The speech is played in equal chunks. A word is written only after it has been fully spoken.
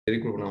দেরি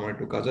করবো না, আমার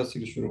একটু কাজ আছে,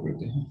 শুরু করে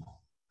দিই।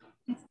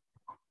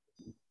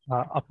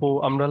 আপু,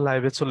 আমরা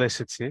লাইভে চলে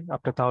এসেছি।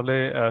 আপনি তাহলে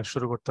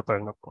শুরু করতে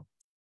পারেন আপু।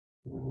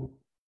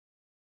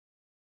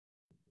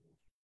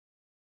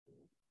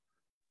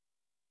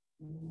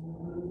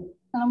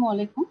 আসসালামু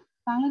আলাইকুম।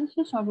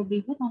 বাংলাদেশের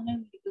সর্ববৃহৎ online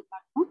medical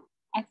platform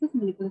access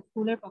medical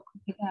স্কুলের পক্ষ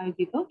থেকে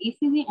আয়োজিত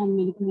ইসিজি অ্যান্ড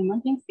মেডিকেল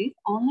ইমার্জেন্সিজ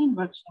অনলাইন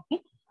ওয়ার্কশপে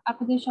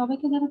আপনাদের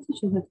সবাইকে জানাচ্ছি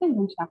শুভেচ্ছা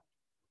এবং স্বাগত।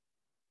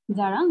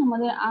 যারা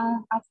আমাদের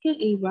আজকের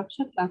এই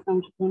ওয়ার্কশপ ক্লাসে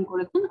অংশগ্রহণ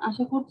করেছেন,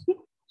 আশা করছি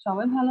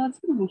সবাই ভালো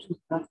আছেন এবং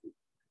সুস্থ আছেন।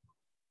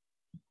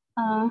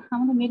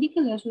 আমাদের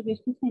মেডিকেলে আসলে বেশ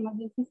কিছু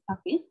ইমার্জেন্সিস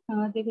থাকে,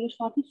 যেগুলো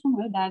সঠিক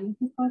সময়ে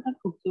ডায়াগনোসিস করাটা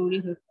খুব জরুরি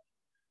হয়েছে।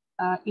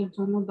 এর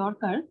জন্য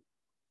দরকার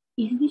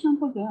ইসিজি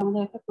সম্পর্কে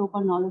আমাদের একটা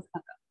প্রপার নলেজ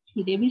থাকা।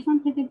 ডেভিসন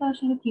থেকে তো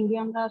আসলে থিওরি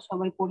আমরা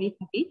সবাই পড়েই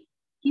থাকি,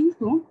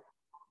 কিন্তু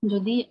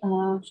যদি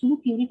শুধু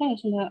থিওরিটা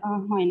আসলে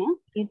হয় না,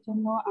 এর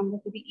জন্য আমরা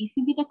যদি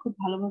ইসিজিটা খুব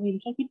ভালোভাবে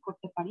ইন্টারপ্রিট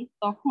করতে পারি,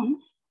 তখন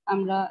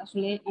আমরা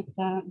আসলে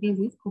একটা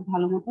ডিজিজ খুব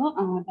ভালো মতো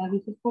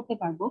ডায়াগনোসিস করতে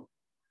পারবো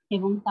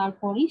এবং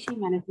তারপরেই সেই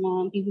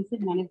ম্যানেজমেন্ট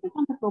ডিজিজের ম্যানেজমেন্ট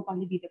আমরা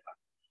প্রপারলি দিতে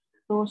পারবো।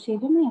 তো সেই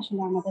জন্যই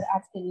আসলে আমাদের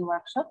আজকের এই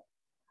ওয়ার্কশপ।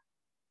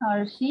 আর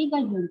সেই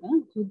গাইডলাইনটা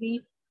যদি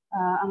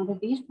আমাদের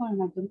দেশ ভরের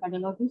একজন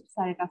কার্ডিওলজিস্ট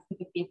স্যারের কাছ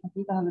থেকে পেয়ে থাকি,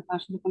 তাহলে তো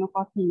আসলে কোনো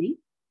কথাই নেই।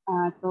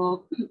 তো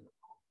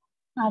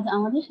আজ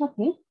আমাদের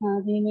সাথে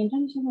যিনি মেন্টর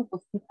হিসেবে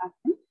উপস্থিত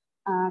আছেন,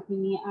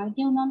 তিনি আর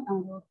কেউ নন,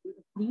 আমাদের অত্যন্ত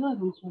প্রিয়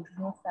এবং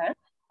শ্রদ্ধেয় sir,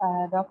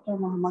 doctor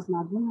Mohammad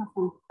Nazmul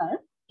Hasan sir,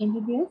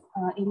 MBBS,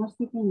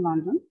 university in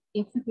London,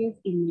 FCPS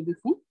in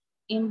medicine,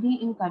 MD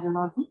in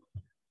cardiology,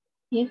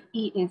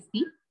 FESC,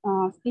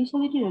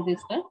 Specialty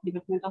Register,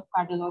 Department of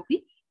Cardiology,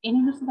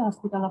 University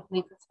Hospital of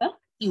Leicester,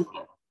 UK.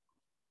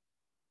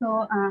 So,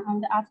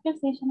 আমাদের আজকের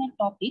সেশনের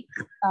topic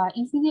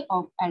ECG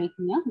of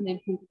arrhythmia,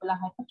 left ventricular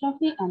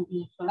hypertrophy and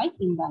electrolyte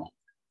imbalance.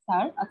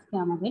 Sir আজকে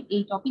আমাদের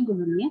এই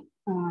টপিকগুলো নিয়ে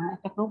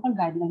একটা proper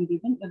guideline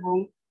দিবেন এবং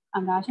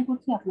আমরা আশা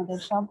করছি আপনাদের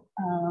সব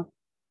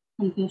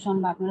কনফিউশন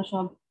বা আপনারা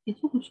সব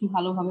কিছু খুব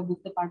ভালোভাবে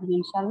বুঝতে পারবেন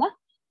ইনশাআল্লাহ।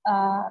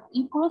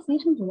 এই পুরো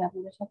সেশন জুড়ে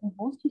আপনাদের সাথে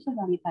হোস্ট হিসেবে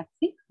আমি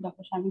থাকছি,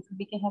 doctor Sharmin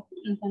Siddiqui happy,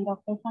 intern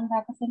doctor from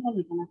Dhaka central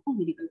international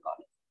medical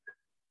college.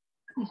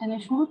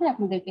 সেশনের শুরুতে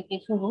আপনাদেরকে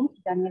কিছু রুলস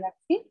জানিয়ে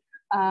রাখছি।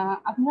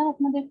 আমরা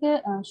আপনাদেরকে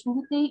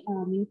শুরুতেই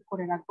মিউট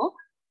করে রাখবো।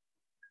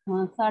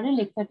 স্যারের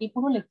লেকচারটি,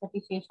 পুরো লেকচারটি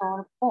শেষ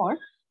হওয়ার পর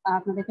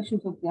আপনাদেরকে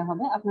সুযোগ দেওয়া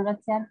হবে। আপনারা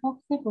চ্যাট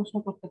বক্সে প্রশ্ন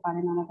করতে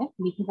পারেন, আমাদের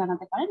লিখে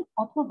জানাতে পারেন,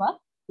 অথবা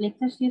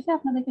লেকচার শেষে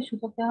আপনাদেরকে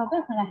সুযোগ দেওয়া হবে,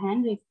 আপনারা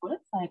হ্যান্ড রেজ করে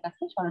স্যারের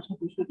কাছে সরাসরি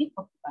প্রশ্নটি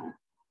করতে পারেন।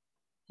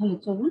 তাহলে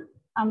চলুন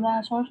আমরা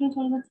সরাসরি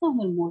চলে যাচ্ছি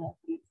আমাদের মূল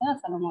আলোচনায়। স্যার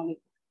আসসালামু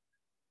আলাইকুম।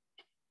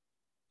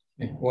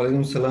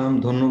 ওয়ালাইকুম সালাম,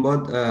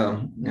 ধন্যবাদ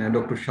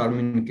ডক্টর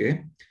শারমিনকে।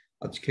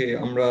 আজকে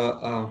আমরা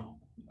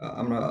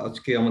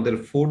আমাদের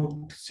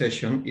ফোর্থ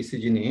সেশন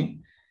ইসিজি নিয়ে,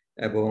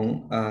 এবং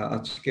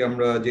আজকে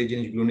আমরা যে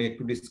জিনিসগুলো নিয়ে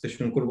একটু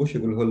ডিসকাশন করব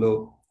সেগুলো হলো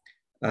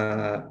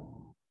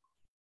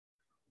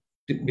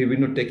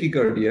বিভিন্ন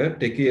টেকিকার্ডিয়া,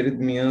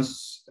 টেকিঅ্যারিথমিয়াস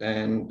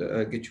এন্ড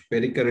কিছু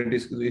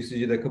পেরিকার্ডিটিস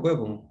ইসিজি দেখাবো,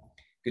 এবং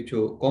কিছু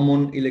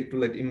কমন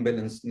ইলেকট্রোলাইট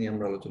ইমব্যালেন্স নিয়ে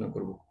আমরা আলোচনা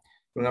করব।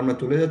 আমরা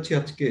চলে যাচ্ছি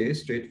আজকে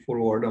স্ট্রেট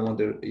ফরওয়ার্ড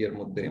আমাদের ইয়ের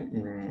মধ্যে,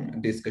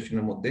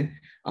 ডিসকাশনের মধ্যে।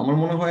 আমার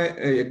মনে হয়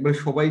একবার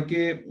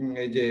সবাইকে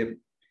এই যে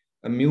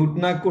মিউট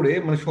না করে,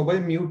 মানে সবাই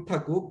মিউট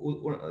থাকুক,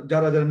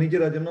 যারা যারা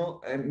নিজেরা যেন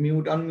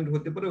মিউট আনমিউট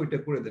হতে পারে ওইটা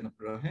করে দেন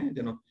আপনারা, হ্যাঁ,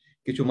 যেন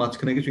কিছু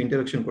মাঝখানে কিছু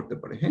ইন্টারাকশন করতে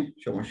পারে। হ্যাঁ,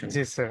 সমস্যা নেই।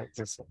 জি স্যার,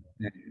 জি স্যার।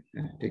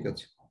 হ্যাঁ, ঠিক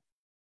আছে,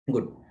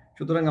 গুড।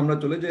 সুতরাং আমরা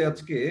চলে যাই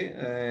আজকে।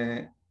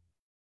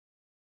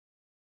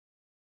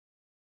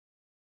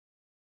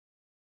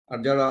 আর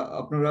যারা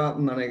আপনারা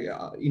মানে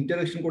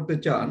ইন্টারাকশন করতে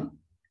চান,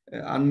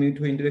 আনমিউট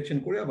হয়ে ইন্টারাকশন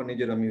করে আবার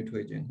নিজেরা মিউট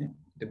হয়ে যান, হ্যাঁ,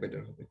 এটা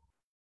বেটার হবে।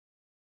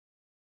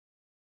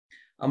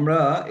 আমরা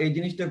এই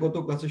জিনিসটা গত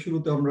ক্লাসে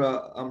শুরুতে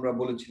আমরা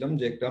বলেছিলাম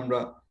যে একটা আমরা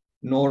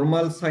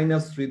নর্মাল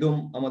সাইনাস রিদম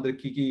আমাদের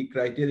কি কি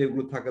ক্রাইটেরিয়া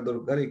গুলো থাকা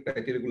দরকার, এই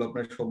ক্রাইটেরিয়া গুলো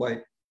আপনারা সবাই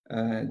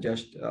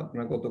জাস্ট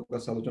আপনার গত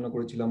ক্লাস আলোচনা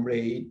করেছিলাম।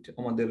 রেট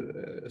আমাদের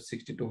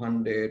 60 to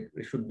 100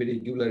 should be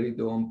regular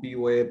rhythm,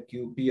 POF,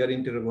 PR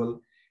interval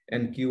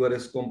and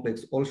QRS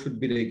complex all should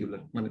be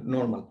regular, মানে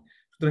নর্মাল।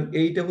 সুতরাং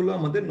এইটা হলো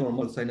আমাদের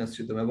নর্মাল সাইনাস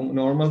রিদম, এবং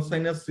নর্মাল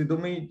সাইনাস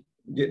রিদমেই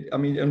যে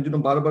আমি এর জন্য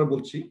বারবার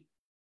বলছি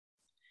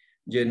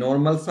যে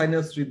নর্মাল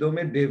সাইনাস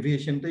রিদমের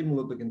ডেভিয়েশনটাই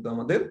মূলত কিন্তু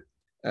আমাদের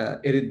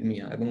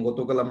এরিথমিয়া। এবং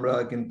গতকাল আমরা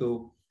কিন্তু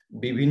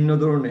বিভিন্ন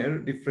ধরনের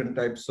different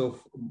types of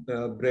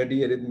Brady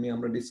arrhythmia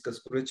আমরা ডিসকাস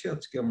করেছি।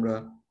 আজকে আমরা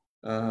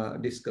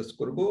ডিসকাস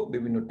করব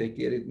বিভিন্ন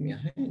টেকি এরিথমিয়া।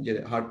 হ্যাঁ, যে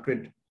হার্ট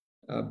রেট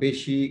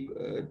বেশি,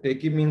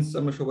 টেকি মিনস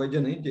আমরা সবাই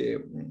জানি যে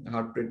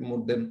হার্ট রেট মোর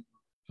দেন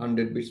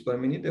 100 বিটস পার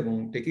মিনিট, এবং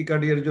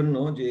টেকিকার্ডিয়ার জন্য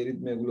যে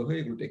এরিথমিয়া গুলো হয়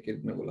এগুলো টেকি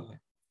এরিথমিয়া বলা হয়।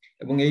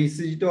 এবং এই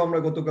ইসিজিটাও আমরা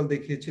গতকাল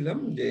দেখিয়েছিলাম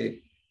যে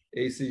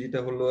এই ইসিজিটা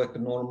হলো একটা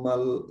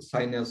নর্মাল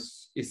সাইনাস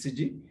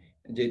ইসিজি,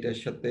 যেটার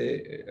সাথে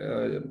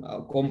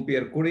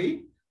কম্পেয়ার করেই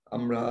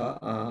আমরা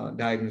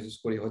ডায়াগনোসিস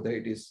করি whether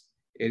it is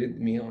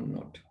arrhythmia or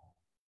not।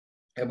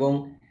 এবং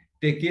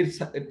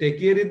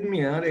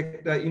টেকিঅ্যারিথমিয়ার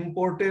একটা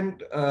ইম্পর্টেন্ট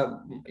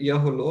ইয়া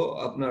হলো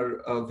আপনার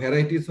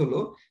ভ্যারাইটিস হলো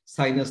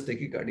সাইনাস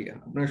টেকিকার্ডিয়া।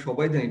 আপনারা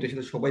সবাই জানেন, এটার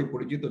সাথে সবাই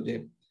পরিচিত যে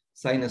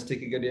সাইনাস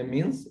টেকিকার্ডিয়া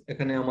মিন্স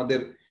এখানে আমাদের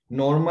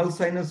নর্মাল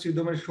সাইনাস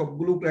রিদমের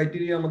সবগুলো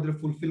ক্রাইটেরিয়া আমাদের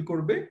ফুলফিল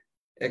করবে,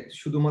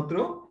 শুধুমাত্র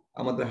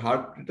আমাদের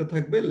হার্ট রেটটা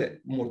থাকবে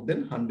মোর দেন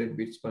 100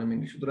 বিটস পার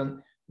মিনিট। সুতরাং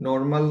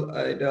নর্মাল,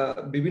 এটা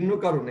বিভিন্ন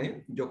কারণে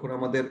যখন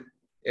আমাদের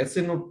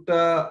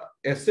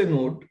এসএ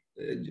নোড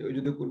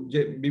যদি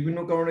বিভিন্ন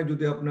কারণে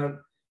যদি আপনার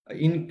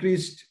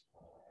ইনক্রিজড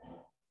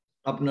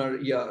আপনার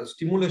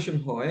স্টিমুলেশন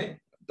হয়,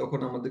 তখন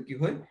আমাদের কি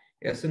হয়,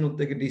 এসএ নোড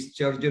থেকে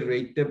ডিসচার্জের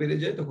রেটটা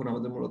বেড়ে যায়, তখন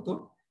আমাদের মূলত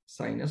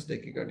সাইনাস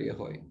ট্যাকিকার্ডিয়া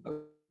হয়।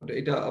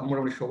 এটা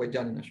মোটামুটি সবাই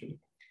জানেন আসলে।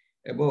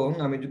 এবং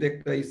আমি যদি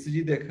একটা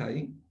ইসিজি দেখাই,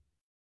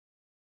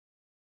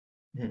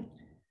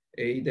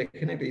 এই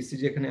দেখেন একটা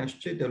ইসিজি এখানে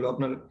আসছে, এটা হলো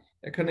আপনার,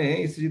 এখানে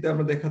ইসিজিতে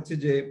আমরা দেখাচ্ছি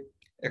যে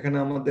এখানে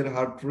আমাদের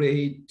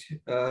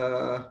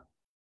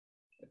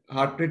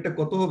হার্ট রেটটা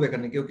কত হবে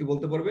এখানে, কেউ কি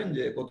বলতে পারবেন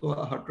যে কত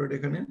হার্ট রেট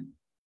এখানে?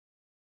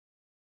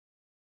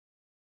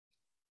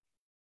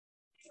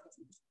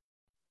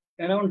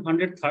 অ্যারাউন্ড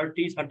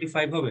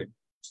 130-135 হবে।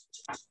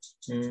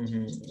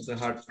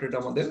 হার্ট রেট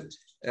আমাদের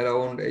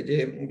অ্যারাউন্ড, এই যে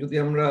যদি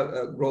আমরা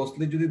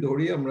গ্রসলি যদি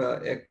ধরি, আমরা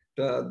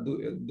একটা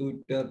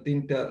দুইটা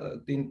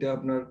তিনটা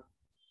আপনার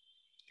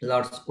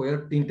লার্জ স্কোয়ার,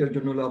 তিনটার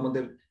জন্য হলো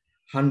আমাদের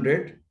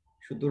 100।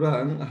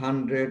 সুতরাং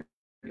 100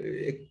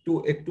 একটু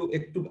একটু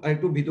একটু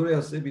আরেকটু ভিতরে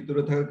আছে,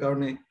 ভিতরে থাকার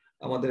কারণে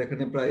আমাদের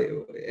এখানে প্রায়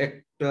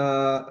একটা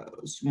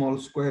স্মল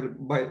স্কোয়ার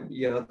বা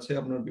আছে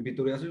আপনার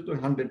ভিতরে আছে, সুতরাং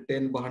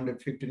 110 বা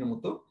 115 এর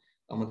মতো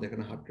আমাদের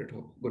এখানে হার্ট রেট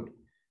হবে। গুড,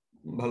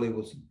 ভালোই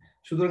বলছেন।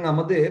 সুতরাং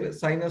আমাদের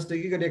সাইনাস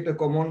ট্যাকিকার্ডিয়া একটা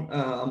কমন,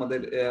 আমাদের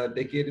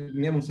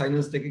ট্যাকিকার্ডিয়া এবং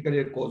সাইনাস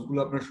ট্যাকিকার্ডিয়ার কজগুলো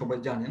আপনারা সবাই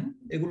জানেন।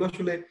 এগুলো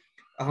আসলে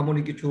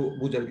আহামরি কিছু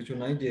বোঝার কিছু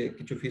নাই, যে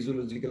কিছু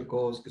ফিজিওলজিক্যাল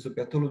কজ, কিছু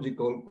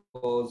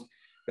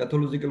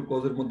প্যাথোলজিক্যাল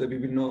কজের মধ্যে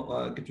বিভিন্ন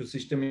কিছু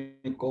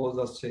সিস্টেমিক কজ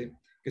আছে,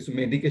 কিছু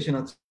মেডিকেশন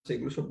আছে,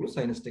 এগুলো সবগুলো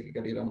সাইনাস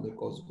ট্যাকিকার্ডিয়ার আমাদের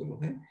কজগুলো।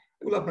 হ্যাঁ,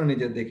 এগুলো আপনারা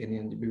নিজে দেখে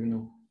নিন, যে বিভিন্ন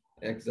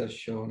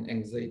এক্সারশন,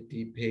 অ্যাংজাইটি,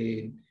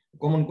 পেইন,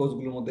 কমন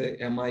কজগুলোর মধ্যে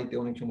এমআই তে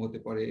অনেক সময় হতে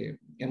পারে,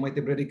 এমআই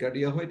তে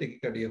ব্র্যাডিকার্ডিয়া হয়,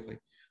 ট্যাকিকার্ডিয়া হয়,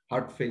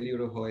 হার্ট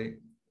ফেলিওর হয়,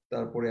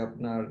 তারপরে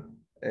আপনার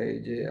এই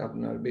যে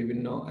আপনার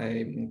বিভিন্ন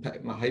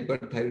হাইপার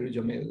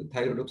থাইরয়েডিজমে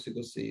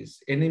থাইরয়েডোক্সিকোসিস,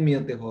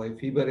 এনিমিয়াতে হয়,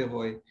 ফিভারে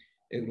হয়,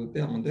 এগুলোতে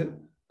আমাদের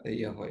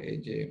হয়, এই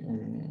যে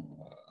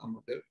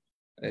আমাদের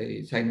এই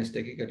সাইনাস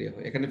ট্যাকিকার্ডিয়া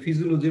হয়। এখানে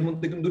ফিজিওলজির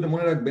মধ্যে কিন্তু দুটো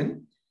মনে রাখবেন,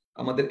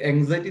 আমাদের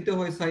অ্যাংজাইটিতে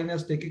হয়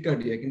সাইনাস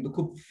ট্যাকিকার্ডিয়া, কিন্তু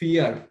খুব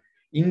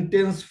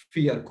ইন্টেন্স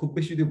ফিয়ার, খুব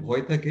বেশি যদি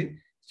ভয় থাকে,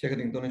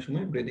 সেখানে কিন্তু অনেক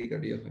সময়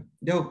ব্রেডিকার্ডিয়া হয়।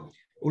 যাই হোক,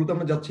 ওগুলো তো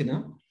আমরা যাচ্ছি না।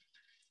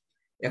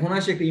 এখন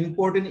আসে একটা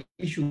ইম্পর্টেন্ট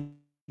ইস্যু,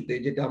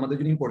 যেটা আমাদের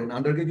জন্য ইম্পর্টেন্ট,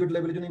 আন্ডার গ্রাজুয়েট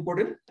লেভেলের জন্য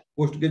ইম্পর্টেন্ট,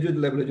 পোস্ট গ্রাজুয়েট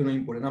লেভেলের জন্য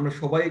ইম্পর্টেন্ট। আমরা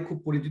সবাই খুব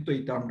পরিচিত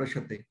এই টার্মটার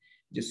সাথে,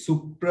 যে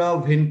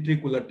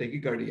সুপ্রাভেন্ট্রিকুলার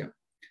ট্যাকিকার্ডিয়া।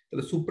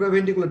 তাহলে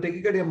সুপ্রাভেন্ট্রিকুলার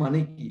ট্যাকিকার্ডিয়া মানে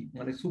কি?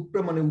 মানে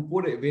সুপ্রা মানে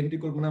উপরে,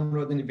 ভেন্ট্রিকল মানে আমরা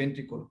জানি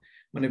ভেন্ট্রিকল,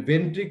 মানে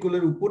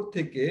ভেন্ট্রিকলের উপর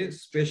থেকে,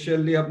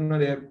 স্পেশালি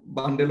আপনার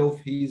বান্ডেল অফ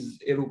হিজ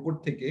এর উপর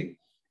থেকে,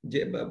 যে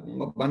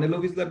বান্ডেল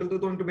অফ হিজ লেভেল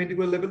তো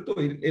ভেন্ট্রিকুলার লেভেল, তো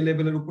এই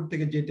লেভেলের উপর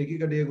থেকে যে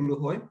ট্যাকিকার্ডিয়া গুলো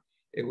হয়,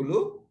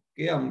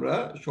 এগুলোকে আমরা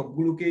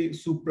সবগুলোকেই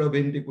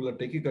সুপ্রাভেন্ট্রিকুলার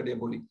ট্যাকিকার্ডিয়া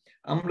বলি।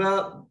 আমরা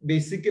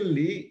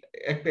বেসিক্যালি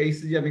একটা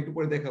ইসিজি আমি একটু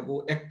পরে দেখাবো,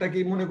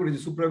 একটাকেই মনে করি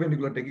যে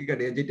সুপ্রাভেন্ট্রিকুলার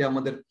ট্যাকিকার্ডিয়া, যেটা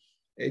আমাদের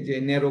এই যে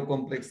ন্যারো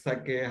কমপ্লেক্স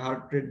থাকে,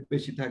 হার্ট রেট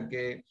বেশি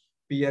থাকে,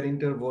 পিআর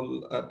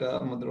ইন্টারভালটা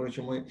আমাদের অনেক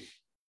সময়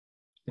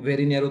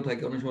ভেরি ন্যারো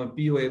থাকে, অনেক সময়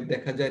পি ওয়েভ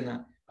দেখা যায় না,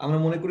 আমরা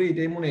মনে করি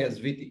এটাই মনে হয়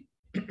এসভিটি।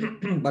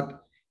 বাট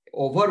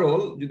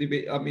ওভারঅল যদি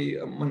আমি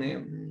মানে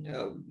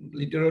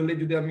লিটারালি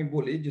যদি আমি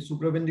বলি যে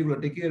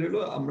সুপ্রাভেন্ট্রিকুলার ট্যাকিকার্ডিয়া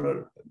হলো আমরা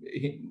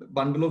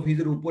বান্ডেল অফ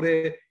হিজের উপরে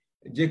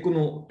যে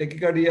কোনো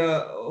ট্যাকিকার্ডিয়া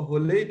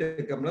হলেই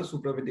এটাকে আমরা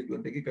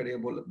সুপ্রাভেন্ট্রিকুলার ট্যাকিকার্ডিয়া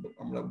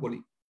আমরা বলি।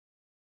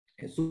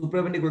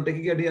 সুপ্রাভেন্ট্রিকুলার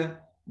ট্যাকিকার্ডিয়া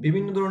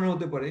বিভিন্ন ধরনের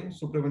হতে পারে।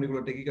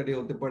 সুপ্রাভেন্ট্রিকুলার ট্যাকিকার্ডিয়া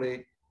হতে পারে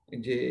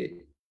যে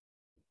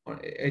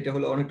এটা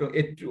হলো অনেকটা,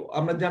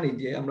 আমরা জানি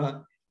যে আমরা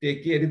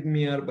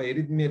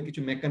এরিথমিয়ার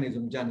কিছু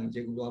মেকানিজম জানি,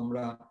 যেগুলো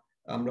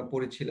আমরা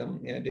পড়েছিলাম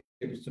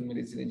ডেভিডসন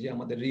মেডিসিনে, যে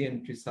আমাদের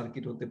রিএন্ট্রি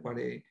সার্কিট হতে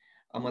পারে,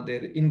 আমাদের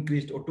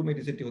ইনক্রিজড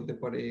অটোমেটিসিটি হতে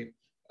পারে,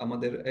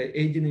 আমাদের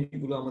এই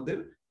জিনিসগুলো আমাদের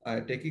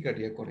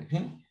ট্যাকিকার্ডিয়া করে।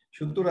 হ্যাঁ,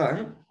 সুতরাং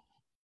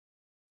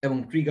এবং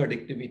ট্রিগার্ড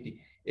অ্যাক্টিভিটি,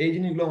 এই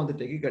জিনিসগুলো আমাদের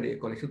ট্যাকিকার্ডিয়া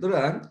করে।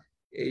 সুতরাং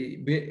এই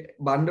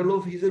বান্ডেল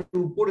অফ হিজের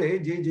উপরে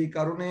যে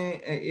কারণে,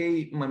 এই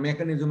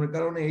মেকানিজমের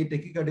কারণে এই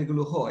ট্যাকিকার্ডিয়া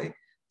গুলো হয়,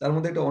 তার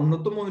মধ্যে একটা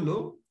অন্যতম হলো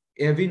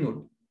এভি নোড।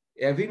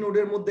 এভি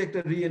নোডের মধ্যে একটা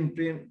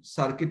রিএন্ট্রি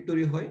সার্কিট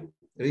তৈরি হয়,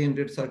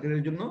 রিএন্ট্রি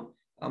সার্কিটের জন্য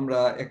আমরা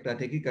একটা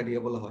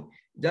ট্যাকিকার্ডিয়া বলা হয়।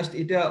 জাস্ট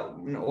এটা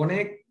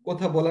অনেক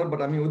কথা বলার,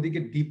 বাট আমি ওদিকে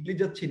ডিপলি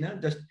যাচ্ছি না,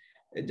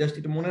 জাস্ট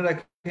এটা মনে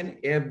রাখেন,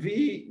 এভি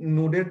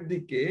নোডের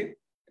দিকে,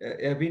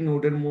 এভি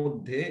নোডের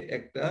মধ্যে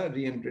একটা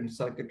রিএন্ট্রেন্ট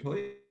সার্কিট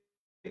হয়,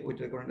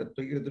 ওইটার কারণে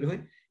তৈরি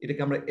হয়,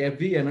 এটাকে আমরা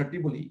এভিএনআরটি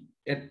বলি,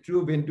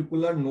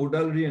 অ্যাট্রিওভেন্ট্রিকুলার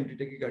নোডাল রিএন্ট্রি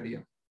ট্যাকিকার্ডিয়া।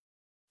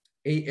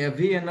 এই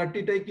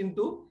এভিএনআরটিটাই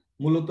কিন্তু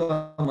মূলত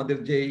আমাদের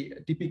যে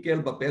টিপিক্যাল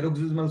বা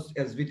প্যারোক্সিসমাল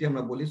এসভিটি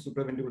আমরা বলি,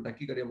 সুপ্রাভেন্ট্রিকুলার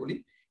ট্যাকিকার্ডিয়া বলি,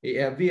 এই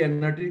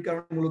এভিএনআরটির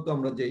কারণে মূলত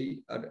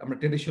আমরা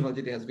ট্রেডিশনাল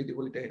যেটা এসভিটি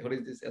বলি,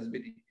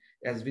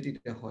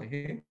 এসভিটিটা হয়।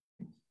 হ্যাঁ,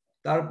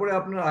 তারপরে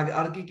আপনার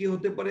আর কি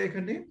হতে পারে,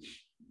 এখানে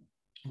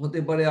হতে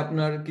পারে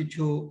আপনার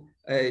কিছু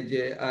এই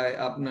যে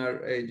আপনার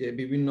এই যে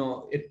বিভিন্ন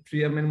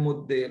এট্রিয়ামের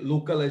মধ্যে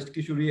লোকালাইজড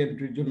কিছু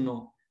রিএন্ট্রির জন্য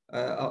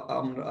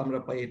আমরা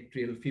পাই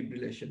এট্রিয়াল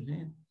ফিব্রিলেশন।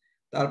 হ্যাঁ,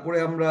 তারপরে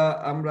আমরা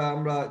আমরা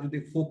আমরা যদি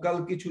ফোকাল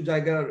কিছু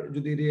জায়গার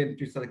যদি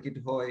রিএন্ট্রি সার্কিট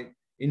হয়,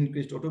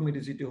 ইনক্রিজড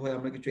অটোমেটিসিটি হয়,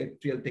 আমরা কিছু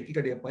এট্রিয়াল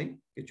টেকিকার্ডিয়া পাই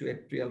কিছু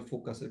এট্রিয়াল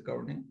ফোকাসের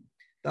কারণে।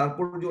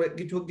 তারপর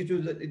কিছু কিছু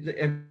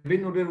অ্যাভি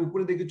নোডের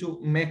উপরে দিয়ে কিছু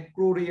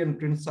ম্যাক্রো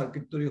রিএন্ট্রেন্ট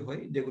সার্কিট তৈরি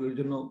হয়, যেগুলোর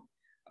জন্য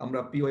আমরা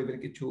পি ওয়েভের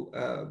কিছু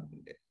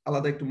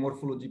আলাদা একটু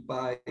মরফোলজি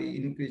পাই,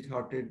 ইনক্রিজড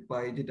হার্ট রেট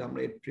পাই, যেটা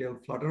আমরা এট্রিয়াল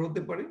ফ্লাটার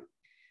হতে পারে।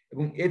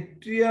 এবং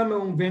এট্রিয়াম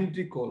এবং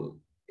ভেন্ট্রিকল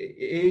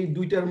এই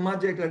দুইটার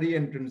মাঝে একটা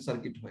রিএন্ট্রেন্ট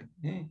সার্কিট হয়।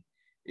 হ্যাঁ,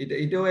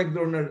 এটাও এক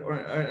ধরনের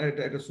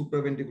একটা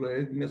সুপ্রাভেন্ট্রিকুলার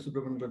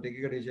সুপ্রাভেন্ট্রিকুলার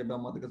টেকিকার্ডিয়া হিসেবে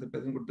আমাদের কাছে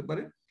প্রেজেন্ট করতে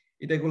পারে।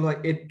 এটাগুলো হয়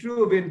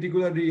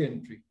এট্রিওভেন্ট্রিকুলার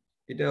রিএন্ট্রি।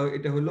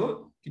 এটা হলো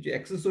কিছু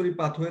অ্যাক্সেসরি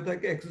পাথ হয়ে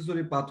থাকে,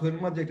 অ্যাক্সেসরি পাথওয়ের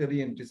মাঝে একটা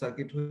রিএন্ট্রি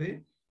সার্কিট হয়ে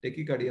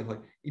টেকিকার্ডিয়া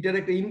হয়। এটার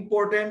একটা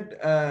ইম্পর্টেন্ট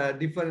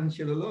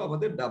ডিফারেন্সিয়াল হলো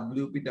আমাদের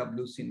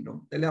WPW সিনড্রোম।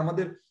 তাহলে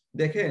আমাদের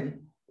দেখেন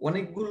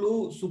অনেকগুলো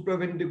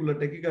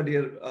সুপ্রাভেন্ট্রিকুলার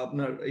টেকিকার্ডিয়ার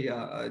আপনার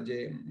যে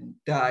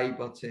টাইপ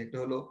আছে। একটা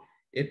হলো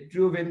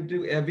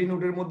অ্যাভি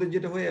নোডের মধ্যে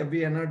যেটা হয় অ্যাভি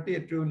এনআরটি,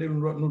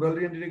 নোডাল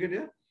রিএন্ট্রি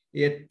টেকিকার্ডিয়া।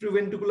 এই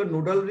অ্যাট্রিওভেন্ট্রিকুলার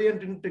নোডাল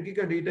রিএন্ট্রি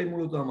টেকিকার্ডিয়া এটাই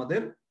মূলত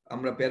আমাদের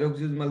আমরা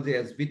প্যারক্সিসমাল যে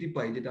এসভিটি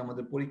পাই, যেটা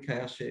আমাদের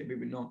পরীক্ষায় আসে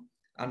বিভিন্ন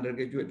আন্ডার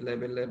গ্রাজুয়েট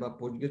লেভেলে বা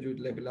পোস্ট গ্রাজুয়েট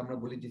লেভেলে, আমরা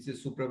বলি দিস ইজ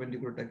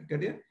সুপ্রাভেন্ট্রিকুলার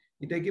টেকিকার্ডিয়া।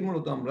 এটাই কি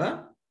মূলত আমরা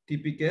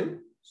টিপিক্যাল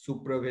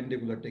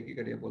সুপ্রাভেন্ট্রিকুলার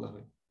টেকিকার্ডিয়া বলা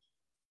হয়।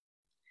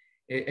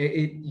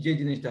 এই যে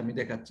জিনিসটা আমি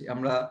দেখাচ্ছি,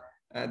 আমরা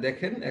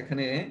দেখেন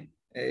এখানে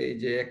এই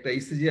যে একটা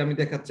ইসিজি আমি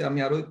দেখাচ্ছি, আমি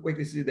আরো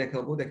কয়েকটা ইসিজি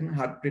দেখাবো। দেখেন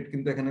হার্ট রেট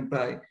কিন্তু এখানে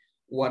প্রায়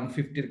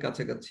 150-র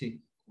কাছাকাছি,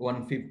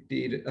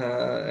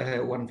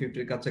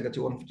 150-র কাছাকাছি,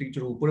 150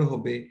 কিছুর উপরে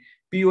হবে।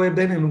 পি ওয়েভ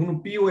দেখেন কোনো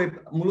পি ওয়েভ,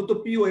 মূলত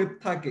পি ওয়েভ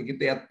থাকে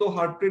কিন্তু এত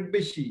হার্ট রেট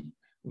বেশি,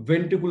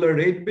 ভেন্ট্রিকুলার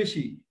রেট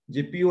বেশি,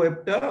 যে পি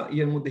ওয়েভটা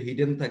এর মধ্যে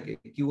হিডেন থাকে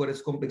কিউআরএস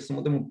কমপ্লেক্সের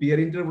মধ্যে, এবং পিআর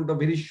ইন্টারভ্যালটা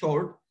ভেরি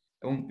শর্ট,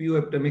 এবং পি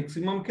ওয়েভটা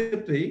ম্যাক্সিমাম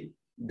ক্ষেত্রেই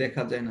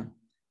দেখা যায় না।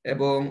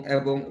 এবং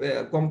এবং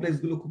কমপ্লেক্স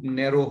গুলো খুব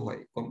ন্যারো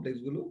হয়,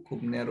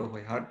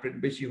 হার্ট রেট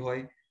বেশি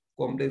হয়,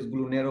 কমপ্লেক্স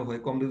গুলো ন্যারো হয়।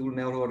 কমপ্লেক্স গুলো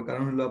ন্যারো হওয়ার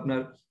কারণ হলো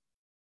আপনার,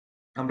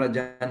 আমরা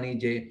জানি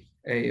যে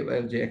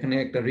এখানে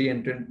একটা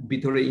রিএন্ট্রেন্ট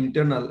ভিতরে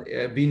ইন্টারনাল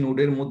ভি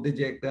নোডের মধ্যে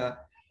যে একটা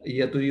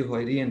তৈরি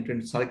হয়,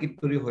 রিএন্ট্রেন্ট সার্কিট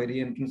তৈরি হয়।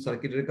 রিএন্ট্রেন্ট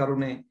সার্কিটের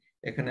কারণে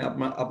এখানে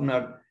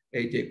আপনার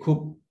এই যে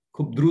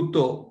খুব দ্রুত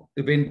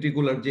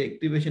ভেন্ট্রিকুলার যে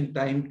অ্যাক্টিভেশন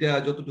টাইমটা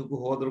যতটুকু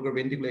হওয়া দরকার,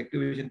 ভেন্ট্রিকুলার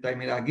অ্যাক্টিভেশন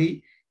টাইমের আগেই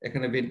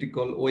এখানে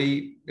ভেন্ট্রিকল ওই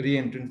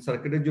রিএন্ট্রেন্ট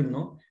সার্কিটের জন্য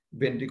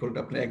ভেন্ট্রিকলটা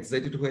আপনার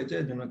এক্সাইটেড হয়ে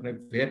যায়, জন্য এখানে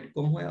ভ্যাট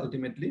কম হয়,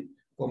 আলটিমেটলি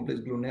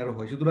কমপ্লেক্স গুলো ন্যারো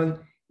হয়। সুতরাং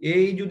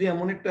এই যদি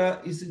এমন একটা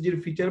ইসিজির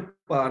ফিচার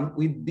পান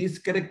উইথ দিস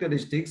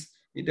ক্যারেক্টারিস্টিক্স,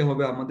 এটা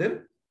হবে আমাদের,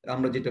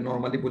 আমরা যেটা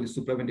নরমালি বলি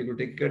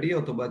সুপ্রাভেন্ট্রিকুলার টেকিকার্ডিয়া,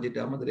 অথবা যেটা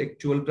আমাদের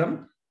অ্যাকচুয়াল টার্ম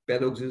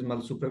প্যারক্সিসমাল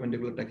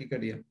সুপ্রাভেন্ট্রিকুলার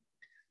টেকিকার্ডিয়া।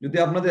 যদি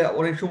আপনাদের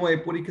অনেক সময়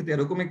পরীক্ষাতে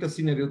এরকম একটা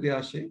সিনারিওতে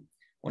আসে,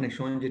 অনেক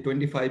সময় যে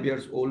 25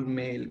 years old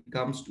male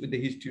comes with a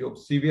history of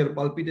severe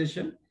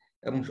palpitation,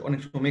 এবং অনেক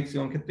সময়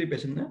ম্যাক্সিমাম ক্ষেত্রেই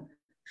পেশেন্টরা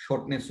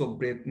শর্টনেস অফ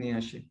ব্রেথ নিয়ে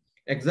আসে।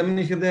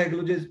 এক্সামিনেশন দেখা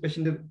গেল যে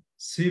পেশেন্টের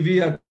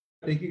সিভিয়ার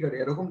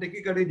টেকিকার্ডিয়া, এরকম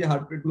টেকিকার্ডিয়া যে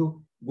হার্ট রেট গুলো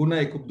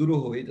গুনায় খুব দূর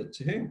হয়ে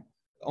যাচ্ছে। হ্যাঁ,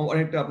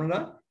 অনেকটা আপনারা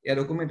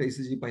এরকম একটা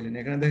ইসিজি পাইলেন।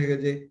 এখানে দেখা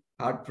গেছে যে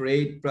হার্ট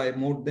রেট প্রায়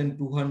মোর দেন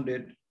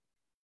 200,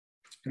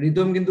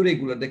 রিদম কিন্তু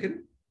রেগুলার, দেখেন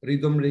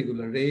রিদম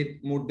রেগুলার, রেট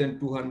মোর দেন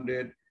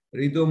 200,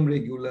 রিদম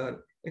রেগুলার।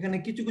 এখানে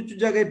কিছু কিছু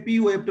জায়গায় পি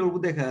ওয়েভটার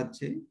উপর দেখা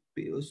যাচ্ছে,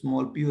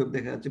 স্মল পি ওয়েভ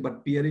দেখা যাচ্ছে, but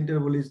PR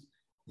interval is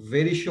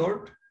very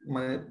short,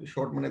 মানে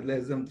শর্ট মানে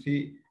লেস দ্যান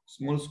 3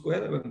 স্মল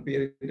স্কোয়ার, এবং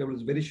PR interval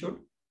is very short.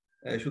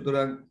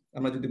 সুতরাং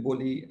আমরা যদি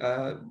বলি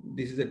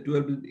this is a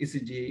 12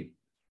 ECG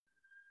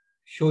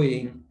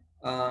showing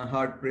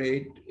heart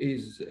rate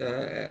is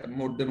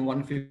more than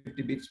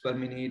 150 beats per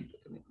minute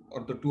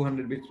or the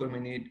 200 beats per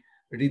minute,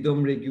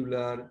 rhythm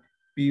regular,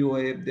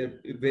 POF,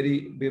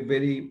 they're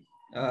very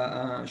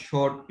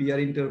short PR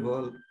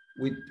interval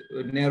with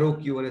narrow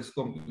QRS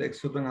complex.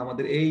 সুতরাং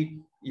আমাদের এই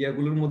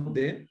ইয়াগুলোর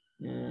মধ্যে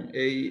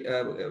এই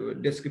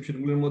description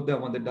গুলোর মধ্যে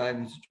আমাদের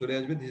diagnosis চলে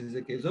আসবে, this is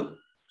a case of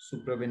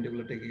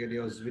supraventricular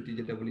tachycardia অসভিটি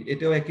যেটা বলি।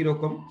 এটাও একই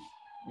রকম,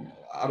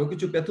 আরো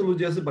কিছু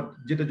প্যাথোলজি আছে, বাট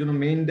যেটা জন্য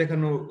মেইন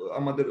দেখানো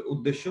আমাদের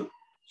উদ্দেশ্য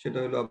সেটা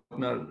হলো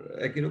আপনার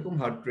একই রকম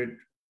হার্ট রেট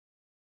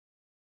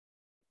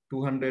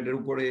 200 এর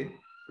উপরে,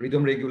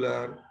 রিদম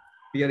রেগুলার,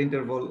 পিআর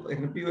ইন্টারভাল,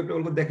 এখানে পি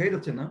ইন্টারভাল দেখাই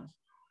যাচ্ছে না,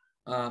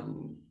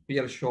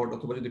 পিআর শর্ট,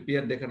 অথবা যদি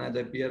পিআর দেখা না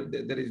যায়, পিআর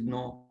देयर इज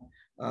নো,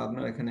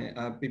 আপনার এখানে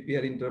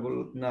পিআর ইন্টারভাল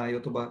নাই,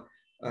 অথবা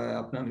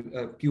আপনার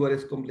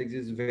QRS complex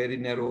is very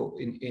narrow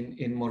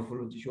in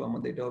morphology, so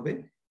আমাদের এটা হবে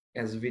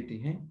এসভিটি।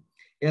 হ্যাঁ,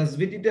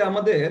 এসভিটিতে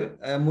আমাদের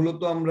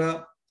মূলত আমরা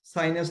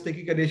সাইনাস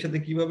টেকিকার্ডিয়ার সাথে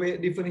কিভাবে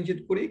ডিফারেন্সিয়েট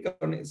করি,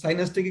 কারণ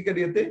সাইনাস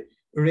টেকিকার্ডিয়াতে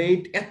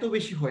রেট এত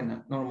বেশি হয় না,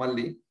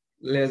 নরমালি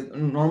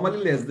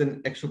লেস দেন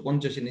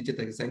 150 এর নিচে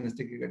থাকে সাইনাস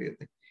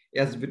টেকিকার্ডিয়াতে।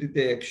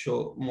 এসভিটিতে 100,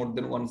 মোর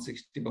দেন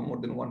 160 বা মোর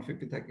দেন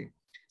 150 থাকে।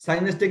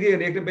 সাইনাস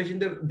টেকিকার্ডিয়া একটা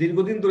পেশেন্টের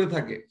দীর্ঘদিন ধরে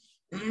থাকে,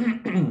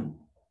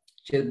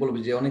 সে বলবে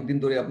যে অনেকদিন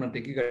ধরে আপনার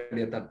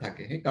টেকিকার্ডিয়া তার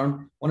থাকে। হ্যাঁ, কারণ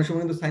অনেক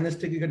সময় কিন্তু সাইনাস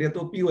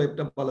টেকিকার্ডিয়াতেও পি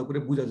ওয়েভটা ভালো করে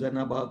বোঝা যায়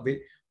না, বা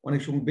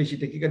অনেক সময় বেশি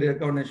টেকিকার্ডিয়ার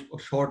কারণে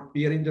শর্ট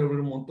পিআর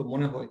ইন্টারভালের মতো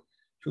মনে হয়।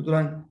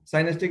 সুতরাং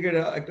সাইনাস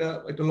টেকিকার্ডিয়া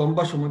একটা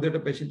লম্বা সময় ধরে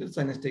একটা পেশেন্টের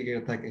সাইনাস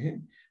টেকিকার্ডিয়া থাকে। হ্যাঁ,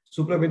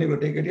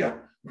 সুপ্রাভেনিকুলার টেকিকার্ডিয়া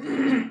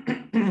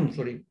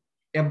সরি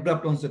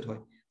অ্যাব্রাপ্ট অনসেট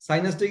হয়।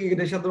 সাইনাস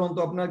টেকিকার্ডিয়া সাধারণত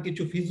আপনার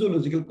কিছু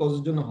ফিজিওলজিক্যাল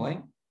কজের জন্য হয়,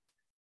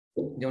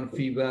 যেমন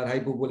ফিভার,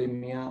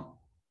 হাইপোভোলেমিয়া,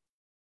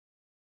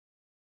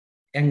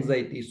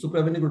 অ্যাংজাইটি।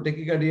 সুপ্রাভেনিকুলার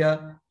টেকিকার্ডিয়া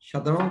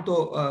সাধারণত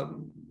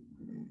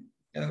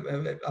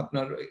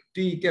আপনার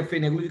টি,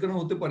 ক্যাফেইন এগুলো কারণে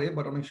হতে পারে,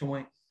 বাট অনেক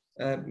সময়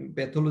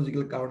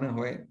প্যাথোলজিক্যাল কারণে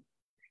হয়।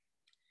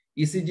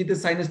 ইসিজিতে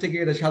সাইনাস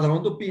টেকিকার্ডিয়া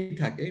সাধারণত পি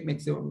থাকে,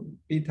 ম্যাক্সিমাম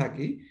পি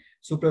থাকে।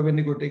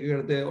 সুপ্রাভেনিকুলার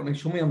টেকিকার্ডিয়াতে অনেক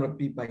সময় আমরা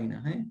পি পাই না।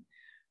 হ্যাঁ,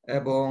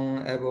 এবং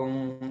এবং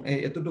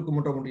এতটুকু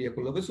মোটামুটি ইয়ে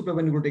করলে হবে।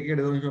 সুপ্রাভেনিকুলার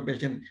টেকিকার্ডিয়া অনেক সময়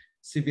patient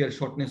severe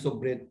shortness of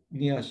breadth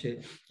নিয়ে আসে,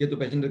 যেহেতু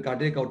পেশেন্টের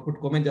কার্ডিয়াক আউটপুট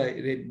কমে যায়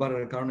রেট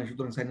বাড়ার কারণে,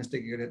 সুতরাং সাইনাস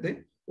টেকিকার্ডিয়াতে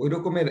ওই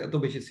রকমের এত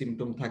বেশি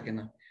সিমটম থাকে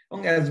না। এবং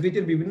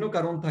এসভিটির বিভিন্ন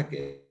কারণ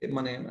থাকে,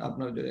 মানে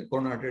আপনার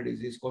coronary artery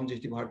disease,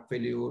 congestive heart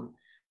failure,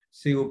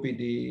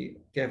 COPD,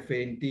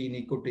 caffeine, টি,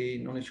 নিকোটিন,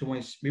 অনেক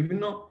সময়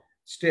বিভিন্ন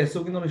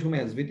স্ট্রেসও কিন্তু অনেক সময়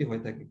এসভিটি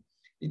হয়ে থাকে।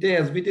 এটা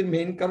এসভিটির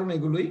মেইন কারণ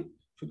এগুলোই।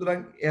 সুতরাং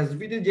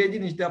এসভিটির যে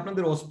জিনিসটা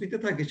আপনাদের অস্পিতে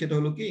থাকে সেটা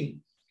হলো কি,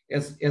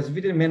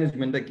 এসভিটির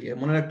ম্যানেজমেন্টটা কি।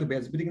 মনে রাখতে হবে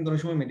এসভিটি কিন্তু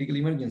অনেক সময় মেডিকেল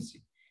ইমার্জেন্সি।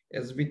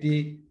 এসভিটি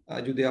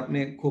যদি আপনি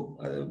খুব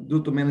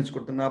দ্রুত ম্যানেজ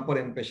করতে না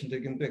পারেন,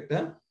 পেশেন্টের কিন্তু একটা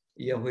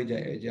ইয়া হয়ে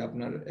যায়, যে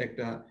আপনার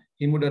একটা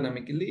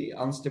হিমোডাইনামিক্যালি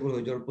আনস্টেবল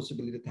হয়ে যাওয়ার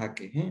পসিবিলিটি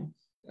থাকে। হ্যাঁ,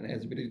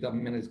 এসবিটি যদি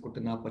আমি ম্যানেজ করতে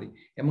না পারি।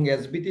 এবং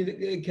এসবিটির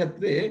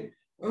ক্ষেত্রে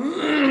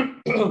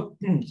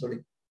সরি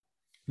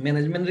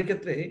ম্যানেজমেন্টের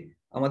ক্ষেত্রে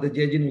আমাদের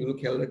যে জিনিসগুলো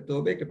খেয়াল রাখতে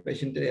হবে, একটা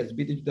পেশেন্টের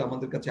এসবিটি যদি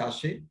আমাদের কাছে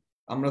আসে,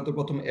 আমরা তো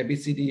প্রথম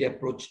এবিসিডি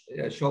অ্যাপ্রোচ,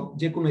 সব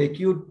যে কোনো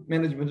অ্যাকিউট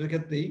ম্যানেজমেন্টের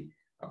ক্ষেত্রেই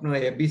আপনারা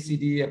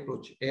ABCD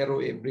approach,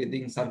 এরওএ,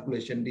 breathing,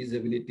 circulation,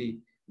 disability,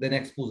 দেন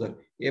এক্সপোজার,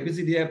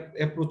 এবিসিডি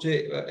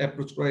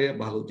অ্যাপ্রোচ করা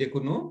ভালো যে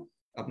কোনো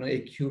আপনার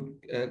অ্যাকিউট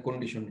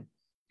কন্ডিশনে।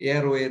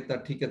 এয়ারওয়ে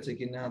তার ঠিক আছে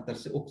কিনা, তার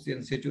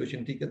অক্সিজেন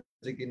স্যাচুরেশন ঠিক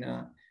আছে কিনা,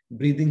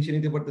 ব্রিদিং সে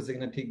নিতে পারতেছে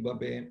কিনা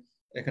ঠিকভাবে,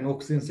 এখানে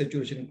অক্সিজেন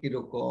স্যাচুরেশন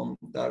কিরকম,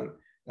 তার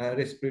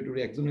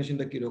রেসপিরেটরি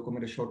এক্সামিনেশনটা কিরকম,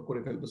 এটা শর্ট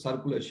করে ফেলবো,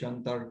 সার্কুলেশন,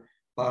 তার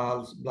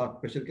পালস, ব্লাড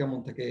প্রেশার কেমন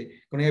থাকে।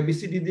 কারণ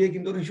এবিসিডি দিয়ে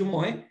কিন্তু অনেক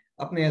সময়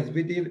আপনি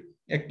এসভিটির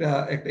একটা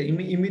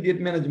ইমিডিয়েট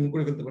ম্যানেজমেন্ট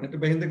করে ফেলতে পারেন।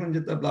 একটা পেশেন্ট দেখবেন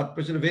যে তার blood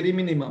pressure very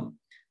minimum,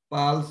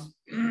 pulse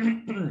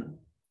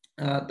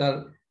তার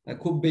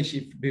খুব বেশি,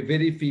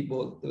 very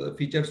feeble,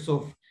 features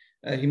of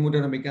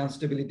haemodynamic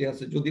instability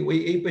আছে। যদি ওই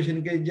এই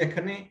পেশেন্টকে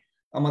যেখানে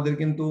আমাদের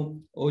কিন্তু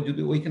ও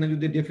যদি ওইখানে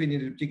যদি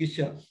ডেফিনিটিভ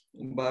চিকিৎসা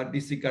বা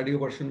ডিসি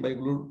কার্ডিওভার্সন বা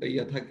এগুলোর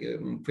ইয়া থাকে,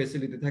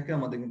 ফ্যাসিলিটি থাকে,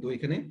 আমাদের কিন্তু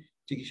ওইখানে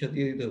চিকিৎসা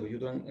দিয়ে দিতে হবে।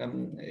 সুতরাং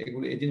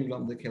এগুলো এই জিনিসগুলো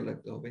আমাদের খেয়াল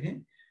রাখতে হবে। হ্যাঁ,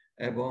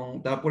 এবং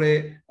তারপরে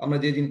আমরা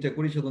যে জিনিসটা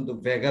করি সাধারণত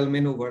ভ্যাগাল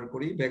ম্যানুভার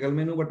করি। ভ্যাগাল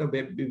ম্যানুভারটা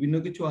বিভিন্ন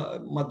কিছু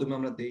মাধ্যমে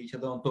আমরা দেই।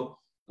 সাধারণত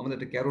আমাদের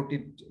একটা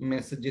ক্যারোটিড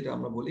মেসেজ, যেটা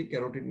আমরা বলি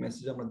ক্যারোটিড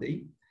মেসেজ আমরা দেই,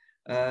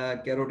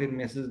 ক্যারোটিড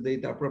মেসেজ দেই।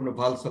 তারপর আমরা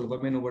ভালসালভা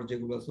ম্যানুভার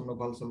যেগুলো আছে আমরা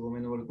ভালসালভা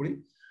ম্যানুভার করি।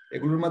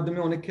 এগুলোর মাধ্যমে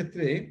অনেক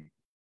ক্ষেত্রে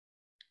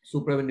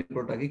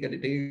সুপ্রাভেনিকুলার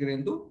টেকিকার্ডিয়া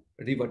কিন্তু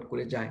রিভার্ট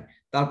করে যায়।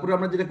 তারপরে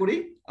আমরা যেটা করি,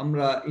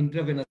 আমরা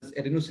ইন্ট্রাভেনাস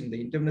অ্যাডিনোসিন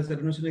দেই। ইন্ট্রাভেনাস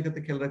অ্যাডিনোসিনের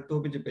ক্ষেত্রে খেয়াল রাখতে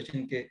হবে যে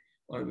পেশেন্টকে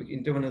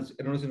ইন্ট্রাভেনাস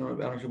অ্যাডিনোসিন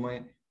অনেক সময়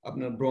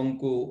আপনার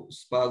ব্রঙ্কো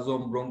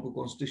স্পাজম, ব্রঙ্কো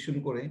কনস্ট্রিকশন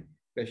করে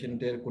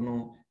পেশেন্টের কোনো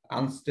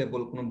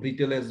আনস্টেবল কোনো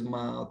ব্রিটেল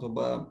অ্যাজমা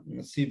অথবা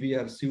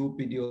সিভিয়ার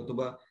সিওপিডি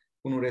অথবা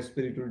কোনো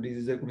রেসপিরেটরি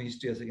ডিজিজের কোনো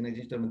হিস্ট্রি আছে কিনা, এই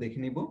জিনিসটা আমরা দেখে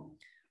নিব।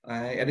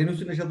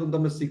 অ্যাডিনোসিনের সাধারণত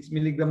আমরা 6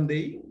 মিলিগ্রাম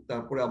দেই।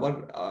 তারপরে আবার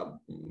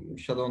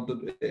সাধারণত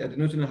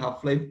অ্যাডিনোসিনের হাফ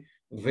লাইফ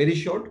ভেরি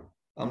শর্ট,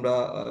 আমরা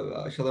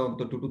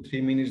সাধারণত 2 to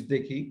 3 মিনিটস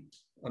দেখি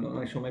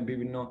অনেক সময়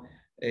বিভিন্ন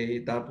এই।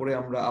 তারপরে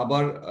আমরা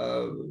আবার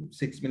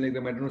 6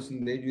 মিলিগ্রাম অ্যাডিনোসিন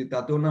দেই। যদি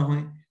তাতেও না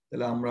হয়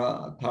তাহলে আমরা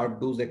থার্ড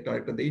ডোজ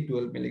একটা দেই,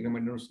 12 মিলিগ্রাম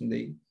অ্যাডিনোসিন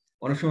দেই।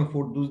 অনেক সময়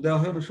ফোর্থ ডোজ দেওয়া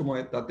হয়, অনেক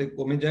সময় তাতে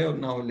কমে যায়,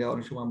 না হলে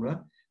অনেক সময় আমরা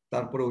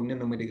তারপরে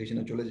অন্যান্য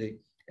মেডিকেশনে চলে যাই।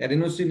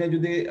 অ্যাডিনোসিনে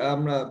যদি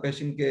আমরা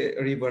পেশেন্টকে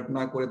রিভার্ট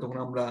না করে, তখন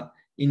আমরা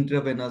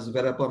ইন্ট্রাভেনাস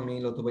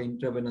ভেরাপামিল অথবা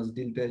ইন্ট্রাভেনাস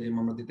ডিলটাইজিম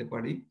আমরা দিতে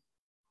পারি।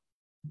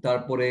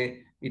 তারপরে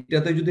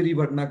এটাতে যদি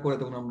রিভার্ট না করে,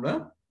 তখন আমরা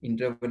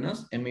ইন্ট্রাভেনাস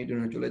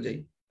অ্যামিডোনে চলে যাই।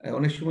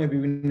 অনেক সময়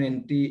বিভিন্ন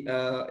অ্যান্টি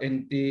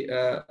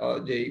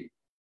যে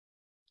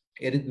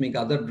অ্যারিথমিক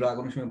আদার ড্রাগ,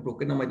 অনেক সময়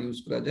প্রোকেনামাইড ইউজ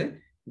করা যায়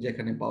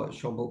যেখানে পাওয়া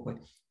সম্ভব হয়।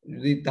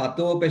 যদি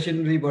তাতেও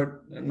patient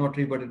not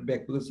reverted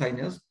back to the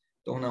sinus,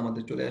 তখন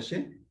আমাদের চলে আসে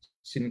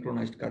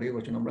সিনক্রোনাইজড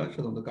কার্ডিওভার্সন। আমরা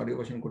সাধারণত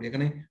কার্ডিওভার্সন করি।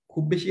 এখানে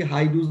খুব বেশি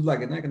হাই ডোজ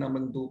লাগে না, এখানে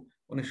আমরা কিন্তু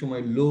অনেক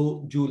সময় লো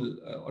জুল,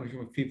 অনেক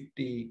সময়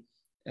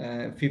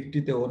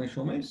 50-তে অনেক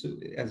সময়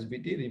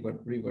এসভিটি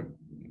রিভার্ট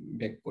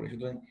ব্যাক করে।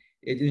 সুতরাং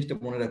এই জিনিসটা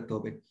মনে রাখতে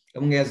হবে।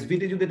 এবং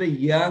এসভিটি যদি একটা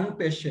ইয়াং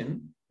পেশেন্ট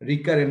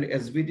রিকারেন্ট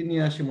এসভিটি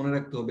নিয়ে আসে, মনে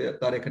রাখতে হবে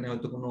তার এখানে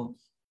হয়তো কোনো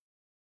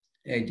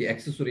এই যে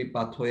অ্যাক্সেসরি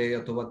পাথ হয়ে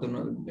অথবা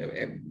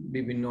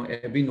বিভিন্ন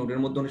অ্যাবি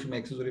নোডের মধ্যে অনেক সময়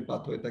অ্যাক্সেসরি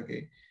পাথ হয়ে থাকে,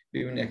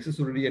 বিভিন্ন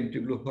অ্যাক্সেসরি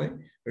এন্ট্রিগুলো হয়।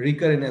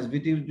 রিকারেন্ট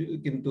এসভিটি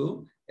কিন্তু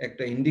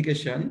একটা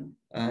ইন্ডিকেশন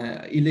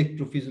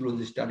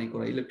ইলেকট্রোফিজিওলজি স্টাডি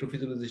করা,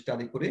 ইলেকট্রোফিজিওলজি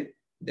স্টাডি করে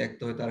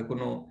দেখতে হয় তার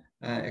কোনো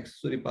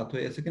অ্যাক্সেসরি পাথ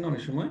হয়ে আছে কিনা।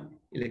 অনেক সময়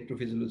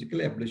ইলেকট্রোফিজিওলজিক্যাল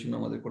অ্যাবলেশন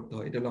আমাদের করতে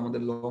হয়। এটা হলো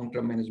আমাদের লং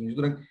টার্ম ম্যানেজমেন্ট।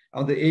 সুতরাং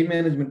আমাদের এই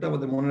ম্যানেজমেন্টটা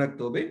আমাদের মনে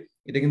রাখতে হবে।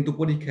 এটা কিন্তু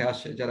পরীক্ষায়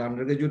আসে, যারা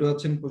আন্ডার গ্রাজুয়েট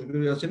আছেন, পোস্ট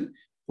গ্রাজুয়েট আছেন,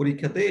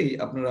 পরীক্ষাতে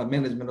আপনারা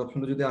ম্যানেজমেন্ট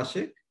অপশনটা যদি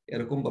আসে,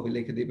 এরকম ভাবে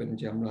লিখে দিবেন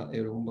যে আমরা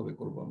এরকম ভাবে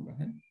করবো আমরা।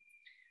 হ্যাঁ,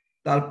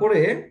 তারপরে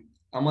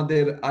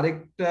আমাদের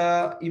আরেকটা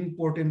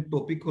ইম্পর্টেন্ট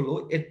টপিক হলো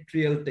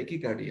এট্রিয়াল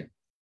টেকিকার্ডিয়া।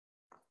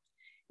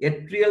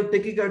 এট্রিয়াল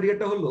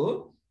টেকিকার্ডিয়াটা হলো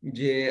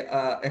যে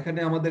এখানে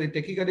আমাদের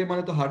টেকিকার্ডিয়া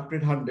মানে তো হার্ট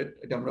রেট 100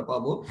 এটা আমরা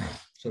পাবো,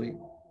 সরি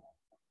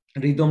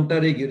রিদমটা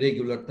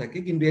রেগুলার থাকে,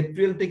 কিন্তু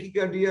এট্রিয়াল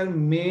টেকিকার্ডিয়ার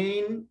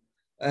মেইন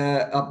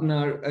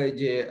আপনার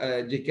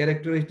যে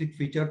ক্যারেক্টারিস্টিক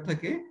ফিচার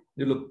থাকে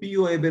যেগুলো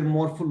পিওএব এর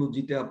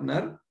মরফোলজিতে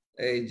আপনার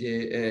এই যে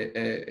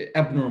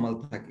অ্যাবনর্মাল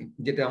থাকে,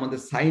 যেটা আমাদের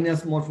sinus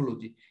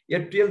morphology.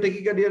 Atrial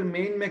টেকিকার্ডিয়ার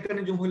main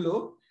mechanism হলো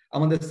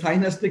আমাদের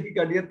সাইনাস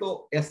টেকিকার্ডিয়া তো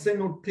এসএ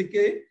নোড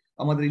থেকে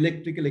আমাদের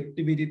ইলেকট্রিক্যাল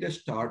অ্যাক্টিভিটিটা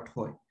স্টার্ট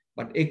হয়,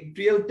 বাট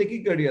এট্রিয়াল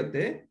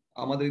টেকিকার্ডিয়াতে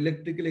আমাদের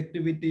ইলেকট্রিক্যাল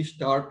অ্যাক্টিভিটি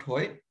স্টার্ট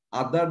হয়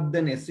আদার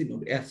দেন এসি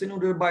নোড। এসি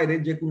নোডের বাইরে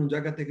যে কোনো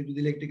জায়গা থেকে যদি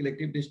ইলেকট্রিক্যাল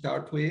অ্যাক্টিভিটি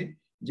স্টার্ট হয়ে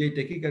যে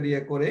টেকিকার্ডিয়া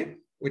করে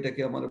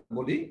ওইটাকে আমরা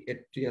বলি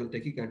এট্রিয়াল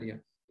টেকিকার্ডিয়া।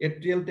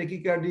 এট্রিয়াল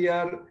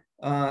টেকিকার্ডিয়ার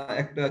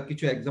একটা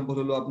কিছু এক্সাম্পল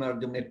হলো আপনার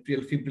যেমন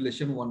atrial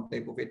fibrillation, one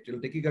type of atrial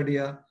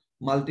tachycardia.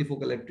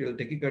 Multifocal atrial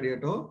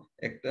টেকিকার্ডিয়াটাও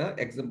একটা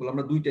এক্সাম্পল।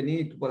 আমরা দুইটা নিয়ে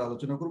একটু পরে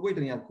আলোচনা করবো,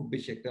 এটা নিয়ে আর খুব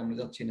বেশি একটা আমরা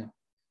যাচ্ছি না,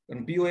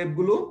 কারণ পিওএফ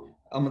গুলো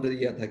আমাদের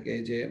ইয়া থাকে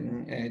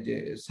যে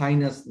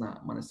সাইনাস না,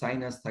 মানে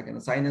সাইনাস থাকে না।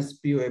 সাইনাস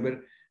পিওএফ এর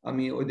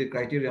আমি ওদের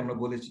ক্রাইটেরিয়া আমরা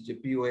বলেছি যে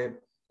পিওএফ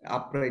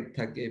আপরাইট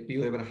থাকে,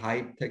 পিওএফ এর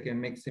হাইট থাকে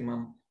ম্যাক্সিমাম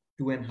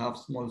 2.5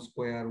 স্মল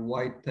স্কোয়ার,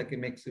 ওয়াইড থাকে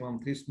maximum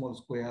 3 small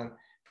square,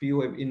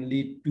 POF in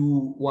lead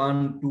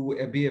 1-2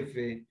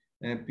 এবিএফএ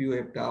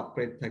পিওএফটা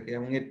upright থাকে।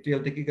 এবং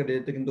এট্রিয়াল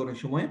টেকিকার্ডিয়াতে কিন্তু অনেক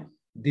সময়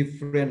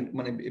ডিফারেন্ট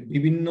মানে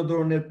বিভিন্ন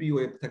ধরনের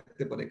পিওএফ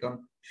থাকতে পারে, কারণ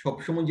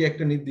সবসময় যে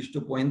একটা নির্দিষ্ট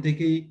পয়েন্ট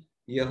থেকেই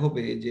ইয়া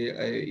হবে যে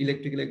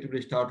ইলেকট্রিক্যাল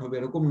অ্যাক্টিভিটি স্টার্ট হবে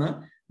এরকম না।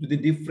 যদি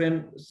ডিফারেন্ট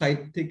সাইড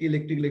থেকে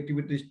ইলেকট্রিক্যাল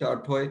অ্যাক্টিভিটি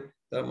স্টার্ট হয়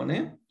তার মানে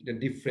এটা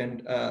ডিফারেন্ট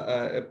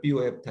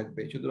পিওএফ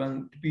থাকবে। সুতরাং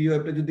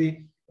পিওএফটা যদি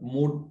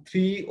মোর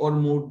 3 or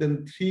more than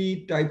 3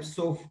 types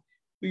of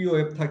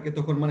POF থাকে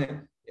তখন মানে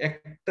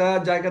একটা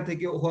জায়গা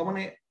থেকে হওয়া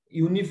মানে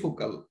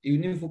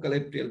ইউনিফোকাল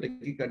এট্রিয়াল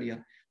টেকিকার্ডিয়া।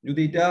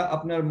 যদি এটা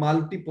আপনার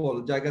মাল্টিপল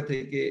জায়গা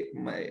থেকে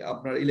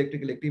আপনার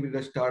ইলেকট্রিক্যাল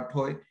অ্যাক্টিভিটিটা স্টার্ট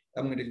হয়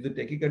এবং এটা যদি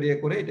টেকিকার্ডিয়া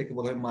করে এটাকে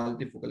বলা হয়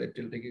মাল্টিফোকাল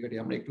এট্রিয়াল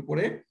টেকিকার্ডিয়া। আমরা একটু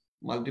পরে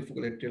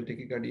মাল্টিফোকাল এট্রিয়াল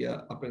টেকিকার্ডিয়া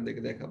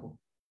আপনাদেরকে দেখাবো।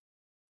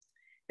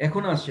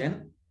 এখন আসেন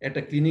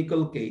একটা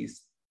ক্লিনিক্যাল কেস।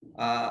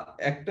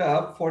 একটা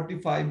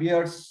 45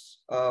 ইয়ার্স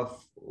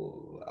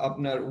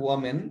আপনার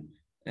women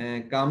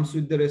comes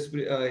with the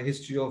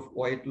history of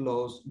weight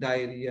loss,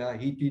 diarrhea,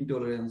 heat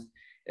intolerance.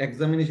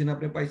 Examination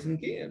আপনি পাইছেন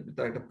কি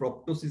তার একটা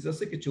প্রপটোসিস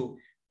আছে, কিছু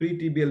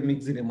প্রিটিবিয়াল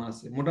মিক্সিডেমা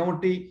আছে।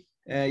 মোটামুটি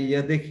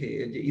ইয়া দেখে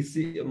যে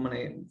ইসি মানে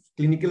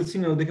ক্লিনিক্যাল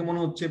সিনারিও দেখে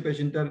মনে হচ্ছে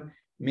পেশেন্টটার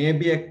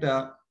মেবি একটা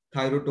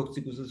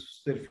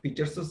থাইরোটক্সিকোসিসের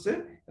ফিচারস আছে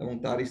এবং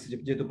তার ইসিজি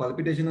যেহেতু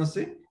পালপিটেশন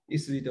আছে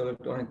ইসিজিটা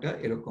অনেকটা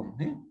এরকম।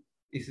 হ্যাঁ,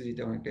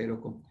 ইসিজিটা অনেকটা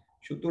এরকম।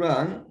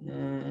 সুতরাং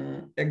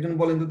একজন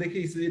বলেন তো দেখি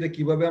ইসিজিটা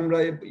কিভাবে আমরা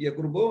ইয়া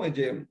করব, এই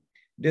যে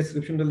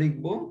ডেসক্রিপশনটা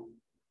লিখবো।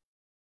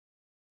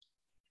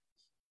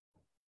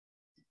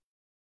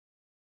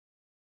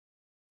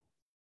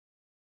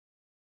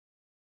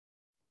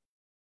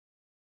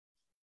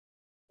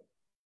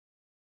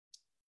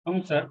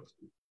 স্যার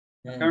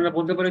আমরা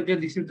বলতে পারি যে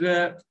this is the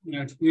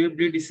 12D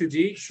DCG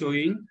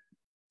showing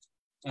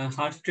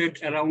heart rate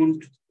around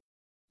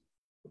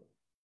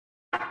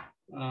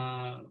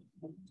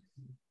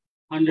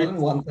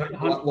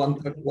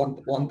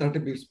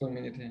 130 beats per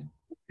minute.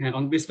 Yeah,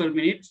 1 beats per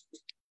minute.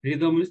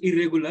 Rhythm is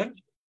irregular.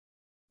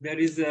 There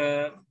is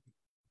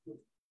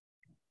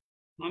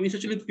আমি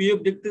আসলে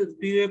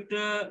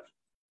পিএফটা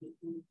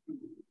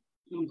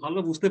ভালো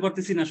বুঝতে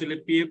পারতেছি না আসলে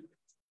পিএফ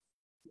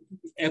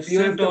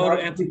অ্যাবসেন্ট অর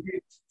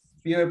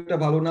পিওএফটা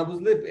ভালো না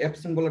বুঝলে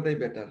অ্যাবসেন্ট বলাটাই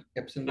বেটার।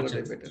 অ্যাবসেন্ট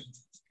বলাটাই বেটার।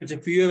 আচ্ছা,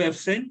 POF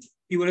absent,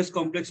 QRS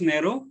complex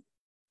narrow,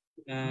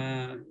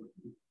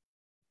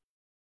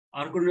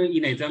 আর কোন ই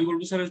নাই। আমি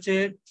বলবো স্যার হচ্ছে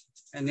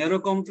narrow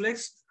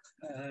complex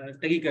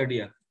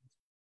tachycardia.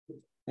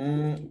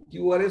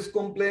 QRS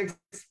complex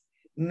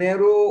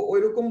narrow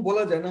ওইরকম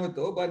বলা যায় না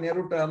হয়তো, বা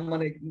ন্যারোটা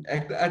মানে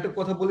একটা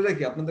কথা বলে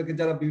রাখি আপনাদেরকে,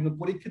 যারা বিভিন্ন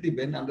পরীক্ষা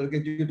দিবেন আন্ডার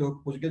গ্রাজুয়েট হোক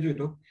পোস্ট গ্রাজুয়েট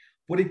হোক,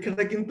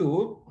 পরীক্ষাটা কিন্তু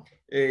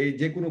এই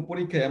যে কোনো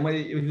পরীক্ষায় আমার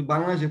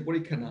বাংলাদেশের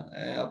পরীক্ষা না,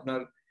 আপনার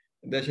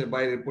দেশের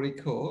বাইরের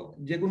পরীক্ষাও,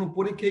 যে কোনো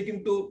পরীক্ষায়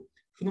কিন্তু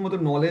শুধুমাত্র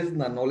নলেজ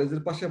না,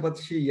 নলেজের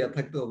পাশাপাশি ইয়া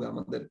থাকতে হবে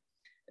আমাদের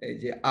এই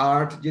যে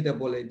আর্ট যেটা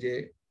বলে যে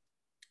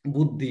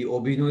বুদ্ধি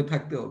অভিনয়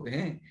থাকতে হবে।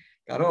 হ্যাঁ,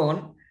 কারণ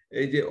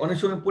এই যে অনেক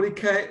সময়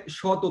পরীক্ষায়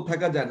সৎ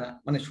থাকা যায় না,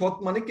 মানে সৎ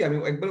মানে কি আমি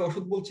একবার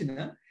অসৎ বলছি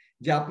না,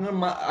 যে আপনার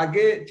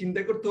আগে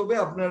চিন্তা করতে হবে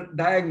আপনার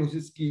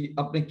ডায়াগনোসিস কি,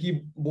 আপনি কি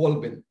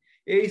বলবেন।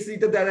 এই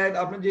সিটা দ্বারা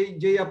আপনি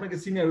যেই আপনাকে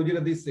সিনিয়র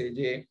যেটা দিচ্ছে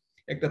যে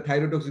একটা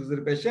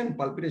থাইরোটক্সিসের পেশেন্ট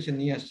পালপিটেশন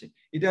নিয়ে আসছে,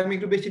 এটা আমি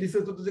একটু বেশি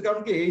রিসার্চ করতেছি,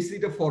 কারণ কি এই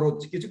সিটা ফরজ,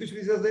 কিছু কিছু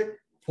রিসার্চে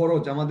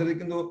ফরজ আমাদের,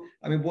 কিন্তু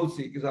আমি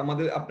বলছি কিন্তু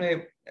আমাদের আপনি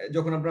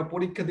যখন আপনার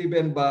পরীক্ষা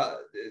দিবেন বা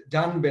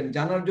জানবেন,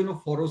 জানার জন্য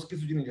ফরজ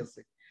কিছু জিনিস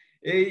আছে।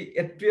 এই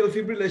এট্রিয়াল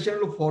ফিব্রিলেশন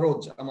হলো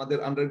ফরজ আমাদের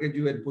আন্ডার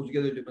গ্রাজুয়েট পোস্ট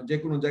গ্রাজুয়েট জন্য, যে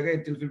কোনো জায়গায়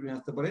এট্রিয়াল ফিব্রিলেশন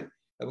আসতে পারে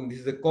এবং this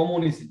is a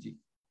common ECG.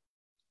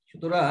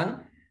 সুতরাং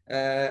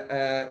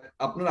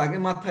আপনার আগে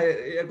মাথায়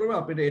ইয়ে করবেন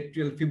আপনি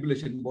এট্রিয়াল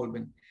ফিব্রিলেশন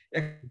বলবেন।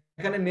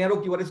 এখানে ন্যারো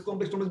কিউআরএস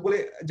কমপ্লেক্স বলে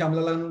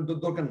ঝামেলা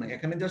লাগানোর দরকার নাই,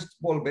 এখানে জাস্ট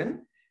বলবেন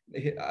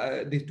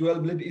this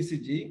 12 lead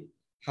ECG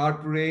heart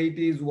rate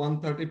is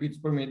 130 bits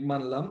per minute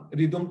মানলাম,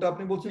 রিদমটা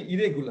আপনি বলছেন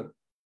ইরেগুলার।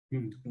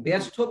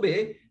 বেস্ট হবে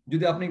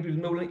যদি আপনি একটু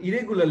বলেন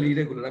ইরেগুলারলি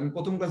ইরেগুলার। আমি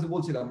প্রথম ক্লাসে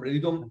বলছিলাম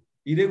রিদম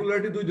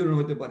ইরেগুলারিটি দুই ধরনের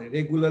হতে পারে,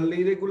 রেগুলারলি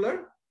ইরেগুলার,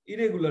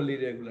 ইরেগুলারলি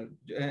ইরেগুলার।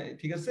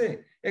 ঠিক আছে,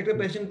 একটা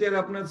পেশেন্টের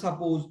আপনার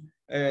সাপোজ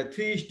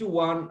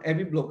 3:1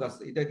 এবি ব্লক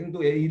আছে, এটা কিন্তু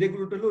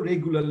ইরেগুলারটা হলো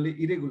রেগুলারলি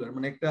ইরেগুলার,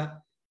 মানে একটা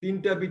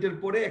 3টা বিটের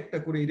পরে একটা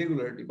করে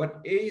ইরেগুলারিটি, বাট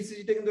এই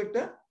ইসিজিটা কিন্তু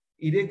একটা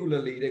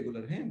ইরেগুলারলি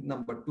ইরেগুলার। হ্যাঁ,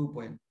 নাম্বার 2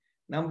 পয়েন্ট।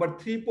 নাম্বার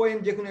 3 পয়েন্ট,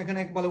 যখন এখানে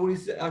এক ভালো করে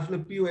আসলে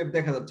পিওএফ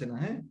দেখা যাচ্ছে না।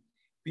 হ্যাঁ,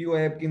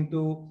 পিওএফ কিন্তু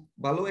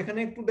ভালো এখানে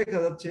একটু দেখা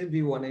যাচ্ছে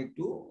V1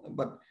 একটু,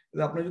 বাট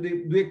আপনি যদি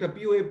দুই একটা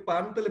পিওএফ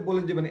পান তাহলে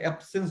বলেন যে মানে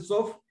অ্যাবসেন্স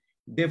অফ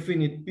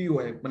ডেফিনিট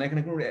পিওএফ, মানে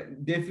এখানে কোনো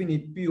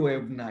ডেফিনিট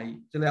পিওএফ নাই,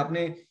 তাহলে আপনি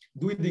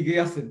দুই দিকে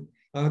আছেন।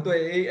 হয়তো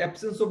এই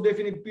অ্যাবসেন্স অফ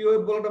ডেফিনিট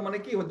পিওএফ বলাটা মানে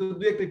কি, হয়তো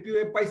দুই একটা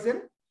পিওএফ পাইছেন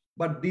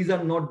but these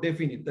are not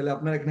definite, তাহলে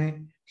আপনার এখানে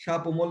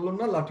সাপও মরল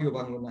না লাঠিও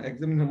ভাঙলো না,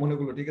 এক্সামিনার মনে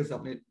করলো ঠিক আছে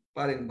আপনি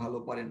পারেন, ভালো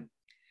পারেন।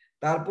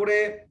 তারপরে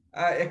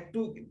একটু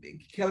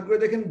খেয়াল করে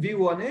দেখেন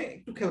V1 এ,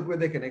 একটু খেয়াল করে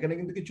দেখেন এখানে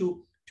কিন্তু কিছু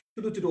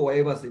ছোট ছোট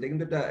ওয়েভ আছে, এটা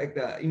কিন্তু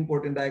একটা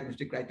ইম্পর্টেন্ট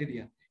ডায়াগনস্টিক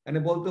ক্রাইটেরিয়া। এখানে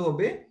বলতে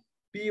হবে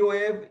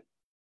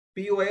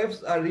POFs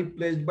R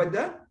replaced by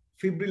the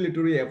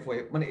ফিব্রিলেটরি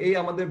FOF, মানে এই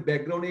আমাদের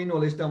ব্যাকগ্রাউন্ড এই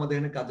নলেজটা আমাদের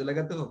এখানে কাজে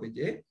লাগাতে হবে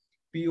যে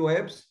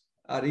POFs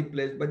R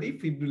replaced by the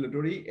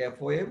ফিব্রিলেটরি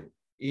FOF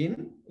in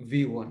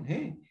V1।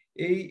 হ্যাঁ,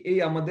 এই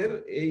আমাদের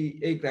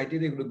এই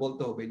ক্রাইটেরিয়াগুলো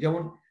বলতে হবে।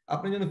 যেমন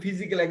আপনি যখন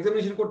ফিজিক্যাল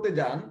এক্সামিনেশন করতে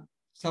যান,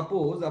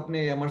 সাপোজ আপনি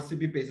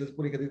MRCP পেসেস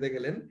পরীক্ষা দিতে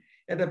গেলেন,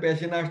 একটা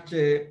পেশেন্ট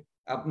আসছে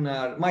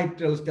আপনার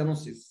mitral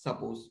stenosis,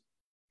 suppose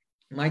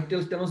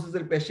mitral stenosis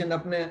এর পেশেন্ট,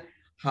 আপনি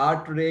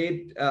হার্ট রেট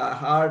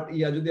হার্ট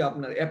যদি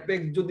আপনার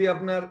অ্যাপেক্স যদি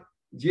আপনার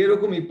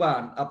যেরকমই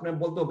পান, আপনার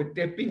বলতে হবে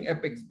ট্যাপিং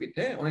অ্যাপেক্স বিট।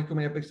 হ্যাঁ, অনেক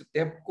সময় অ্যাপেক্স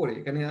ট্যাপ করে,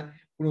 এখানে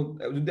কোনো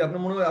যদি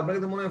আপনার মনে হয় আপনার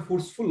কাছে মনে হয়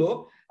ফোর্সফুলও,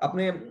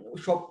 আপনি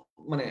সব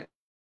মানে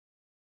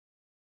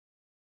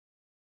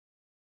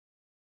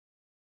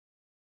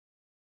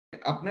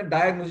আপনার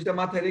ডায়াগনোসিসটা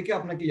মাথায় রেখে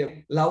আপনাকে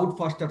লাউড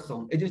ফাস্টার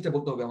সাউন্ড, এই জিনিসটা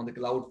বলতে হবে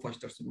আমাদেরকে, লাউড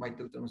ফাস্টার সাউন্ড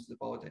মাইট্রাল স্টেনোসিসে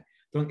পাওয়া যায়।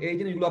 এবং এই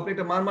জিনিসগুলো আপনি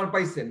একটা মারমার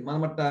পাইছেন,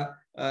 মারমারটা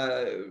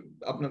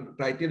আপনার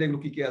ক্রাইটেরিয়া এগুলো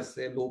কি কি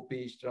আছে, লো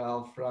pitch,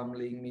 rough,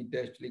 rumbling, mid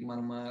টেস্টলিং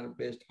মারমার,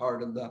 best hard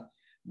on the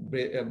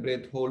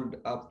breadth hold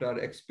after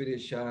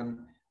expiration,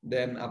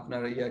 দেন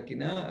আপনার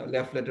কিনা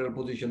লেফট ল্যাটারাল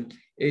পজিশন,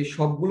 এই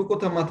সবগুলো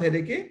কথা মাথায়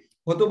রেখে,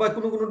 হয়তো বা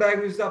কোনো কোনো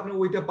ডায়াগনোসিস আপনি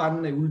ওইটা পান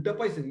নাই, উল্টা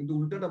পাইছেন, কিন্তু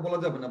উল্টাটা বলা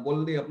যাবে না,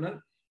 বললেই আপনার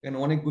এখানে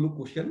অনেকগুলো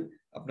কোশ্চেন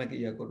আপনাকে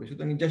করবে।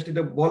 সুতরাং জাস্ট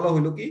এটা বলা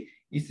হলো কি,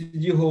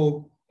 ইসিজি হোক,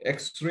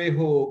 এক্সরে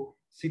হোক,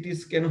 সিটি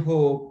স্ক্যান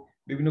হোক,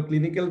 বিভিন্ন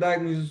ক্লিনিক্যাল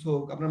ডায়াগনোসিস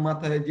হোক, আপনার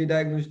মাথায় যে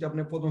ডায়াগনোসিসটা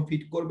আপনি প্রথম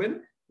ফিট করবেন,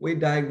 ওই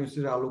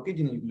ডায়াগনোসিসের আলোকে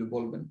জিনিসগুলো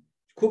বলবেন।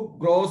 খুব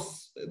গ্রস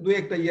দুই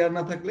একটা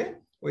না থাকলে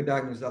ওই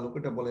ডায়াগনোসিস আলোকে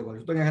এটা বলে ভালো।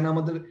 সুতরাং এখানে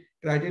আমাদের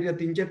criteria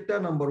 3-4টা।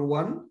 Number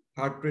 1,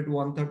 heart rate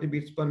 130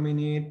 bits per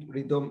minute,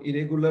 rhythm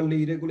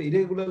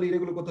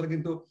irregular কথাটা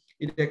কিন্তু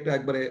এটা একটা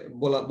একবারে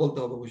বলতে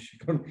হবে অবশ্যই,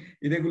 কারণ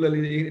irregularly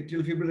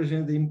atrial fibrillation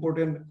is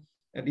important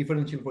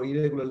differential for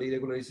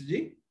irregular ECG.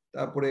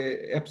 তারপরে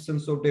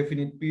absence of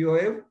definite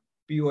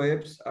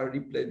POFs are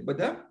replaced by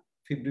the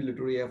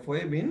fibrillatory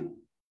FOF in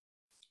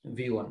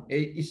V1.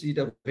 এই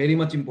ECGটা very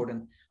much important,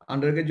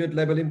 undergraduate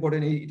level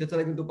important, এটা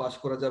ছাড়া কিন্তু পাস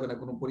করা যাবে না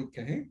কোনো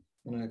পরীক্ষা। হ্যাঁ,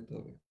 মনে রাখতে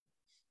হবে।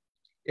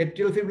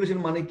 atrial fibrillation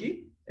মানে কি,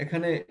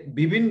 এখানে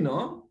বিভিন্ন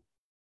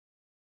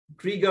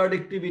ট্রিগার্ড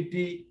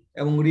অ্যাক্টিভিটি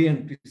এবং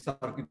রিএন্ট্রি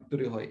সার্কিট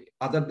তৈরি হয়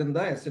আদার দেন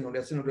দা SA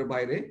নোডের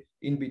বাইরে,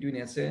 in between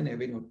SA and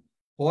AV node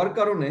হওয়ার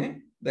কারণে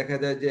দেখা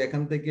যায় যে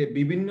এখান থেকে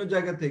বিভিন্ন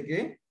জায়গা থেকে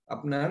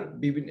আপনার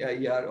বিভিন্ন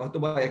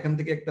অথবা এখান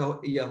থেকে একটা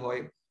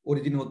হয়,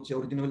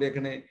 অরিজিন হলে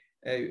এখানে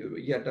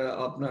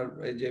আপনার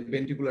যে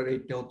ভেন্ট্রিকুলার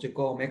রেটটা হচ্ছে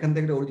কম, এখান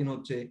থেকে অরিজিন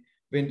হচ্ছে,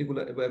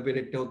 ভেন্ট্রিকুলার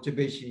রেটটা হচ্ছে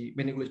বেশি,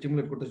 ভেন্ট্রিকুলার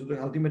স্টিমুলেট করতে। সুতরাং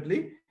আলটিমেটলি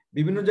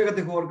বিভিন্ন জায়গা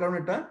থেকে হওয়ার কারণে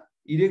এটা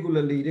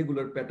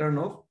ইরেগুলার প্যাটার্ন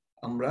অফ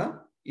আমরা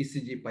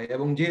ইসিজি পাই।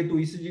 এবং যেহেতু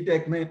ইসিজিটা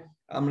এখানে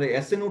আমরা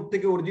SA নোড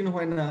থেকে অরিজিন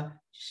হয় না,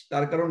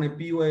 তার কারণে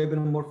POF এর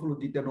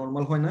মরফোলজিটা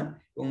নরমাল হয় না,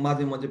 এবং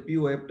মাঝে মাঝে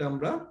POFটা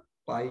আমরা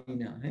পাই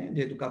না। হ্যাঁ,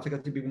 যেহেতু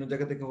কাছাকাছি বিভিন্ন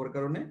জায়গা থেকে হওয়ার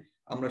কারণে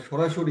আমরা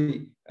সরাসরি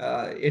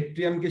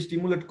এট্রিয়ামকে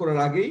স্টিমুলেট করার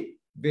আগেই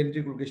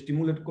ভেন্ট্রিকুলকে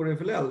স্টিমুলেট করে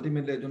ফেলে,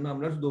 আলটিমেটলি এর জন্য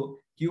আমরা শুধু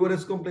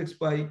QRS কমপ্লেক্স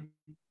পাই,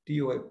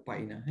 TOF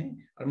পাই না। হ্যাঁ,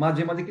 আর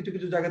মাঝে মাঝে কিছু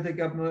কিছু জায়গা থেকে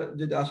আপনারা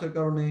যদি আসার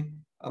কারণে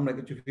আমরা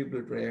কিছু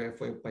ফিব্রিলেটরি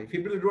FOF পাই।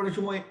 ফিব্রিলেটরি অনেক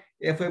সময়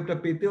FOFটা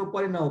পেতেও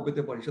পারি, নাও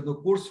পেতে পারি। সাধারণত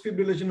কোর্স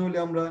ফিব্রিলেশন হলে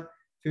আমরা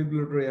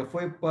ফিব্রিলেটরি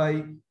FOF পাই,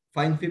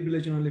 ফাইন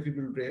ফিব্রিলেশন হলে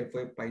ফিব্রিলেটরি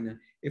FOF পাই না।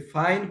 এই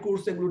ফাইন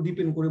কোর্স এগুলো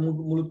ডিপেন্ড করে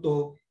মূলত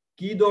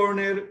কি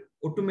ধরনের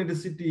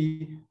অটোমেটিসিটি,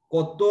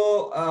 কত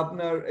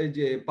আপনার এই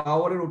যে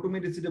পাওয়ারের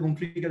অটোমেটিসিটি এবং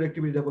ট্রিগার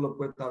অ্যাক্টিভিটি ডেভেলপ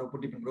করে তার উপর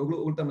ডিপেন্ড করে। ওগুলো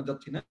আমরা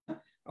যাচ্ছি না,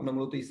 আমরা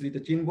মূলত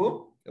ইসিজিটা চিনবো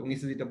এবং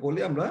ইসিজিটা বলে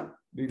আমরা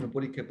বিভিন্ন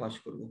পরীক্ষায় পাস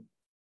করব।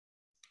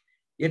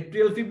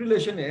 এট্রিয়াল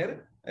ফিব্রিলেশনের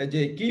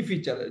যে কি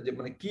ফিচার, যে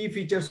মানে কি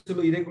ফিচারস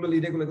হলো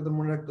ইরেগুলার কথা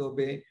মনে রাখতে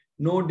হবে,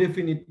 নো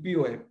ডেফিনিট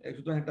POF।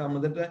 সুতরাং একটা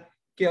আমাদের একটা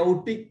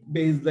কেওটিক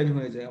বেসলাইন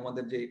হয়ে যায়।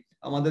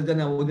 আমাদের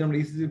জানি ওদিন আমরা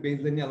ইসিজি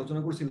বেসলাইন নিয়ে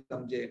আলোচনা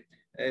করছিলাম যে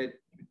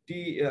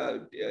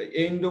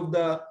end of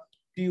the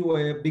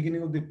TOF, beginning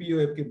of the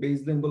POF K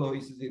baseline বলা হয়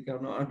ইসিজি,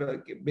 কারণ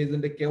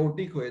বেসলাইনটা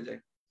কেওটিক হয়ে যায়।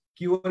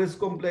 QRS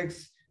কমপ্লেক্স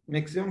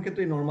ম্যাক্সিমাম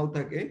ক্ষেত্রে নরমাল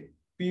থাকে।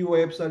 P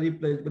waves R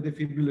replaced by the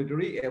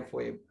ফিব্রিলেটরি F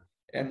wave.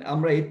 And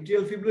আমরা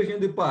এট্রিয়াল ফিব্রিলেশন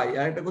যদি পাই,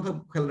 আর একটা কথা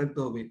খেয়াল রাখতে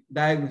হবে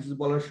ডায়াগনোসিস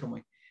বলার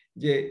সময়,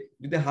 যে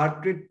যদি হার্ট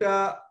রেটটা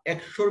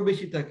 100-র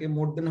বেশি থাকে,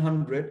 মোর দেন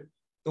 100,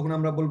 তখন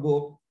আমরা বলবো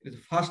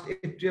first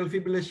atrial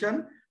fibrillation.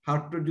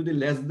 Heart rate যদি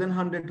লেস দেন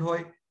 100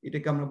 হয়,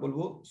 এটাকে আমরা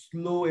বলবো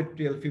স্লো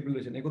এট্রিয়াল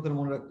ফিব্রিলেশন। এই কথাটা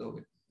মনে রাখতে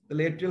হবে।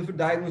 তাহলে এট্রিয়াল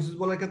ডায়াগনোসিস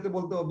বলার ক্ষেত্রে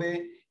বলতে হবে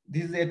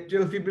this is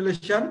atrial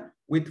fibrillation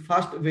with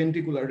fast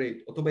ventricular rate,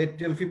 অথবা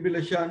atrial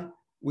fibrillation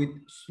with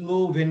slow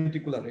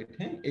ventricular rate.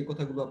 হ্যাঁ, এই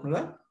কথাগুলো আপনারা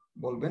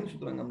বলবেন।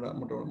 সুতরাং আমরা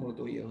মূলত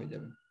ইয়ে হয়ে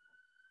যাবে।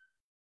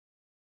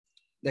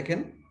 দেখেন,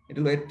 এটা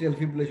হলো atrial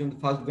fibrillation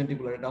first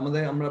ventricular rate.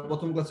 আমরা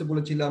প্রথম ক্লাসে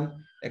বলেছিলাম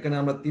এখানে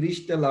আমরা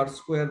 30টা লার্জ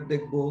স্কোয়ার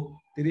দেখবো,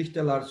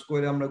 30টা লার্জ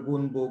স্কোয়ারে আমরা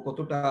গুনবো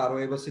কতটা, আর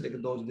এবার সেটাকে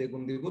 10 দিয়ে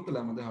গুণ দিব, তাহলে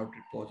আমাদের হার্ট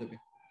রেট পাওয়া যাবে।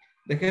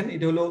 দেখেন,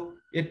 এটা হলো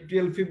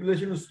atrial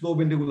fibrillation slow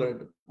ventricular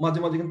rate. মাঝে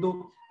মাঝে কিন্তু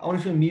অনেক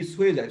সময় মিস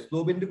হয়ে যায়। স্লো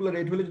ভেন্ট্রিকুলার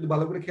রেট হলে যদি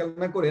ভালো করে খেয়াল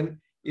না করেন,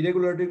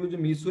 ইরেগুলারিটিগুলো যদি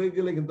মিস হয়ে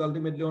গেলে কিন্তু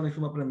আলটিমেটলি অনেক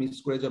সময় আপনারা মিস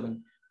করে যাবেন।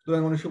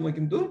 সুতরাং অনেক সময়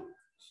কিন্তু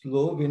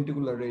স্লো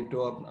ভেন্ট্রিকুলার রেটও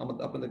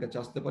আপনাদের কাছে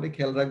আসতে পারে।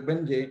 খেয়াল রাখবেন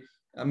যে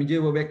আমি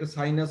যেভাবে একটা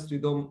সাইনাস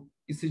রিদম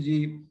ইসিজি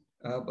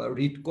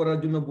রিড করার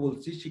জন্য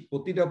বলছি,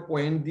 প্রতিটা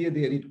পয়েন্ট দিয়ে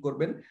দিয়ে রিড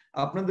করবেন।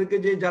 আপনাদেরকে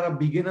যে যারা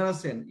বিগিনার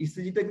আছেন,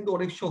 ইসিজিটা কিন্তু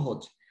অনেক সহজ,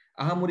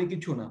 আহামরি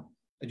কিছু না।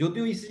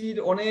 যদিও ইসিজির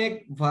অনেক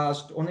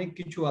ভাস্ট, অনেক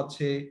কিছু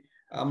আছে,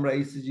 আমরা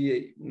ইসিজি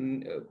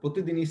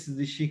প্রতিদিন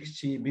ইসিজি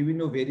শিখছি,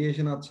 বিভিন্ন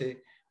ভেরিয়েশন আছে,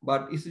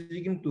 বাট ইসিজি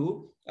কিন্তু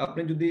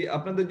আপনি যদি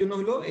আপনাদের জন্য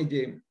হলো এই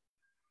যে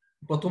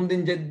প্রথম দিন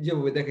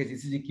যেভাবে দেখাইছি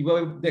ইসিজি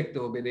কিভাবে দেখতে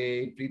হবে, রে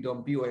ফ্রিডম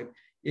পি ওয়েভ,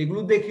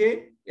 এগুলো দেখে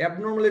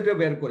অ্যাবনর্মালিটিটা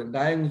বের করেন।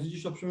 ডায়াগনোসিস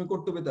সবসময়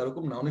করতে হবে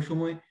এরকম না, অনেক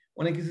সময়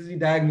অনেক ইসিজি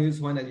ডায়াগনোসিস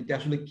হয় না, যেটা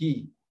আসলে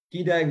কি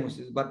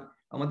ডায়াগনোসিস, বাট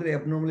আমাদের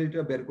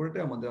অ্যাবনর্মালিটিটা বের করাটা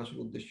আমাদের আসল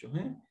উদ্দেশ্য।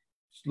 হ্যাঁ,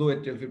 স্লো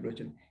এট্রিয়াল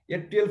ফিব্রিলেশন।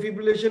 এট্রিয়াল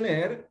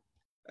ফিব্রিলেশনের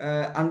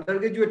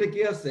আন্ডারগ্রাজুয়েটে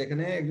কি আছে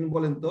এখানে একজন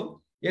বলেন তো?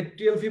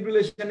 এট্রিয়াল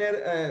ফিব্রিলেশনের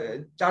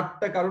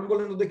 4টা কারণ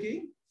বলেন তো দেখি।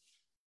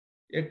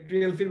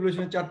 এট্রিয়াল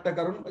ফিব্রিলেশনের 4টা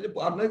কারণ,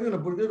 আপনারা কিন্তু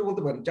পরিচিত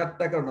বলতে পারেন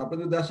 4টা কারণ।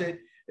 আপনাদের যদি আসে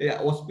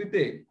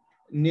অস্পিতে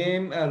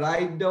name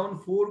write down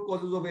 4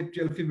 causes of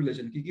atrial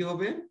fibrillation, কি কি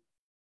হবে?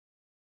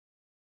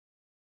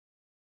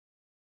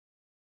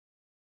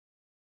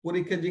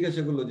 পরীক্ষা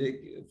জিজ্ঞাসা করলো যে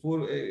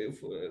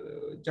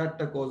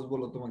 4টা কজ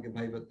বলো তোমাকে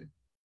ভাইভাতে।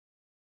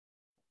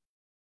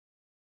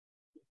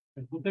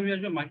 প্রথমে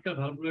আসবে mitral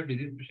valvular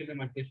disease, specially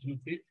mitral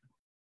stenosis.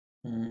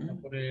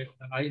 তারপরে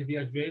আইস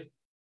দিয়ে আসবে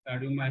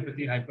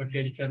cardiomyopathy,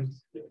 hypertension,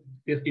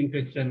 chest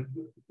infection,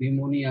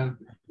 pneumonia,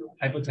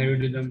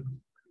 hypothyroidism.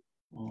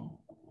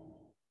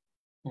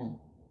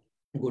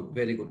 Good,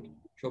 very good,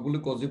 সবগুলো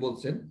কজই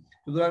বলছেন।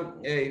 সুতরাং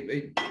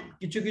এই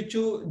কিছু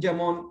কিছু,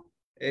 যেমন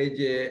এই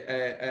যে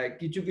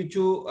কিছু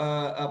কিছু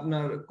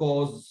আপনার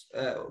কজ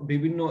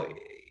বিভিন্ন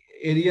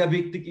এরিয়া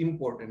ভিত্তিক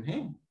ইম্পর্টেন্ট।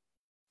 হ্যাঁ,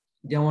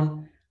 যেমন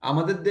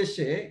আমাদের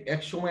দেশে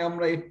এক সময়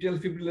আমরা এট্রিয়াল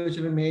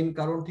ফিব্রিলেশনের মেইন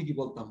কারণ ঠিকই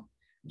বলতাম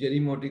যে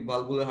rheumatic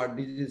valvular heart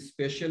disease,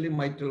 specially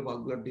mitral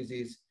valvular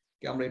disease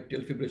কে আমরা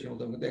এট্রিয়াল ফিব্রিলেশন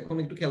বলতাম। কিন্তু এখন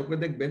একটু খেয়াল করে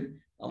দেখবেন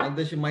আমাদের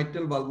দেশে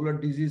মাইট্রাল ভালভুলার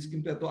ডিজিজ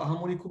কিন্তু এত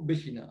আহামরি খুব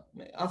বেশি না,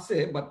 আছে,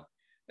 বাট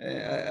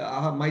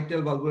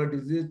মাইট্রাল ভালভুলার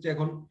ডিজিজ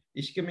এখন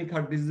ইসকেমিক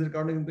হার্ট ডিজিজের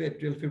কারণে কিন্তু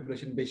এট্রিয়াল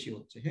ফিব্রিলেশন বেশি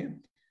হচ্ছে। হ্যাঁ,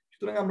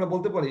 সুতরাং আমরা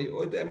বলতে পারি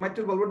ওই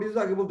মাইট্রাল ভালভুলার ডিজিজ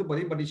আগে বলতে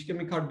পারি, বাট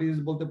ইসকেমিক হার্ট ডিজিজ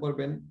বলতে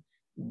পারবেন।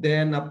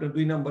 দেন আপনার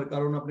 2 নাম্বার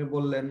কারণ আপনি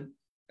বললেন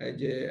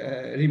যে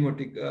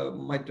rheumatic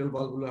mitral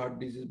valvular heart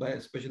disease বা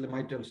স্পেশালি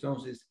মাইট্রাল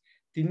স্টেনোসিস।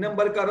 3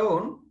 নাম্বার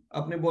কারণ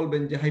আপনি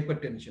বলবেন যে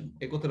হাইপারটেনশন,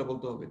 এই কথাটা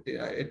বলতে হবে।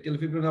 এট্রিয়াল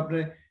ফিব্রিলেশন আপনি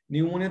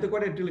নিউমোনিয়াতে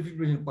করে এট্রিয়াল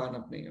ফিব্রিলেশন পান,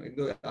 আপনি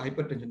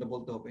হাইপারটেনশনটা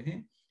বলতে হবে। হ্যাঁ,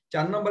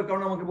 4 নাম্বার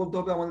কারণ আমাকে বলতে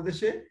হবে আমাদের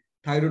দেশে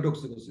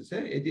থাইরোটক্সিকোসিস।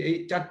 হ্যাঁ, এই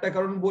 4টা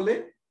কারণ বলে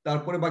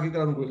তারপরে বাকি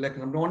কারণগুলো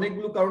লেখেন। আমরা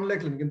অনেকগুলো কারণ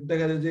লেখলেন, কিন্তু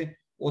দেখা যায় যে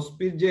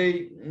অস্পির যে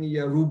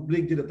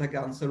রুব্রিক যেটা থাকে,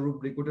 আনসার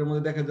রুব্রিক, ওটার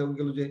মধ্যে দেখা যাবে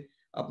গেল যে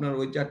আপনার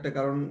ওই 4টা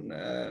কারণ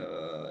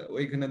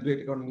ওইখানে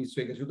 2-1টা কারণ মিস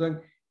হয়ে গেছে। সুতরাং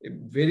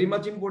ভেরি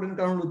মাচ ইম্পর্টেন্ট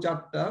কারণ হলো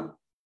 4টা।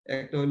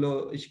 একটা হলো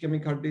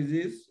ischemic heart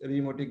disease,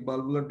 rheumatic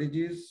valvular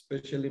disease,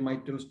 specially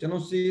mitral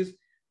stenosis,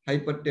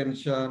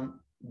 hypertension,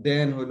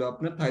 দেন হলো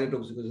আপনার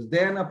থাইরোটক্সিকোসিস।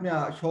 দেন আপনি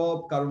সব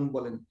কারণ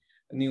বলেন,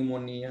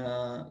 pneumonia,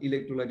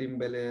 electrolyte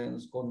imbalance,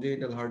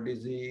 congenital heart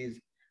disease,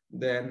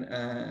 দেন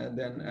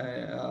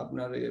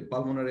আপনার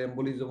পালমোনারি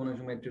এম্বোলিজম অনেক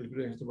সময় এট্রিয়াল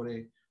ফিব্রিলেশন আসতে পারে,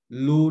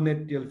 লুন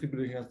এট্রিয়াল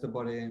ফিব্রিলেশন আসতে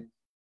পারে,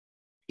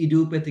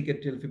 ইডিওপ্যাথিক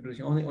এট্রিয়াল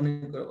ফিব্রিলেশন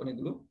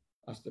অনেকগুলো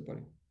আসতে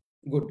পারে।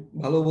 গুড,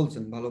 ভালো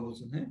বলছেন, ভালো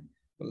বলছেন। হ্যাঁ,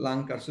 লাং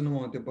কার্সিনোমা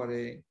হতে পারে,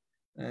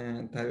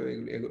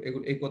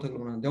 এই কথাগুলো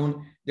মনে হয়।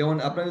 যেমন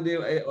আপনার যদি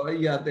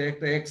ইয়াতে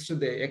একটা এক্সরে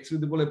দেয়,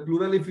 এক্সরে বলে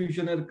প্লুরাল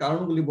এফিউশনের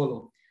কারণগুলি বলো,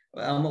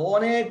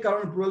 অনেক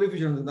কারণ প্লুরাল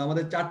এফিউশন,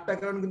 আমাদের 4টা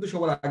কারণ কিন্তু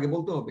সবার আগে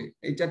বলতে হবে।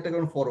 এই 4টা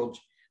কারণ ফরজ,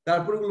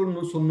 তারপরে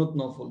গুলো সুন্নত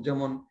নফল।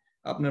 যেমন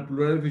আপনার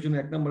প্লুরাল এফিউশন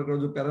 1 নাম্বার কারণ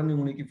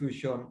প্যারানিউমোনিক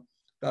এফিউশন,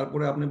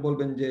 তারপরে আপনি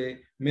বলবেন যে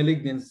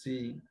মেলিগনেন্সি,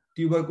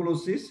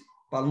 টিউবারকুলোসিস,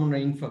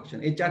 পালমোনারি ইনফেকশন।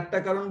 এই 4টা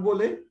কারণ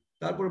বলে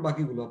তারপর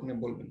বাকিগুলো আপনি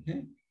বলবেন।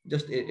 হ্যাঁ,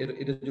 জাস্ট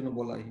এটার জন্য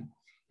বলাই।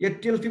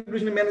 এট্রিয়াল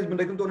ফিব্রিলেশন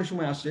ম্যানেজমেন্ট কিন্তু অনেক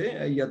সময় আসে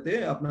ইয়াতে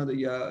আপনার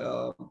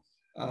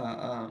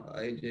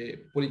এই যে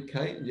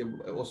পরীক্ষায়, যে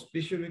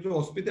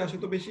অস্পিতে আসে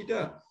তো বেশিটা,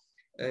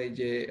 এই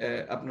যে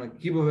আপনার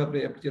কিভাবে আপনি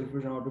অ্যাট্রিয়াল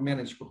ফিব্রিলেশন আপনি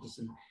ম্যানেজ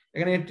করতেছেন।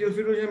 এখানে অ্যাট্রিয়াল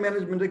ফিব্রিলেশন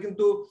ম্যানেজমেন্টে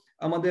কিন্তু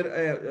আমাদের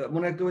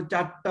মনে রাখতে হবে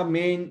 4টা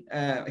মেইন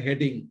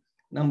হেডিং।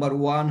 নাম্বার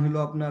 1 হলো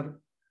আপনার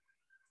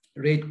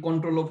rate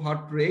control of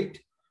heart rate,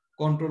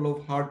 control of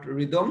heart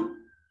rhythm,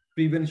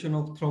 prevention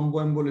of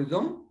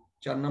thromboembolism,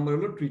 4 number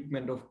হলো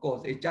ট্রিটমেন্ট অফ কজ।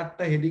 এই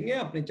 4টা হেডিং এ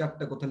আপনি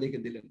 4টা কথা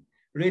লিখে দিলেন।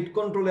 রেট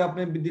কন্ট্রোলে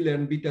আপনি দিলেন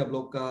বিটা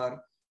ব্লকার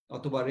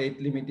অথবা rate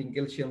limiting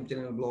calcium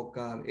channel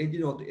blocker, এই যে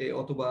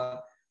অথবা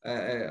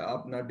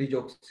আপনার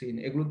ডিজক্সিন,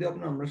 এগুলো দিয়ে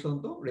আমরা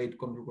সাধারণত রেট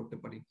কন্ট্রোল করতে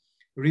পারি।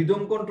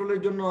 রিদম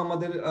কন্ট্রোলের জন্য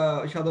আমাদের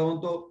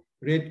সাধারণত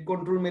রেট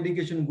কন্ট্রোল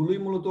মেডিকেশন গুলোই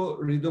মূলত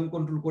রিদম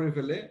কন্ট্রোল করে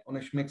ফেলে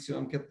অনেক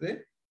ম্যাক্সিমাম ক্ষেত্রে।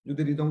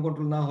 যদি রিদম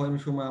কন্ট্রোল না হয়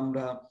অনেক সময়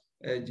আমরা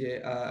যে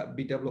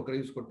বিটা ব্লকার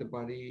ইউজ করতে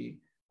পারি,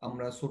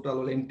 আমরা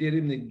সোটালল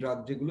অ্যান্টিআরিথমিক ড্রাগ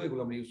যেগুলো,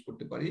 এগুলো আমরা ইউজ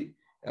করতে পারি।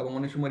 এবং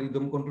অনেক সময়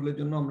রিদম কন্ট্রোলের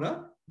জন্য আমরা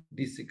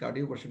ডিসি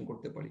কার্ডিওভার্সন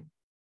করতে পারি।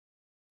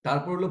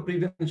 তারপর হলো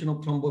prevention of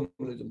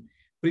thromboembolism.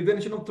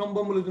 Prevention of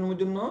থ্রম্বোএম্বোলিজমের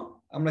জন্য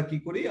আমরা কি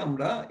করি,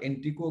 আমরা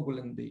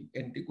অ্যান্টিকোয়াগুলেন্ট দিই।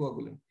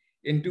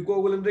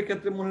 অ্যান্টিকোয়াগুলেন্টের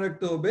ক্ষেত্রে মনে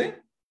রাখতে হবে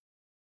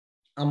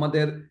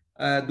আমাদের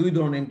 2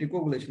 ধরনের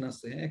অ্যান্টিকোয়াগুলেশন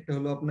আছে। একটা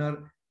হলো আপনার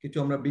কিছু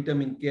আমরা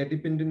ভিটামিন কে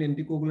ডিপেন্ডেন্ট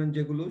অ্যান্টিকোয়াগুলেন্ট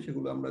যেগুলো,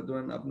 সেগুলো আমরা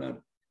ধরেন আপনার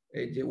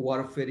এই যে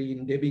ওয়ারফেরিন,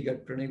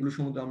 ডেবিগাট্রন, এগুলো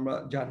সম্বন্ধে আমরা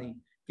জানি।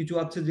 কিছু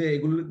আছে যে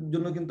এগুলোর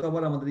জন্য কিন্তু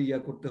আবার আমাদের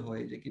করতে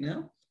হয় যে কিনা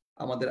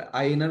আমাদের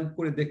আইএনআর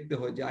করে দেখতে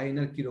হয় যে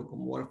আইএনআর কিরকম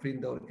ওয়ারফেরিন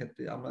দেওয়ার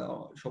ক্ষেত্রে। আমরা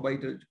সবাই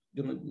এটার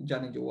জন্য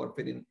জানি যে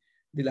ওয়ারফেরিন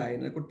দিলে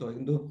আইএনআর করতে হয়।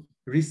 কিন্তু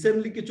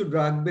রিসেন্টলি কিছু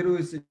ড্রাগ বের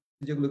হয়েছে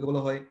যেগুলোকে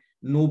বলা হয়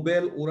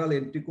নোবেল ওরাল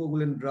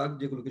অ্যান্টিকোয়াগুলেন্ট ড্রাগ,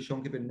 যেগুলোকে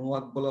সংক্ষেপে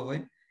নোয়াক বলা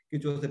হয়।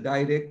 কিছু আছে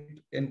direct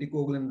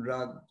anticoagulant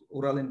drug,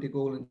 oral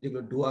anticoagulant,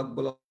 যেগুলো ডোয়াক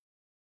বলা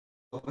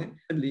হয়।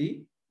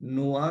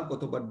 নোয়াক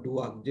অথবা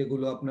ডোয়াক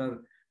যেগুলো আপনার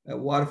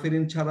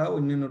ওয়ারফেরিন ছাড়া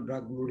অন্যান্য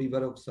ড্রাগগুলো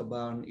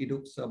রিভারক্সাবান,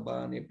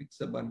 ইডোক্সাবান,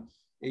 এপিক্সাবান,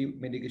 এই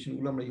মেডিকেশন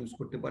গুলো আমরা ইউজ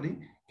করতে পারি।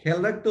 খেয়াল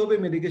রাখতে হবে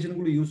মেডিকেশন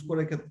গুলো ইউজ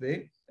করার ক্ষেত্রে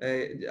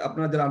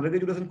আপনারা যারা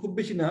আন্ডারগ্রাজুয়েট আছেন খুব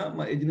বেশি না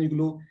এই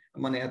জিনিসগুলো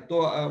মানে এত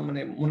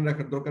মানে মনে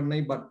রাখার দরকার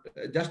নাই, বাট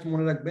জাস্ট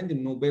মনে রাখবেন যে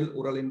নোবেল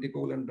ওরাল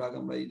অ্যান্টিকোয়াগুলেন্ট ড্রাগ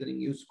আমরা ইদানিং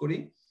ইউজ করি।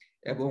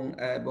 এবং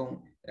এবং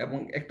এবং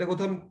একটা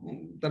কথা,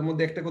 তার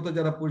মধ্যে একটা কথা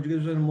যারা পোস্ট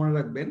গ্রাজুয়েশন মনে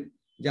রাখবেন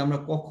যে আমরা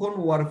কখন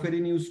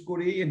ওয়ারফেরিন ইউজ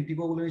করি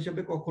অ্যান্টিকোয়াগুলেন্ট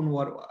হিসেবে, কখন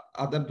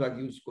আদার ড্রাগ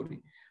ইউজ করি।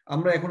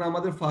 আমরা এখন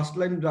আমাদের ফার্স্ট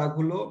লাইন ড্রাগ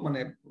হলো মানে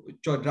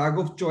ড্রাগ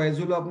অফ চয়েস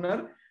হলো আপনার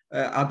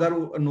আদার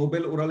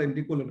নোবেল ওরাল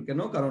অ্যান্টিকোয়াগুলেন্ট।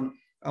 কেন? কারণ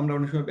আমরা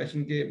অনেক সময়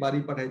পেশেন্টকে বাড়ি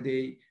পাঠাই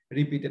দেই,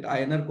 রিপিটেড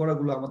আইএনআর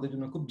করাগুলো আমাদের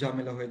জন্য খুব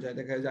ঝামেলা হয়ে যায়।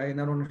 দেখা যায়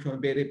আইএনআর অনেক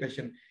সময় বেড়ে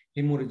পেশেন্ট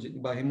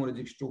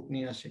হেমোরেজিক স্ট্রোক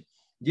নিয়ে আসে।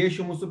 যে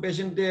সমস্ত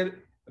পেশেন্টের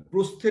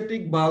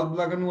প্রস্থেটিক ভালভ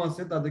লাগানো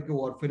আছে তাদেরকে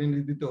ওয়ারফেরিন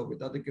দিতে হবে,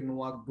 তাদেরকে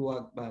নোয়াক,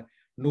 ডোয়াক বা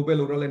নোবেল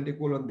ওরাল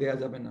অ্যান্টিকোয়াগুলেন্ট দেয়া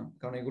যাবে না,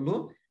 কারণ এগুলো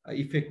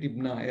ইফেক্টিভ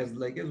না অ্যাজ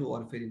লাইক এজ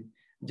ওয়ারফেরিন।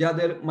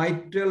 যাদের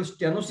মাইট্রাল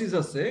স্টেনোসিস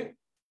আছে,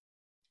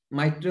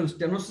 মাইট্রাল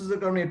স্টেনোসিসের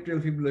কারণে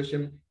অ্যাট্রিয়াল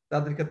ফিব্রিলেশন,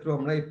 তাদের ক্ষেত্রে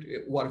আমরা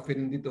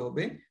ওয়ারফেরিন দিতে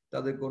হবে,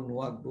 তাদেরকে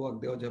নোয়াক, ডোয়াক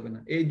দেওয়া যাবে না।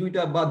 এই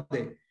দুইটা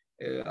বাদে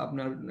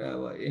আপনার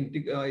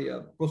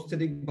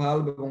প্রস্থেটিক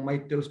ভালভ এবং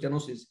মাইট্রাল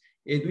স্টেনোসিস,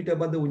 এই দুইটা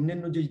বাদে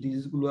অন্যান্য যে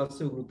ডিজিজগুলো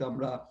আছে ওগুলোতে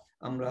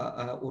আমরা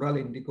oral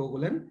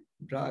anticoagulant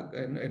drug,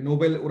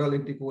 Nobel oral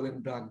anticoagulant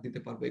drug দিতে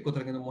পারবো। এই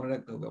কথাটা কিন্তু মনে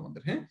রাখতে হবে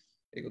আমাদের। হ্যাঁ,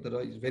 এই কথাটা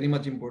ইজ ভেরি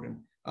মাচ ইম্পর্টেন্ট।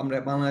 আমরা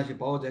বাংলাদেশে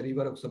পাওয়া যায়,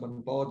 রিভারক্সাবান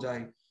পাওয়া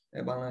যায়,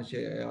 বাংলাদেশে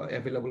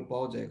অ্যাভেলেবল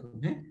পাওয়া যায় এখন।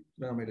 হ্যাঁ,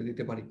 আমরা এটা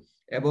দিতে পারি।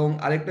 এবং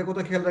আরেকটা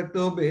কথা খেয়াল রাখতে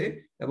হবে,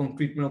 এবং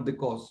ট্রিটমেন্ট অফ দ্য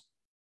কজ।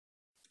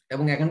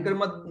 এবং এখানকার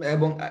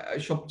এবং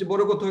সবচেয়ে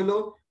বড় কথা হলো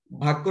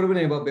ভাগ করবেন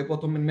এভাবে,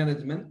 প্রথম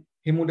ম্যানেজমেন্ট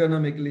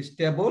হিমোডাইনামিক্যালি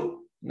স্টেবল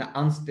না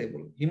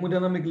আনস্টেবল।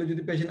 হিমোডাইনামিক্যালি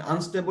যদি পেশেন্ট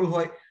আনস্টেবল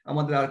হয়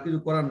আমাদের আর কিছু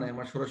করার নাই,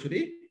 আমরা সরাসরি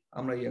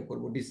আমরা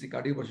করব ডিসি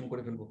কার্ডিওভার্সন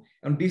করে ফেলবো।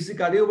 এবং ডিসি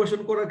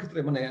কার্ডিওভার্সন করার ক্ষেত্রে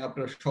মানে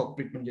আপনার শক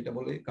ট্রিটমেন্ট যেটা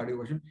বলে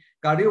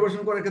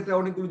কার্ডিওভার্সন করার ক্ষেত্রে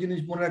অনেকগুলো জিনিস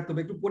মনে রাখতে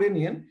হবে, একটু পড়ে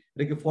নিয়েন।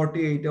 এটা কি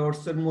 48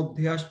 আওয়ার্স এর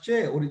মধ্যে আসছে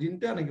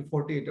অরিজিনটা নাকি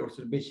 48 আওয়ার্স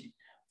এর বেশি?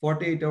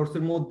 48 আওয়ার্স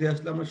এর মধ্যে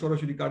আসলে আমরা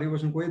সরাসরি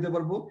কার্ডিওভার্সন করে দিতে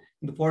পারবো।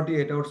 কিন্তু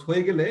 48 আওয়ার্স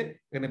হয়ে গেলে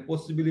এখানে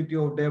possibility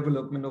of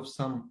development of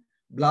some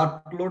blood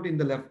clot in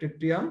the left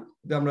atrium,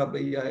 যদি আমরা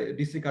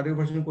ডিসি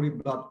কার্ডিওভার্সন করি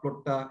ব্লাড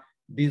ক্লটটা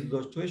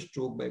ডিসজস্ট হয়ে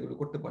স্ট্রোক বা এগুলো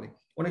করতে পারে।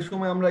 অনেক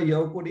সময় আমরা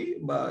করি,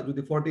 বা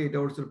যদি 48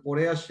 আওয়ার্স এর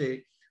পরে আসে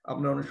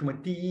আমরা অনেক সময়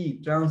টিই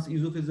ট্রান্স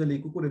ইজোফেজিয়াল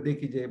ইকো করে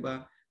দেখি যে বা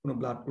কোনো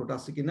ব্লাড ক্লট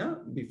আছে কিনা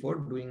বিফোর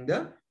ডুইং দ্য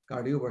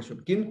কার্ডিওভার্সন।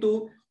 কিন্তু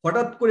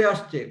হঠাৎ করে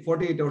আসছে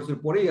 48 আওয়ার্স এর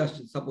পরেই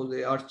আসছে, সাপোজ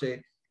আসছে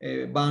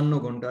 52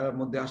 ঘন্টার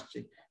মধ্যে আসছে,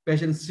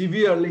 পেশেন্ট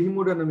সিভিয়ারলি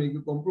হিমোডাইনামিক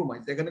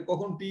কম্প্রোমাইজ, এখানে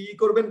কখন টিই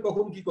করবেন,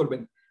 কখন কি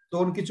করবেন,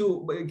 তখন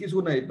কিছু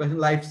নাই।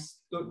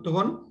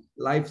 তখন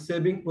লাইফ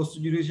সেভিং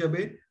প্রসিডিউর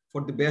হিসেবে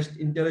for the best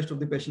interest of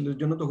the পেশেন্টের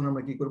জন্য তখন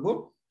আমরা কি করব,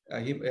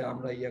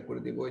 আমরা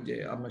করে দেব যে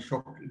আমরা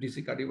শক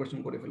ডিসি কার্ডিওভার্সন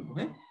করে ফেলবো।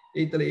 হ্যাঁ,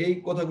 তাহলে এই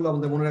কথাগুলো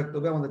আমাদের মনে রাখতে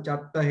হবে। আমাদের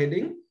 4টা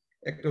হেডিং,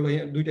 একটা হলো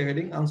 2টা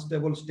হেডিং,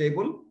 আনস্টেবল,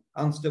 স্টেবল।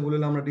 আনস্টেবল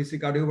হলে আমরা ডিসি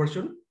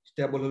কার্ডিওভার্সন,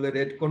 স্টেবল হলে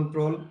rate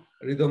control,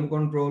 rhythm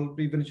control,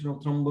 prevention of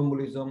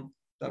thromboembolism,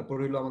 তারপর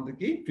হলো আমাদের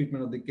কি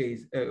ট্রিটমেন্ট অফ দ্য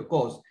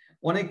কজ।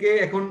 অনেকে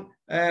এখন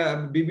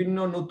বিভিন্ন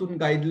নতুন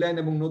গাইডলাইন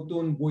এবং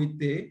নতুন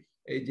বইতে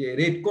এই যে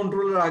রেট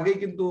কন্ট্রোলের আগেই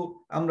কিন্তু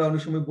আমরা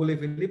অনেক সময় বলে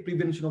ফেলি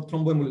প্রিভেনশন অফ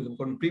থ্রম্বোএম্বোলিজম,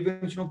 কারণ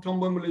prevention of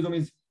thromboembolism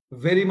is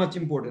very much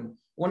important.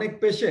 অনেক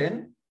পেশেন্ট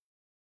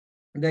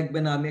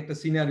দেখবেন আমি একটা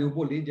সিনারিও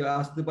বলি যে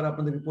আসতে পারে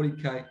আপনাদের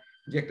পরীক্ষায়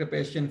যে একটা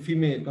পেশেন্ট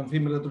ফিমেল, কারণ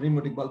ফিমেল তো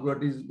রিউমেটিক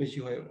ভালভুলাইটিস বেশি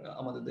হয়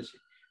আমাদের দেশে,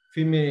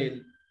 ফিমেল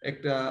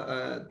একটা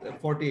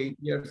 48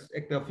 ইয়ার্স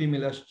একটা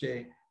ফিমেল আসছে,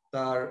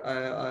 তার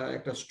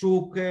একটা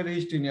স্ট্রোকের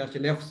হিস্ট্রি নিয়ে আসছে,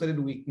 লেফট সাইডের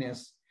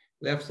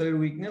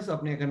উইকনেস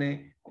আপনি এখানে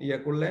ইয়া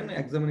করলেন,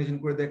 এক্সামিনেশন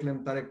করে দেখলেন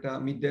তার একটা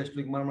মিড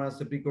ডায়াস্টোলিক মারমার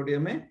আছে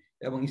প্রিকর্ডিয়ামে,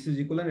 এবং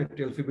ইসিজি করলেন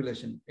এট্রিয়াল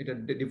ফিব্রিলেশন। এটা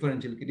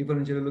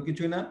ডিফারেন্সিয়াল হলো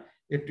কিছুই না,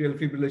 এট্রিয়াল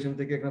ফিব্রিলেশন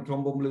থেকে একটা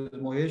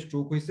থ্রম্বোএমবোলিজম হয়ে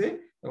স্ট্রোক হয়েছে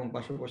এবং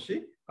পাশাপাশি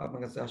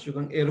আপনার কাছে আসছে।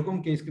 সুতরাং এরকম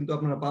কেস কিন্তু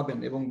আপনারা পাবেন,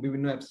 এবং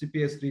বিভিন্ন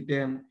এফসিপিএস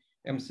রিটেন,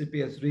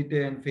 এমসিপিএস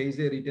রিটেন,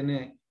 ফেজে রিটেনে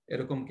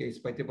এরকম কেস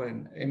পাইতে পারেন।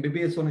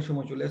 এমবিবিএস অনেক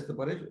সময় চলে আসতে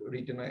পারে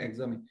রিটেন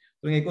এক্সামে।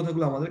 সুতরাং এই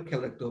কথাগুলো আমাদের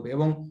খেয়াল রাখতে হবে।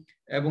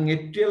 এবং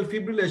এট্রিয়াল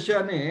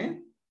ফিব্রিলেশনে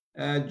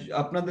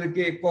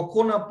আপনাদেরকে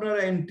কখন আপনারা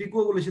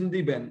অ্যান্টিকোয়াগুলেশন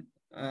দিবেন,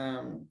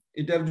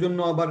 এটার জন্য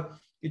আবার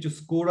কিছু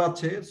স্কোর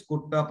আছে,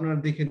 স্কোরটা আপনারা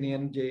দেখে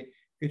নিন যে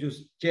কিছু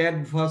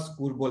চ্যাডভাস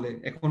স্কোর বলে,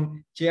 এখন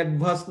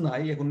চ্যাডভাস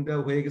নাই, এখন এটা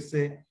হয়ে গেছে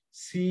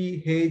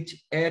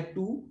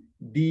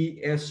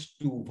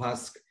CHA2DS2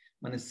 ভাস্ক,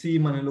 মানে সি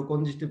মানে হলো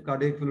কনজেস্টিভ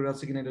কার্ডিয়াক ফেলিউর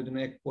আছে কিনা এটার জন্য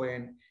 1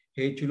 পয়েন্ট,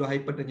 এইচ হলো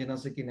হাইপারটেনশন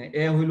আছে কিনা,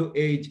 এ হলো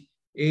এইজ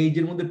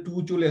এর মধ্যে 2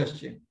 চলে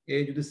আসছে,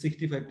 এই যদি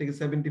 65 থেকে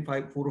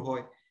 75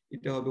 হয়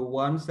এটা হবে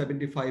 1,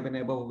 75 এন্ড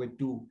অ্যাবভ হবে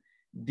 2,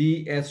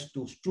 DS2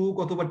 স্ট্রোক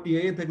অথবা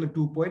টিআই থাকলে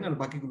 2 পয়েন্ট, আর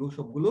বাকিগুলো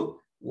সবগুলো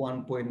 1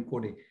 পয়েন্ট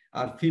করে,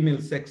 আর ফিমেল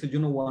সেক্সের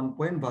জন্য 1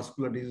 পয়েন্ট,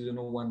 ভাস্কুলার ডিজিজের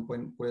জন্য 1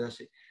 পয়েন্ট করে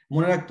আসে।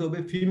 মনে রাখতে হবে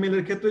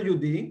ফিমেলের ক্ষেত্রে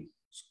যদি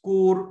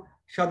স্কোর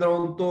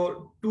সাধারণত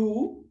 2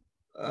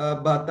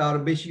 বা তার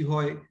বেশি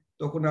হয়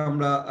তখন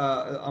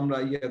আমরা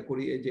ইয়া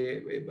করি যে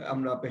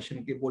আমরা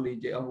পেশেন্টকে বলি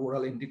যে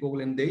ওরাল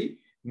অ্যান্টিকোয়াগুলেন্ট দেই।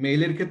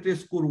 মেলের ক্ষেত্রে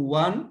স্কোর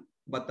 1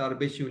 বা তার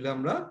বেশি হলে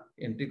আমরা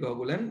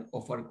অ্যান্টিকোয়াগুলেন্ট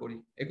অফার করি,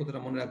 এই কথাটা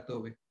মনে রাখতে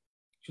হবে।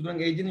 সুতরাং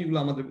এই জিনিসগুলো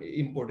আমাদের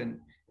ইম্পর্টেন্ট।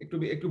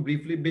 একটু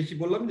ব্রিফলি বেশি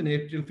বললাম যে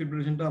এট্রিয়াল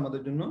ফিব্রিলেশনটা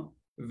আমাদের জন্য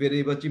ভেরি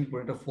মাচ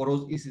ইম্পর্টেন্ট, এটা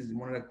ফরজ ইসিজি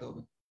মনে রাখতে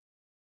হবে।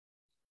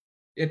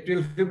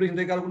 এট্রিয়াল ফিব্রিলেশন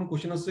থেকে আর কোনো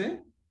কোশ্চেন আছে?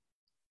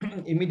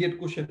 ইমিডিয়েট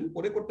কোশ্চেন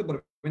পরে করতে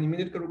পারবেন,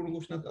 ইমিডিয়েট কারো কোনো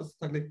কোশ্চেন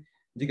থাকলে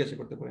জিজ্ঞাসা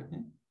করতে পারেন।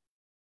 হ্যাঁ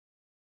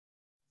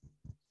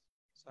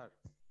স্যার,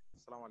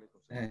 আসসালামু আলাইকুম।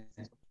 হ্যাঁ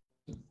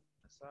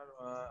স্যার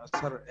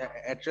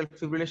অ্যাট্রিয়াল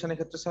ফিব্রিলেশনের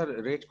ক্ষেত্রে স্যার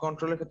রেট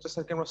কন্ট্রোলের ক্ষেত্রে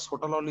স্যার কি আমরা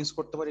সোটালল ইউজ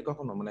করতে পারি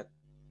কখনো, মানে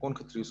কোন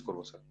ক্ষেত্রে ইউজ করব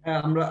স্যার? হ্যাঁ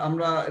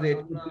আমরা রেট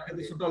কন্ট্রোলের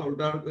ক্ষেত্রে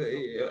সোটাললটা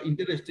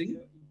ইন্টারেস্টিং।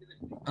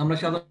 আমরা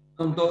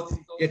সাধারণত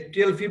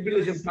এট্রিয়াল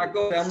ফিব্রিলেশন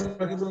থাকাও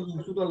আমরা কিন্তু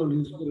সোটালল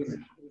ইউজ করি না,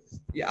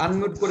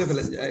 আনমিউট করে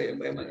ফেলেন,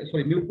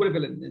 সরি মিউট করে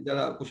ফেলেন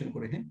যারা কোশ্চেন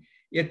করে। হ্যাঁ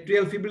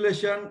এট্রিয়াল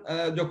ফিব্রিলেশন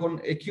যখন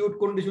অ্যাকিউট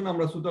কন্ডিশন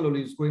আমরা সোটালল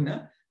ইউজ করি না,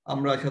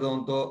 আমরা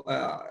সাধারণত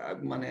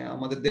মানে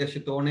আমাদের দেশে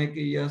তো অনেক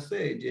আছে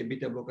যে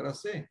বিটা ব্লকার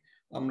আছে,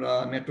 আমরা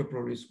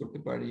মেট্রোপ্রোল ইউজ করতে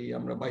পারি,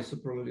 আমরা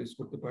বাইসোপ্রোল ইউজ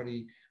করতে পারি,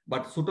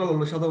 বাট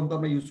সোটালল সাধারণত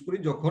আমরা ইউজ করি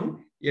যখন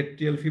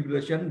atrial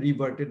fibrillation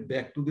reverted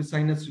back to the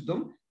sinus rhythm,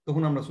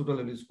 তখন আমরা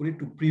সোটালল ইউজ করি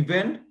to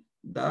prevent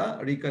the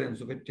recurrence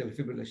of atrial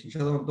fibrillation.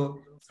 সাধারণত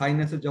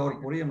সাইনাসে যাওয়ার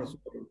পরেই আমরা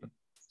সোটাললটা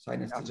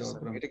সাইনাসে যাওয়ার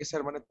পরে। এটা কি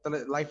স্যার মানে তাহলে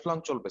লাইফ লং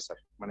চলবে স্যার,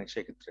 মানে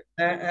সেই ক্ষেত্রে?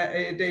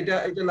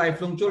 এটা লাইফ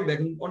লং চলবে।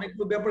 এখন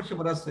অনেকগুলো ব্যাপার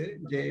সেবার আছে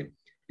যে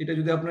এটা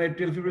যদি আপনার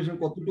এট্রিয়াল ফিব্রিলেশন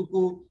কতটুকু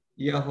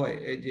ইয়া হয়,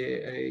 এই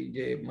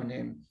যে মানে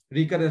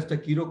রিকারেন্সটা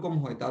কি রকম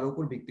হয় তার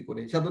উপর ভিত্তি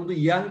করে। সাধারণত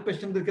ইয়াং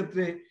পেশেন্টদের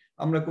ক্ষেত্রে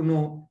আমরা কোনো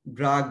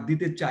ড্রাগ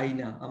দিতে চাই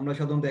না। আমরা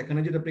সাধারণত এখানে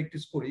যেটা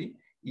প্র্যাকটিস করি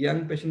ইয়াং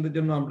পেশেন্টদের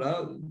জন্য, আমরা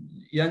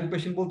ইয়াং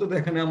পেশেন্ট বলতে তো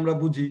এখানে আমরা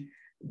বুঝি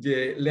যে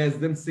লেস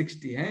দেন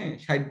 60, হ্যাঁ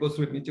 60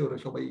 বছরের নিচে ওরা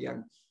সবাই ইয়াং।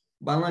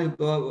 বাংলাদেশ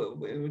তো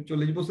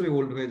 40 বছরে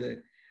ওল্ড হয়ে যায়।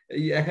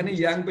 এখানে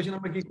ইয়াং পেশেন্ট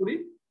আমরা কি করি,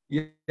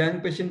 ইয়াং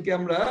পেশেন্টকে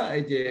আমরা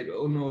এই যে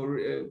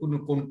কোনো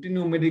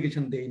কন্টিনিউ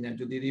মেডিকেশন দেই না,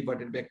 যদি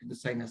reverted back to the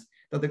sinus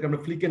তাদেরকে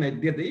আমরা ফ্লিকেনাইট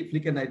দিয়ে দেই,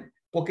 ফ্লিকেনাইট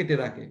পকেটে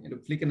রাখে,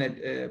 ফ্লিকেনাইট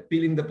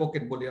পিল ইন দ্য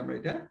পকেট বলি আমরা,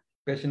 এটা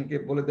পেশেন্টকে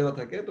বলে দেওয়া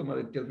থাকে তোমার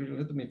এট্রিয়াল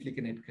ফিব্রিলেশনে তুমি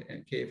ফ্লিকেনাইট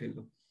খেয়ে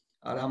ফেললো।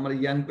 আর আমার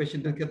ইয়াং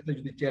পেশেন্টের ক্ষেত্রে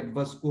যদি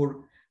চ্যাডভাস স্কোর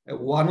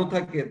 1ও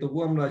থাকে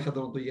তবুও আমরা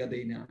সাধারণত ইয়া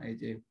দেই না, এই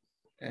যে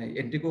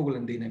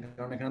অ্যান্টিকোয়াগুলেন্ট দিই না,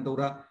 কারণ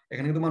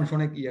এখানে তো মানুষ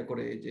অনেক ইয়া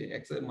করে, এই যে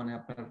মানে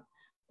আপনার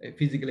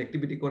ফিজিক্যাল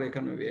অ্যাক্টিভিটি করে।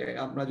 এখানে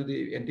আপনার যদি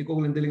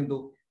অ্যান্টিকোয়াগুলেন্ট দিলে কিন্তু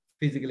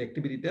ফিজিক্যাল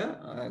অ্যাক্টিভিটিটা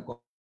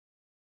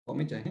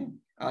কমে যায়। হ্যাঁ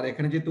আর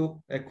এখানে যেহেতু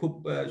খুব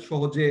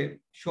সহজে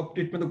সব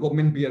ট্রিটমেন্ট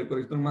গভর্নমেন্ট বিয়ার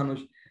করে, মানুষ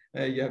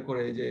ইয়া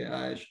করে যে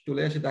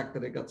চলে আসে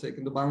ডাক্তারের কাছে,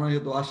 কিন্তু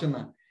বাংলাদেশে তো আসে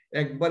না,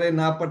 একবারে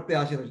না পারতে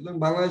আসে না। সুতরাং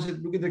বাংলাদেশের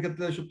রোগীদের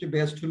ক্ষেত্রে সবচেয়ে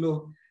বেস্ট হলো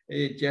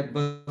এই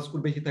চ্যাডভাস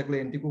স্কোর বেশি থাকলে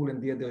অ্যান্টিকোয়াগুলেন্ট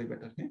দিয়ে দেওয়াই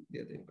বেটার। হ্যাঁ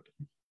দিয়ে দেওয়াই বেটার।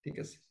 ঠিক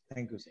আছে,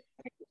 থ্যাংক ইউ স্যার।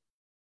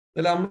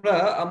 তাহলে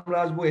আমরা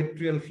আসবো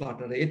এট্রিয়াল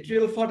ফ্লাটারে।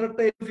 এট্রিয়াল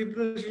ফ্লাটারটা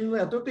ফিব্রিলেশন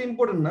এতটা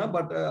ইম্পর্টেন্ট না,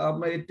 বাট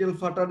আমরা এট্রিয়াল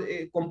ফ্লাটার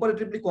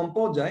কম্পারেটিভলি কম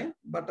পাওয়া যায়,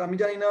 বাট আমি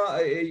জানি না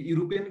এই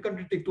ইউরোপিয়ান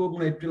কান্ট্রিতে একটু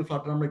এট্রিয়াল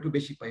ফ্লাটার আমরা একটু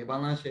বেশি পাই,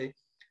 বাংলাদেশে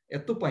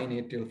এত পাইনি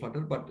এট্রিয়াল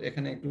ফ্লাটার, বাট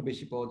এখানে একটু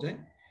বেশি পাওয়া যায়।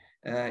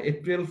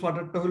 এট্রিয়াল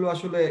ফ্লাটারটা হলো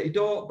আসলে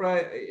এটাও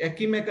প্রায়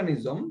একই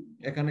মেকানিজম।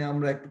 এখানে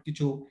আমরা একটু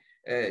কিছু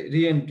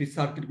রিএন্ট্রি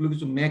সার্কিট গুলো,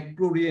 কিছু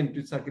ম্যাক্রো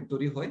রিএন্ট্রি সার্কিট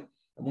তৈরি হয়,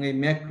 এবং এই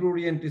ম্যাক্রো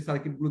রিএন্ট্রি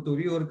সার্কিট গুলো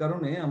তৈরি হওয়ার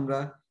কারণে আমরা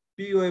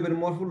পি ওয়েভের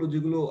মরফোলজি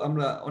গুলো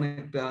আমরা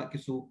অনেকটা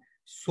কিছু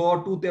স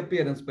টুথ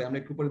অ্যাপিয়ারেন্স পাই, আমরা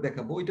একটু পরে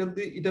দেখাবো।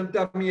 এটাতে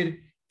আমি এর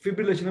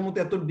ফিব্রিলেশনের মতো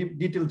এত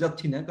ডিটেল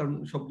যাচ্ছি না, কারণ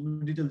সব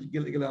ডিটেল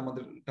গেলে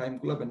আমাদের টাইম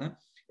কুলাবে না।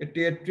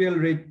 এট্রিয়াল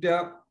রেটটা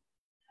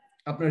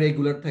আপনার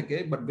রেগুলার থাকে,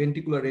 বাট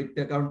ভেন্ট্রিকুলার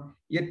রেটটা, কারণ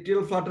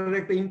এট্রিয়াল ফ্লাটারের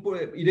একটা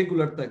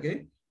ইরেগুলার থাকে।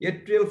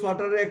 এট্রিয়াল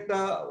ফ্লাটারের একটা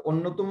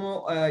অন্যতম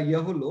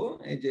ইয়া হলো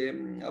এই যে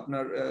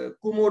আপনার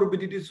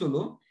কোমরবিডিটিস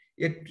হলো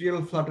এট্রিয়াল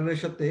ফ্লাটারের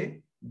সাথে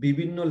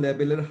বিভিন্ন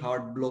লেভেলের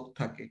হার্ট ব্লক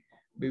থাকে।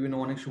 বিভিন্ন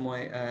অনেক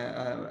সময়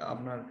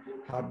আপনার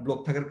হার্ট ব্লক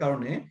থাকার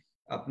কারণে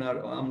আপনার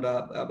আমরা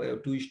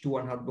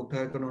 2:1 হার্ট ব্লক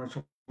থাকার কারণে অনেক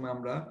সময়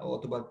আমরা,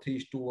 অথবা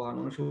 3:1,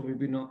 অনেক সময়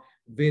বিভিন্ন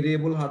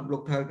ভেরিয়েবল হার্ট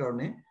ব্লক থাকার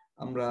কারণে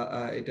আমরা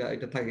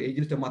এটা থাকে। এই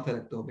জিনিসটা মাথায়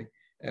রাখতে হবে।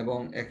 এবং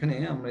এখানে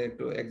আমরা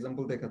একটু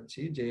এক্সাম্পল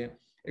দেখাচ্ছি যে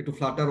একটু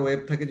ফ্লাটার ওয়েভ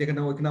থাকে, যেখানে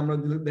ওইখানে আমরা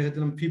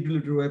দেখাচ্ছিলাম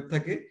ফিব্রিলেটরি ওয়েভ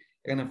থাকে,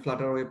 এখানে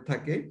ফ্লাটার ওয়েভ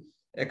থাকে।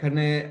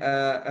 এখানে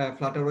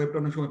ফ্লাটার ওয়েভটা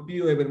অনেক সময় পি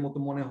ওয়েভের মতো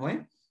মনে হয়।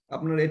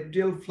 আপনার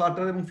এট্রিয়াল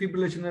ফ্লাটার এবং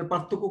ফিব্রিলেশনের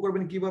পার্থক্য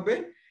করবেন কিভাবে?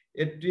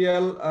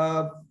 এট্রিয়াল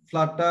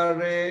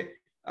ফ্লাটারে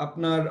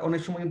আপনার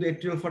অনেক সময় কিন্তু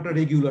এট্রিয়াল ফ্লাটার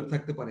রেগুলার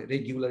থাকতে পারে,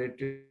 রেগুলার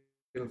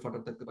এট্রিয়াল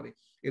ফ্লাটার থাকতে পারে।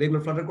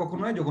 রেগুলার ফ্লাটার কখন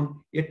হয়? যখন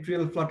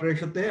এট্রিয়াল ফ্লাটারের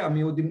সাথে আমি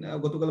ওই দিন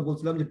গতকাল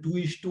বলছিলাম যে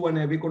 2:1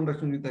 অ্যাবি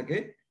কন্ডাকশন যদি থাকে,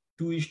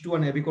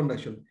 2:1 অ্যাবি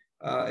কন্ডাকশন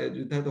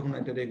যদি থাকে, তখন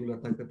এটা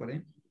রেগুলার থাকতে পারে।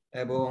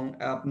 এবং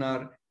আপনার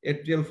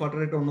এট্রিয়াল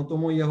ফ্লাটার একটা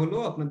অন্যতম ইয়া হলো,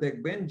 আপনি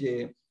দেখবেন যে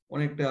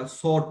অনেকটা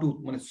স টুথ,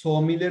 মানে স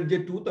মিলের যে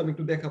টুথ, আমি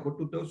একটু দেখাবো,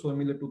 টুথটাও স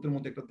মিলের টুথের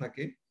মতো একটা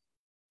থাকে।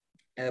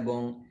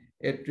 এবং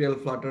এট্রিয়াল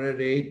ফ্লাটারের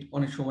রেট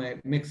অনেক সময়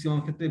ম্যাক্সিমাম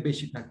ক্ষেত্রে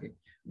বেশি থাকে,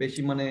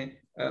 বেশি মানে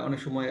অনেক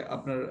সময়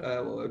আপনার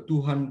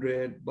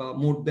 200 বা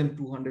মোর দেন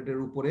 200 এর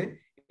উপরে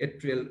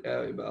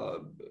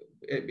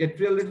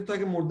এট্রিয়াল রেট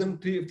থাকে, মোর দেন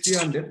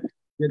 300,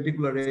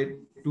 ভেন্ট্রিকুলার রেট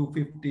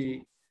 250,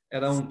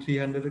 অ্যারাউন্ড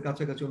 300 এর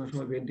কাছাকাছি অনেক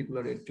সময়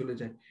ভেন্ট্রিকুলার রেট চলে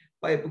যায়।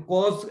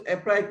 কজ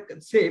প্রায়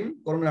same,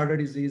 coronary heart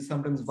disease,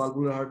 sometimes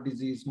valvular heart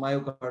disease,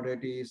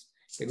 myocarditis,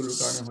 এগুলোর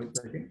কারণে হয়ে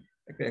থাকে।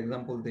 একটা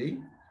এক্সাম্পল দেই,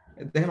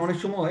 দেখেন অনেক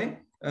সময়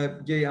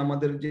যে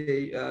আমাদের যে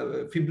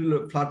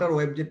ফ্লাটার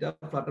ওয়েভ, যেটা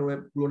ফ্লাটার ওয়েভ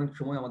গুলো অনেক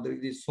সময় আমাদের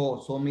যে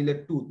স মিলের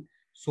টুথ,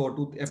 স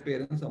টুথ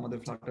অ্যাপিয়ারেন্স আমাদের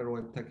ফ্লাটার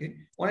ওয়েভ থাকে।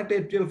 অনেকটা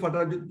এট্রিয়াল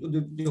ফ্লাটার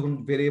যখন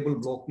ভেরিয়েবল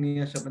ব্লক নিয়ে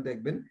আসে, আপনি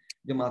দেখবেন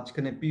যে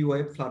মাঝখানে পি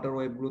ওয়েভ, ফ্লাটার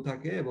ওয়েভ গুলো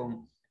থাকে, এবং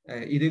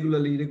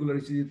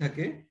ইরেগুলারিটি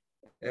থাকে,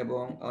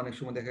 এবং অনেক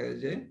সময় দেখা যায়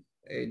যে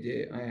এই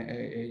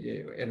যে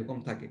এরকম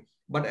থাকে।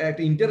 বাট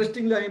একটা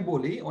ইন্টারেস্টিংলি আমি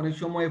বলি, অনেক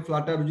সময়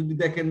ফ্লাটার যদি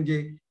দেখেন যে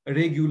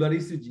regular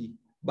ECG,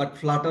 but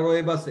Flutter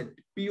wave আছে,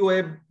 পি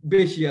ওয়েভ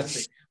বেশি আছে।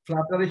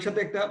 ফ্লাটারের সাথে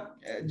একটা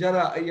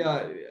যারা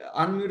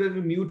আনমিউটেড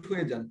মিউট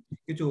হয়ে যান,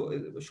 কিছু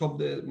শব্দ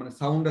মানে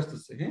সাউন্ড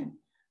আসতেছে, হ্যাঁ,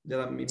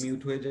 যারা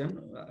মিউট হয়ে যান,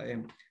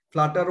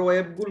 ফ্লাটার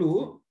ওয়েভ গুলো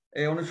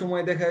অনেক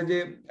সময় দেখা যায় যে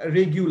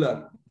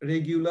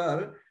রেগুলার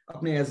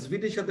আপনি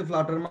এসভিটির সাথে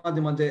ফ্লাটার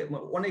মাঝে মাঝে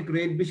অনেক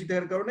রেট বেশি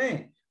থাকার কারণে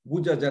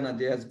বোঝা যায় না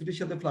যে এসভিটির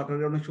সাথে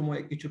ফ্লাটারের অনেক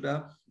সময় কিছুটা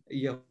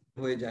ইয়ে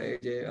হয়ে যায়,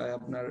 যে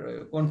আপনার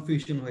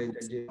কনফিউশন হয়ে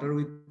যায়, যে এটার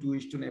উইথ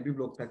 2:1 অ্যাবি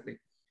ব্লক থাকবে।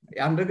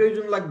 আন্ডারগ্রাজুয়েট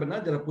জন্য লাগবে না,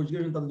 যারা পোস্ট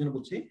গ্রাজুয়েশন তাদের জন্য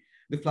বলছি।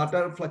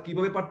 ফ্লাটার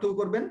কিভাবে পার্থক্য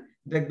করবেন,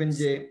 দেখবেন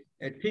যে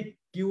ঠিক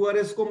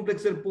কিউআরএস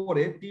কমপ্লেক্সের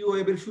পরে পি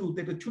ওয়েভ এর শুরুতে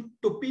একটা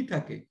ছোট্ট পি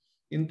থাকে,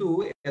 কিন্তু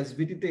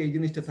এসভিটি তে এই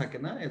জিনিসটা থাকে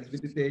না।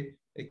 এসভিটি তে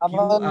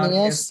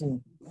কিউআরএস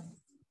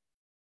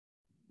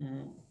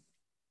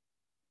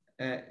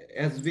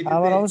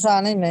আমার অবশ্য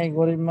আনি নাই,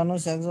 গরিব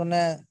মানুষ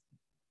একজনে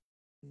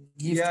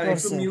গিফট করছে।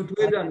 একটু মিউট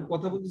হয়ে যান,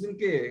 কথা বলতেছেন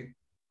কে?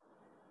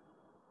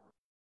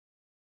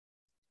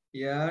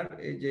 ইয়ার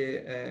এই যে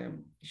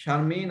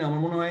শারমিন, আমার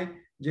মনে হয়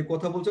যে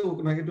কথা বলছে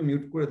ওনাকে একটু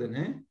মিউট করে দেন।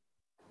 হ্যাঁ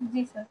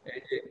জি স্যার।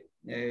 এই যে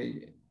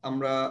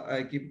আমরা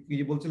কি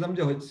বলছিলাম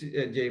যে হচ্ছে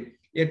যে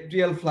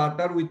এট্রিয়াল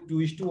ফ্লাটার উইথ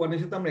 2:1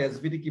 এর সাথে আমরা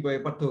এসভিটি কিভাবে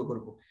পার্থক্য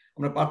করব?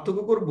 আমরা পার্থক্য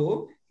করব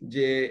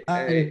যে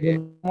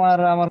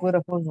আমার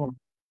কইরা পড়বো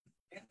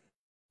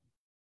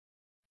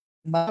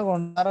 12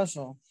 ঘন্টা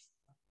 1200,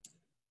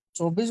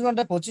 24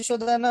 ঘন্টা 2500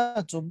 দেয় না,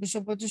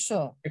 2400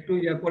 একটু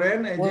ইয়া করেন,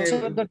 এই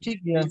যে তো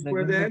ঠিকই আছে,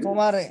 কিন্তু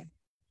তোমার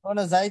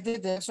ওখানে যাইতে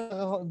 100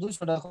 টাকা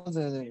 200 টাকা খরচ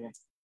হয়ে যাবে।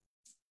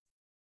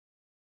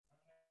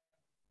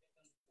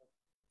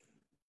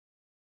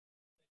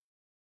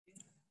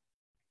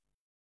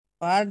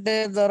 পার ডে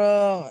ধরো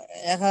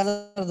 1000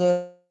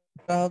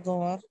 টাকা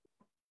তোমার,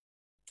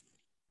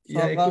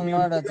 সকাল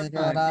 9টা থেকে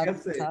রাত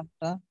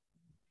 7টা।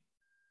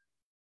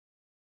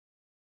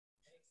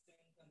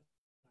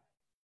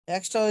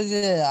 এক্সট্রা ওই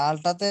যে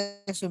আলটাতে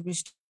 120।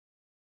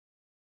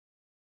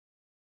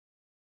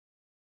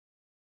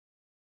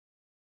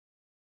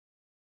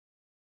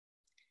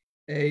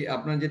 এই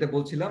আপনার যেটা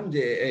বলছিলাম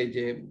যে এই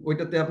যে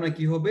ওইটাতে আপনার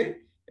কি হবে,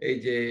 এই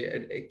যে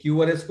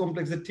কিউআরএস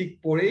কমপ্লেক্সের ঠিক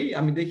পরেই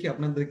আমি দেখি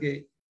আপনাদেরকে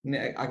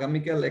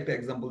আগামীকাল একটা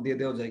এক্সাম্পল দিয়ে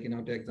দেওয়া যায় কিনা,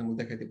 ওটা এক্সাম্পল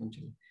দেখাইতে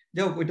বলছিল।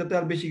 যাই হোক, ওইটাতে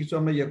আর বেশি কিছু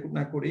আমরা ইয়ে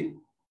না করি,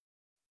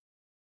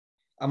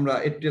 আমরা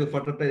এট্রিয়াল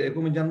ফ্লাটারটা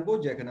এরকমই জানবো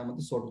যে এখানে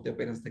আমাদের সর্ট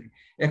অ্যাপিয়ারেন্স থাকে।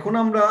 এখন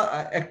আমরা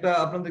একটা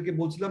আপনাদেরকে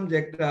বলছিলাম যে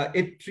একটা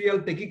এট্রিয়াল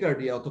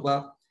টেকিকার্ডিয়া অথবা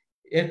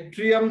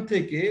এট্রিয়াম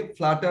থেকে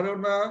ফ্লাটারও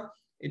না,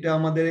 এটা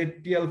আমাদের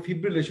এট্রিয়াল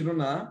ফিব্রিলেশনও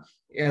না,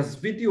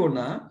 এসভিটিও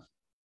না।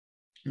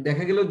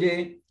 দেখা গেল যে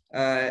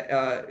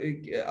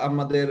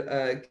আমাদের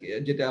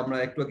যেটা আমরা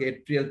একটু আগে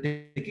এট্রিয়াল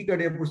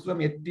টেকিকার্ডিয়া পড়ছিলাম,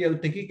 এট্রিয়াল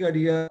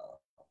টেকিকার্ডিয়া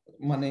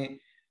মানে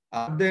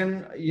আর দেন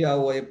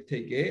ওয়েভ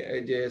থেকে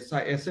এই যে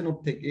এসএ নোড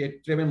থেকে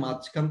এট্রিয়ামের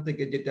মাঝখান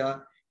থেকে যেটা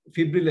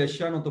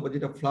ফিব্রিলেশন অথবা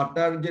যেটা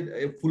ফ্লাটার যে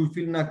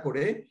ফুলফিল না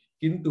করে,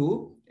 কিন্তু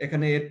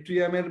এখানে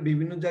এট্রিয়ামের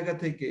বিভিন্ন জায়গা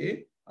থেকে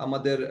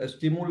আমাদের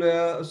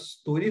স্টিমুলাস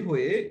তৈরি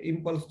হয়ে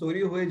ইম্পালস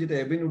তৈরি হয়ে যেটা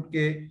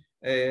অ্যাভিনুটকে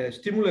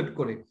স্টিমুলেট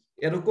করে,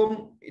 এরকম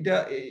এটা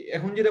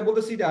এখন যেটা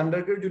বলতেছি এটা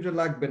আন্ডারগ্রাজুয়েটে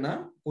লাগবে না,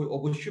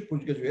 অবশ্যই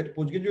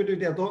পোস্টগ্রাজুয়েট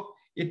এটা এত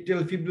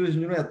এট্রিয়াল ফিব্রিলেশন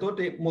জন্য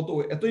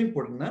এত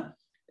ইম্পর্টেন্ট না।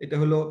 এটা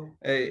হলো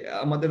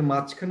আমাদের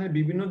মাঝখানে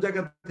বিভিন্ন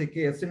জায়গা থেকে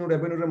এসএ নোড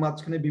অ্যাভিনুটের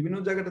মাঝখানে বিভিন্ন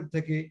জায়গাটা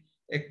থেকে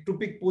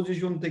একটোপিক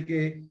পজিশন থেকে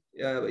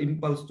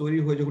ইম্পালস তৈরি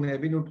হয়ে যখন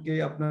অ্যাভিনুটকে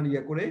আপনার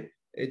করে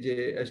এই যে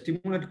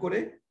স্টিমুলেট করে,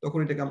 তখন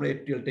এটাকে আমরা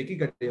এট্রিয়াল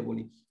টেকিকার্ডিয়া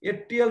বলি।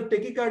 এট্রিয়াল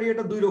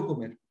টেকিকার্ডিয়াটা দুই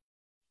রকমের।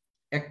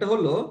 একটা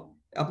হলো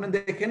আপনি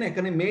দেখেন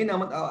এখানে মেইন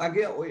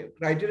আগে ওই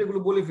ক্রাইটেরিয়া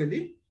গুলো বলে ফেলি।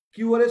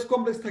 কিউআরএস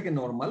কমপ্লেক্স থাকে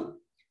নরমাল,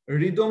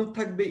 রিদম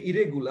থাকবে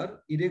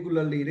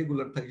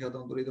ইরেগুলার থাকে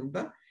সাধারণত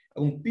রিদমটা,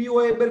 এবং পি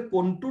ওয়েভ এর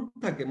কন্ট্যুর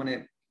থাকে মানে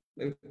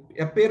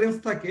অ্যাপিয়ারেন্স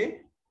থাকে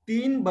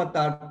 3 বা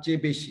তার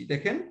চেয়ে বেশি।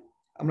 দেখেন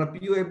আমরা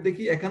পি ওয়েভ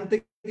দেখি, এখান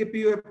থেকে পি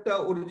ওয়েভটা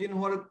অরিজিন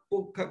হওয়ার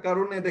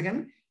কারণে দেখেন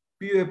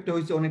পি ওয়েভটা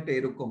হয়েছে অনেকটা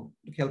এরকম,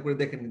 খেয়াল করে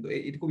দেখেন, কিন্তু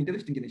এরকম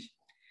ইন্টারেস্টিং জিনিস।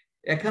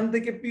 এখান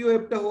থেকে পি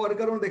ওয়েভটা হওয়ার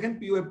কারণে দেখেন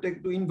পি ওয়েভটা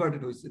একটু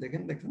ইনভার্টেড হয়েছে,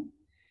 দেখেন,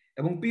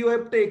 এবং পি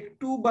ওয়েভটা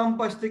একটু বাম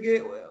পাশ থেকে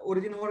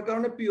অরিজিন হওয়ার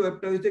কারণে পি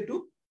ওয়েভটা হয়েছে একটু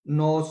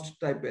নস্ট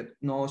টাইপের।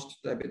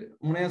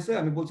 মনে আছে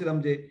আমি বলছিলাম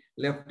যে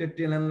লেফট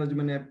এট্রিয়াল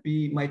মানে পি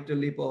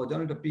মাইট্রালি পাওয়া যায়,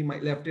 এটা পি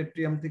লেফট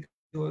এট্রিয়াম থেকে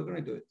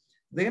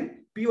দেখেন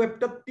পি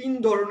ওয়েভটা 3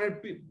 ধরনের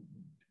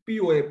পি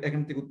ওয়েভ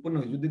এখান থেকে উৎপন্ন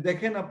হয়। যদি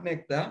দেখেন আপনি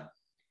একটা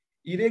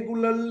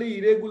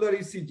ইরেগুলার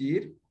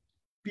ইসিজির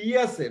পি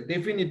আছে,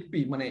 ডেফিনিট পি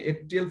মানে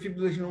এট্রিয়াল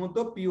ফিব্রিলেশনের মতো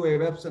পি ওয়েভ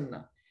অ্যাবসেন্ট না,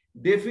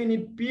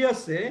 ডেফিনিট পি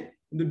আছে,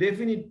 কিন্তু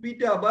ডেফিনিট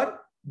পিটা আবার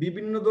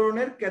বিভিন্ন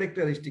ধরনের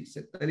ক্যারেক্টারিস্টিক্স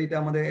এর, তাহলে এটা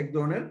আমাদের এক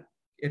ধরনের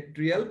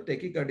এট্রিয়াল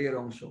টেকিকার্ডিয়ার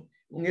অংশ।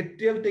 এবং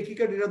এট্রিয়াল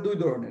টেকিকার্ডিয়া দুই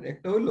ধরনের,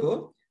 একটা হলো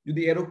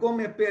যদি এরকম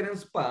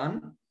অ্যাপিয়ারেন্স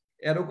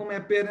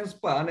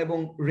পান এবং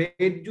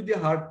রেট যদি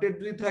হার্ট রেট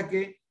যদি থাকে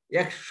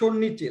 100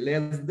 নিচে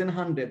লেস দেন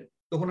 100,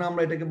 তখন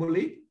আমরা এটাকে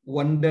বলি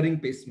ওয়ান্ডারিং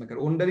পেসমেকার।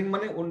 ওয়ান্ডারিং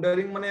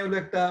মানে হলো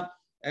একটা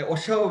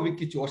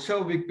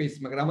অস্বাভাবিক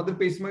পেসমেকার। আমাদের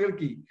পেসমেকার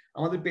কি?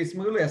 আমাদের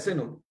পেসমেকার হলো এসএ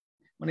নোড,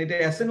 মানে এটা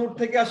এসএ নোড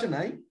থেকে আসে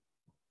নাই,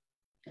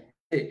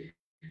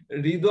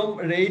 রিদম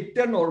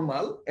রেটটা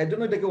নরমাল,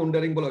 এজন্য এটাকে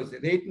ওয়ান্ডারিং বলা হয়েছে।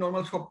 রেট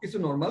নরমাল, সবকিছু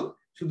নরমাল,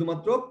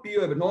 শুধুমাত্র পি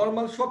ওয়েভ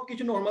নরমাল,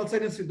 সবকিছু normal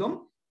sinus rhythm,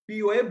 P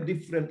wave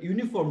different,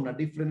 uniform না,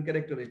 ডিফারেন্ট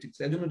ক্যারেক্টারিস্টিক্স,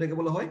 এজন্য এটাকে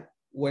বলা হয়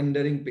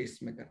ওয়ান্ডারিং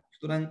পেসমেকার।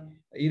 সুতরাং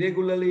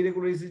irregular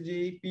ECG,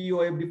 P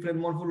wave different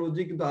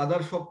morphology, কিন্তু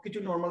আদার সবকিছু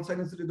নরমাল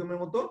সাইনাস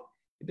রিদমের মতো,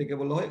 এটাকে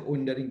বলা হয়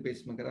ওয়ান্ডারিং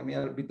পেসমেকার। আমি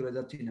আর ভিতরে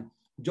যাচ্ছি না।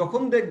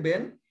 যখন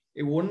দেখবেন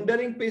এই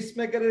ওয়ান্ডারিং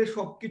পেসমেকারের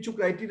সবকিছু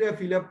ক্রাইটেরিয়া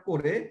ফিল আপ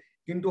করে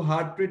কিন্তু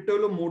হার্ট রেটটা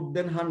হলো মোর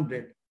দেন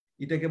 100,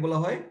 এটাকে বলা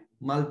হয়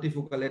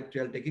মাল্টিফোকাল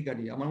এট্রিয়াল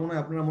টেকিকার্ডিয়া। আমার মনে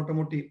হয় আপনারা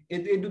মোটামুটি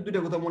এই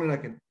দুইটা কথা মনে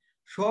রাখেন,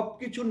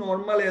 সবকিছু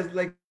normal as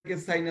like a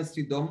sinus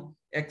rhythm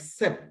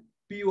except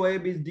P wave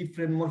is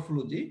different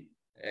morphology,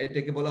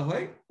 এটাকে বলা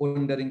হয়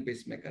ওয়ান্ডারিং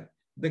পেসমেকার।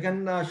 দেখেন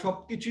না,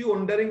 সবকিছুই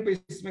ওয়ান্ডারিং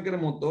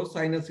পেসমেকারের মতো,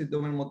 সাইনাস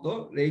রিদমের মতো,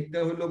 রেটটা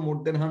হলো মোর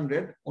দেন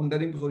 100,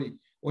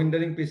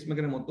 ওয়ান্ডারিং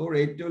পেসমেকারের মতো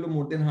রেটটা হলো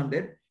মোর দেন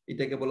 100,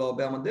 এটাকে বলা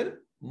হবে আমাদের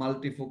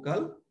মাল্টিফোকাল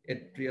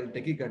এট্রিয়াল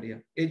টেকিকার্ডিয়া।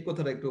 এই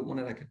কথাটা একটু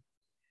মনে রাখেন।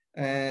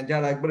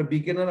 যারা একবারে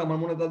বিগিনার, আমার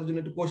মনে হয় তাদের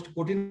জন্য একটু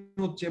কঠিন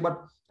হচ্ছে, বাট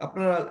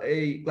আপনারা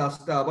এই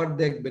ক্লাসটা আবার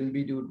দেখবেন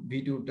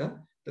ভিডিওটা,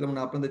 তাহলে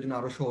মানে আপনাদের জন্য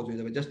আরো সহজ হয়ে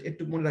যাবে। জাস্ট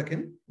একটু মনে রাখেন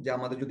যে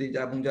আমাদের যদি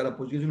যারা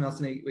পোস্টগ্রাজুয়েশন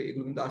আসেন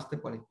এগুলো কিন্তু আসতে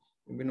পারে,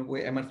 বিভিন্ন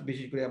এমআরসি,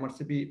 বিশেষ করে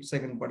এমআরসিপি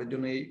সেকেন্ড পার্টের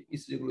জন্য এই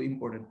ইস্যুগুলো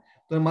ইম্পর্টেন্ট।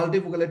 তো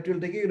মাল্টিফোকাল এট্রিয়াল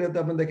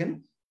টেকিকার্ডিয়াতে আপনি দেখেন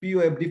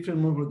পিওএফ ডিফারেন্ট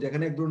মরফোলজি,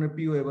 এখানে এক ধরনের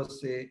পিওএফ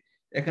আছে,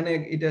 এখানে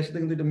এটার সাথে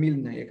কিন্তু এটা মিল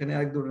নাই, এখানে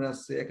আরেক ধরনের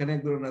আছে, এখানে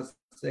এক ধরনের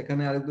আছে,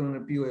 এখানে আরেক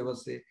ধরনের পিওএফ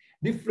আছে,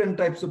 ডিফারেন্ট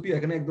টাইপস অফ পিও,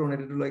 এখানে এক ধরনের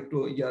এটা হলো একটু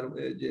ইয়ার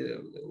যে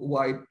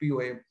wide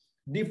POF,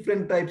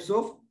 different types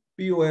of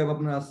POF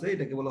আপনার আছে,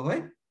 এটাকে বলা হয়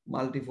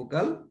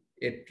multifocal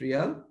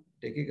atrial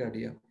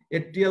tachycardia.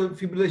 Atrial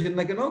fibrillation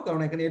না কেন?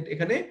 কারণ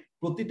এখানে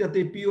প্রতিটাতে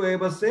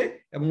পিওএফ আছে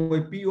এবং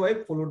ওই POF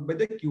followed by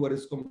the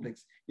QRS complex.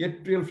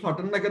 Atrial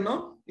Flutter না কেন?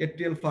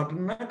 এট্রিয়াল ফ্লাটার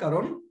না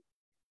কারণ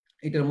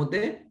এটার মধ্যে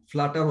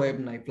ফ্লাটার ওয়েভ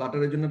নাই,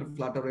 ফ্লাটারের জন্য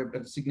ফ্লাটার ওয়েভটা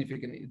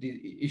সিগনিফিকেন্ট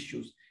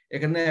ইস্যুস।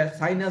 এখানে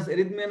সাইনাস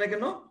এরিথমিয়া না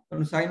কেন?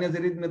 কারণ সাইনাস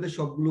এরিথমিয়াতে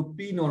সবগুলো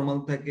পি নরমাল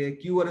থাকে,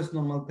 কিউআরএস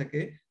নরমাল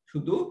থাকে,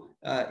 শুধু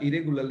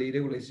ইরেগুলার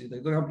ইসিজি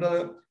থাকে। তো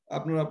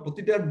আপনারা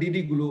প্রতিটা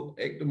ডিডি গুলো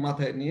একটু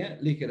মাথায় নিয়ে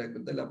লিখে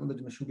রাখবেন, তাহলে আপনাদের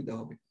জন্য সুবিধা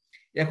হবে।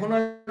 এখন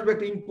আসবে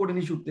একটা ইম্পর্টেন্ট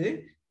ইস্যুতে,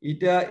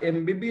 এটা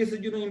এমবিবিএস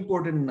এর জন্য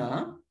ইম্পর্টেন্ট না,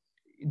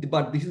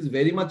 but this is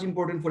very much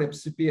important for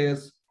FCPS,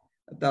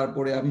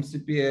 তারপরে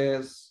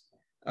এমসিপিএস,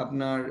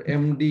 আপনার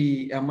এমডি,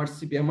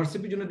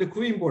 এমআরসিপির জন্য এটা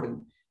খুবই ইম্পর্টেন্ট।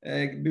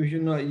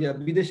 বিভিন্ন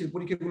বিদেশের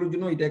পরীক্ষাগুলোর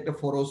জন্য এটা একটা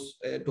ফরস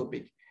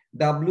টপিক।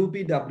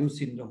 ডাব্লিউপিডাব্লিউ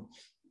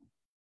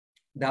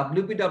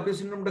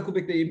সিনড্রোমটা খুব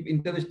একটা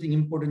ইন্টারেস্টিং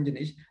ইম্পর্টেন্ট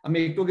জিনিস। আমি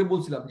একটু আগে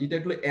বলছিলাম যেটা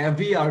হলো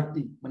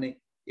এভিআরটি, মানে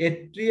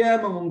এট্রিয়াম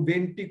এবং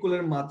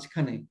ভেন্ট্রিকুলার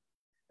মাঝখানে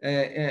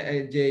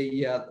যে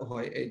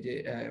হয়, এই যে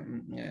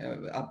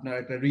আপনার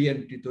একটা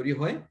রিএন্ট্রি তৈরি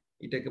হয়,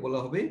 এটাকে বলা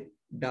হবে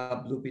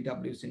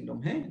ডাব্লিউপিডাব্লিউ সিনড্রোম।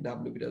 হ্যাঁ,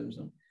 ডাব্লিউপিডাব্লিউ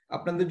সিনড্রোম।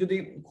 আপনাদের যদি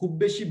খুব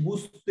বেশি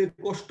বুঝতে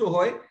কষ্ট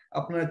হয়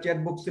আপনারা চ্যাট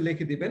বক্সে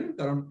লিখে দিবেন,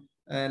 কারণ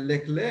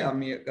লেখলে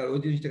আমি ওই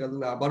জিনিসটা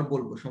আবার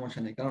বলবো,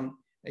 সমস্যা নেই। কারণ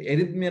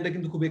এরিথমিয়াটা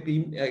কিন্তু খুব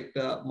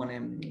একটা মানে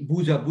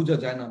বোঝা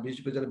যায় না, বিশেষ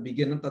করে যারা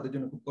বিজ্ঞানের তাদের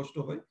জন্য খুব কষ্ট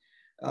হয়।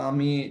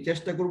 আমি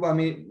চেষ্টা করব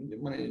আমি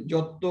মানে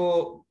যত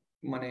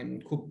মানে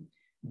খুব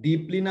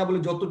ডিপলি না বলে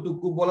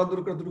যতটুকু বলা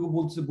দরকার ততটুকু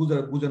বলছে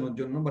বোঝানোর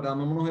জন্য। বাট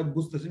আমার মনে হয়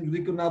বুঝতেছেন, যদি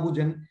কেউ না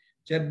বুঝেন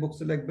চ্যাট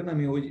বক্সে লিখবেন,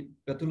 আমি ওই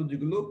প্যাথোলজি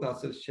গুলো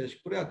ক্লাসের শেষ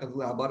করে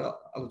আবার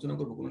আলোচনা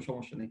করবো, কোনো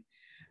সমস্যা নেই।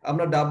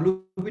 আমরা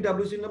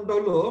WPW সিনড্রোমটা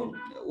হলো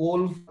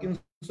ওলফ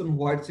পার্কিনসন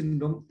হোয়াইট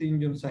সিনড্রোম,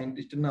 তিনজন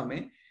সায়েন্টিস্টের নামে।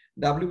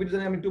 WPW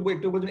জানি আমি একটু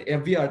বলছি,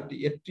 এভিআরটি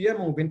এট্রিয়াম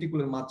এবং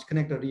ভেন্ট্রিকুলার মাঝখানে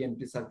একটা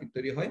রিএন্ট্রি সার্কিট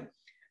তৈরি হয়।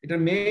 এটার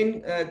মেইন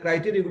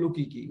ক্রাইটেরিয়া গুলো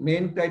কি কি?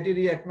 মেইন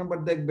ক্রাইটেরিয়া 1 নাম্বার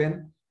দেখবেন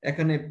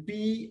এখানে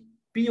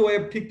পি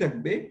ওয়েভ ঠিক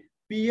থাকবে,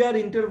 পিআর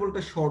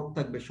ইন্টারভ্যালটা শর্ট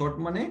থাকবে, শর্ট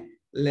মানে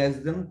less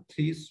than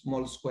 3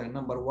 small square,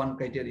 number 1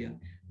 criteria.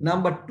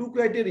 Number 2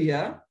 criteria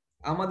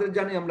আমাদের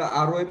জানি আমরা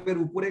আর ওয়েভের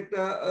উপরে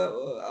একটা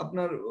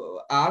আপনার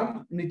আর্ম,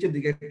 নিচের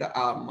দিকে একটা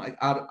আর্ম,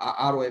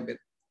 আর ওয়েভের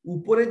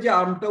উপরে যে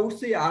আর্মটা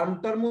উঠছে এই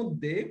আর্মটার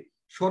মধ্যে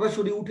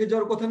সরাসরি উঠে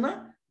যাওয়ার কথা না,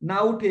 না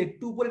উঠে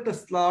একটু উপরে একটা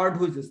স্লার্ট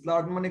হয়েছে,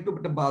 স্লার্ট মানে একটু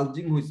একটা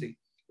বালজিং হয়েছে,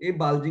 এই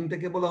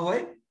বালজিংটাকে বলা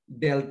হয়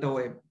ডেল্টা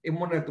ওয়েভ। এ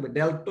মনে রাখতে হবে,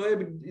 delta wave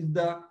is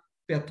the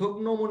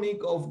প্যাথোগনোমনিক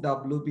of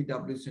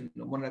WPW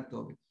syndrome, মনে রাখতে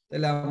হবে।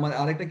 তাহলে আমার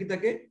আরেকটা কি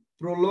থাকে,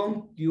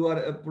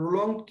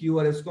 প্রলংড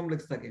কিউআরএস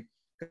কমপ্লেক্স থাকে,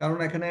 কারণ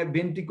এখানে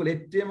ভেন্ট্রিকুল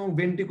এট্রিয়াম এবং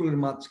ভেন্ট্রিকুলের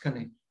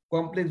মাঝখানে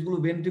কমপ্লেক্স গুলো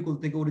ভেন্ট্রিকুল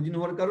থেকে অরিজিন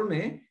হওয়ার কারণে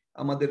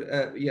আমাদের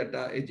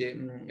ইয়াটা এই যে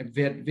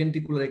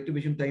ভেন্ট্রিকুলার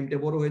অ্যাক্টিভেশন টাইমটা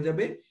বড় হয়ে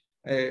যাবে,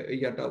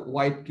 ইয়াটা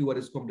হোয়াইট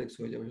কিউআরএস কমপ্লেক্স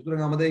হয়ে যাবে।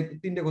 সুতরাং আমাদের এই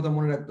তিনটে কথা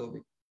মনে রাখতে হবে।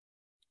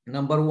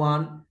 Number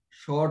 1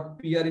 short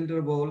PR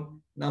interval,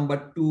 number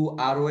 2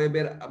 আর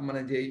ওয়েভের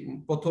মানে যে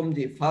প্রথম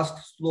যে ফার্স্ট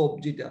স্লোপ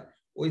যেটা,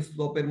 ওই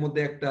স্লোপের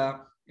মধ্যে একটা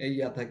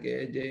ইয়া থাকে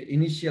যে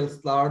ইনিশিয়াল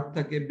স্লার্ট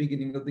থাকে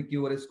beginning of the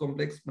QRS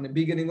complex, মানে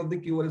বিগিনিং অফ দ্য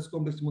কিউআরএস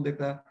কমপ্লেক্সের মধ্যে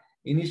একটা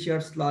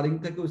ইনিশিয়াল স্লারিং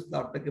থাকে, ওই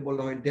স্লারটাকে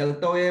বলা হয়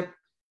ডেল্টা ওয়েভ।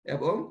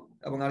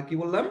 এবং আর কি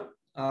বললাম,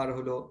 আর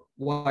হলো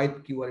হোয়াইট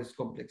কিউআরএস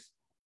কমপ্লেক্স।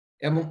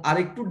 এবং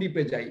আরেকটু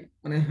ডিপে যাই,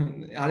 মানে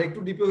আরেকটু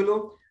ডিপে হলো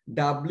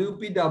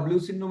WPW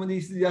সিনড্রোমের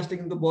ইসিজি আসলে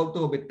কিন্তু বলতে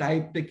হবে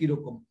টাইপটা কি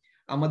রকম।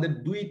 আমাদের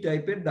 2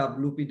 টাইপের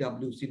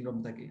WPW সিনড্রোম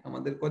থাকে,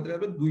 আমাদের কয়টা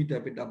টাইপের? 2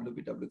 টাইপের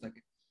WPW থাকে।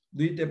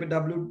 2 টাইপের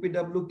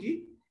WPW কি?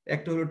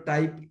 একটা হলো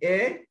টাইপ এ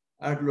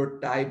আর হলো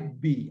টাইপ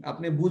বি।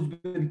 আপনি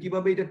বুঝবেন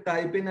কিভাবে এটা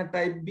টাইপ এ না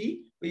টাইপ বি,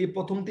 ওই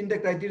প্রথম 3টা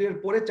ক্রাইটেরিয়ার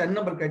পরে 4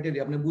 নাম্বার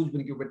ক্রাইটেরিয়া আপনি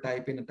বুঝবেন কিভাবে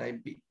টাইপ এ না টাইপ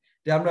বি।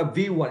 আমরা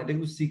V1, এটা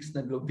কিন্তু 6 না,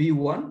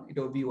 V1,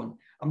 এটাও V1।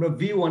 আমরা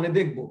V1 এ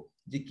দেখবো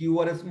যে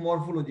কিউআরএস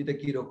মরফোলজিটা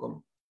কি রকম।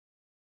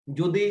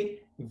 যদি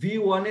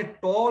V1 এ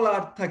টল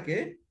আর থাকে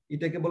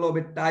এটাকে বলা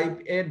হবে টাইপ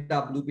এ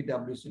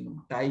WPW সিনড্রোম,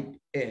 টাইপ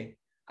এ।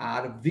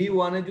 আর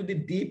V1 এ যদি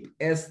ডিপ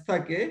এস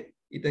থাকে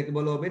এটাকে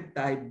বলা হবে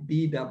টাইপ বি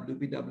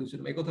WPW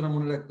সিনড্রোম। এই কথাটা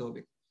মনে রাখতে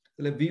হবে।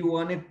 তাহলে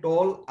V1 এ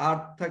টল আর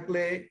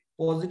থাকলে,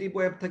 পজিটিভ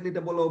ওয়েভ থাকলে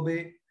এটা বলা হবে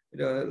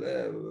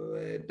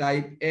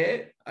টাইপ এ,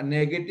 আর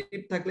নেগেটিভ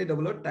থাকলে এটা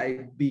বলা হবে টাইপ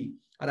বি।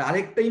 আর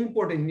আরেকটা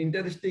ইম্পর্টেন্ট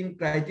ইন্টারেস্টিং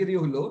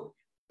ক্রাইটেরিয়া হলো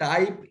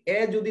টাইপ এ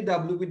যদি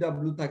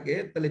WPW থাকে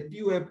তাহলে টি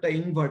ওয়েভটা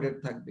ইনভার্টেড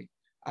থাকবে,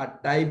 আর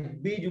টাইপ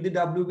বি যদি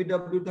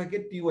WPW থাকে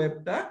টি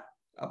ওয়েভটা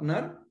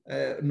আপনার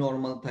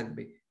নরমাল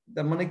থাকবে।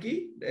 তার মানে কি,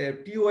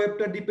 টি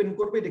ওয়েভটা ডিপেন্ড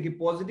করবে এটা কি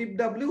পজিটিভ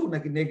W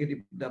নাকি নেগেটিভ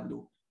W।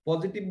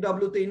 পজিটিভ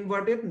W তে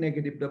ইনভার্টেড,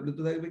 নেগেটিভ W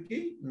তে থাকবে কি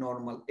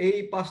নরমাল। এই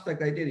 5টা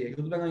ক্রাইটেরিয়া।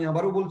 সুতরাং আমি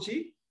আবারও বলছি,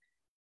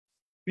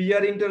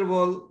 পিআর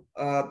ইন্টারভাল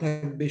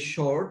থাকবে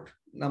শর্ট।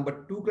 নাম্বার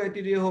 2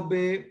 ক্রাইটেরিয়া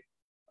হবে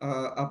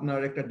আপনার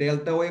একটা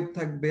ডেল্টা ওয়েভ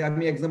থাকবে,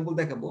 আমি এক্সাম্পল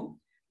দেখাবো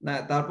না।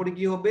 তারপরে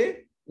কি হবে,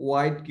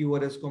 হোয়াইট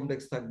কিউআরএস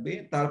কমপ্লেক্স থাকবে।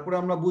 তারপরে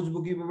আমরা বুঝবো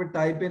কিভাবে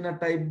টাইপ এ না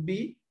টাইপ বি।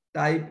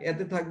 টাইপ এ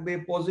তে থাকবে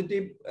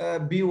পজিটিভ,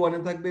 V1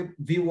 এ থাকবে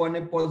V1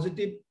 এ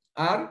পজিটিভ,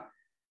 আর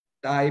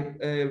টাইপ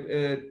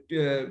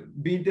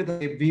বি তে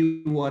থাকবে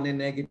V1 এ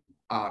নেগেটিভ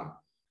আর,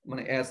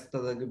 মানে এস টা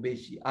থাকবে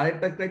বেশি।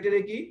 আরেকটা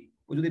ক্রাইটেরিয়া কি,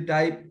 যদি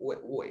টাইপ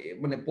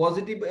মানে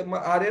পজিটিভ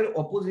আর এর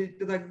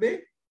অপোজিটে থাকবে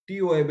টি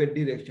ওয়েভের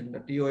ডিরেকশনটা,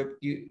 টি ওয়েভ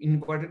কি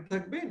ইনভার্টেড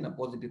থাকবে না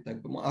পজিটিভ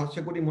থাকবে।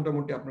 আশা করি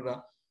মোটামুটি আপনারা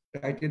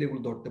ক্রাইটেরিয়া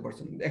গুলো ধরতে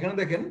পারছেন। এখানে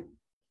দেখেন,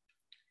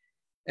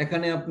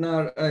 এখানে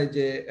আপনার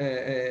যে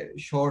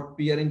শর্ট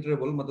পিআর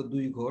ইন্টারভাল মাত্র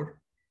 2 ঘর।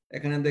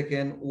 এখানে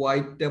দেখেন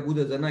হোয়াইটটা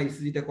বুঝা যায় না,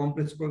 ইসিজিটা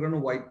কমপ্লেক্স করার কারণে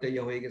হোয়াইটটা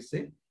ইয়া হয়ে গেছে।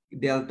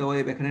 ডেল্টা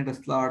ওয়েভ, এখানে একটা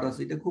স্লার্ট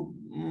আছে, এটা খুব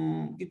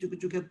কিছু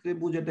কিছু ক্ষেত্রে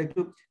বুঝাটা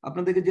একটু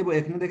আপনাদেরকে যে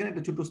এখানে দেখেন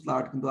একটা ছোট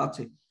স্লার্ট কিন্তু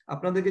আছে।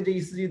 আপনাদেরকে যে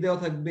ইসিজি দেওয়া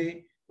থাকবে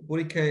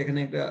পরীক্ষায়, এখানে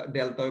একটা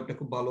ডেল্টা ওয়েভটা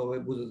খুব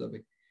ভালোভাবে বোঝা যাবে।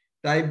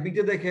 টাইপ বি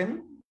তে দেখেন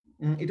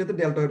এটাতে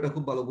ডেল্টা ওয়েভটা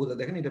খুব ভালো বোঝা,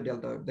 দেখেন এটা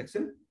ডেল্টা ওয়েভ,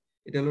 দেখছেন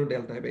এটা হলো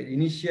ডেল্টা ওয়েভ।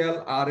 ইনিশিয়াল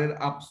আর এর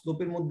আপ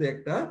স্লোপের মধ্যে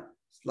একটা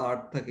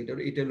স্লার্ট থাকে,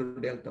 এটা হলো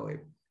delta wave.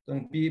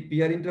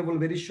 PR interval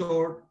very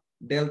short,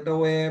 delta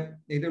wave,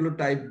 এটা হলো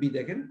টাইপ বি।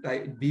 দেখেন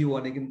টাইপ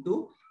B1 এ কিন্তু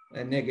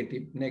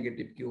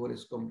নেগেটিভ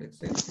কিউআরএস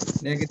কমপ্লেক্সে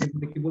নেগেটিভ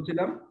কি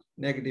বলছিলাম,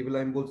 নেগেটিভ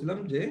আমি বলছিলাম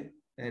যে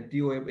টি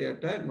ওয়েভ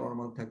এটা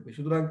নরমাল থাকবে।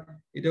 সুতরাং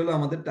এটা হলো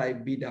আমাদের type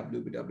B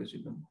WPW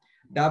syndrome.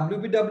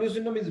 WPW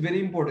syndrome is very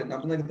important.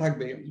 আপনাদের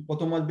থাকবে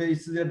প্রথম আসবে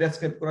ইসিজি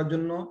ডেসক্রাইব করার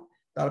জন্য,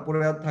 তারপরে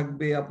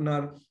থাকবে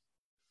আপনার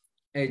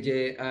এই যে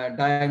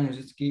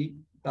ডায়াগনোসিস কি,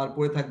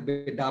 তারপরে থাকবে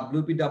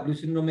WPW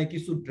সিনড্রোমে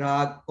কিছু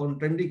ড্রাগ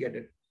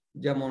কন্ট্রাইন্ডিকেটেড,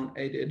 যেমন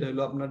এটা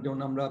হলো আপনার, যেমন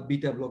আমরা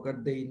বিটা ব্লকার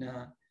দেই না,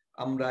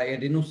 আমরা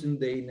অ্যাডিনোসিন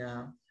দেই না,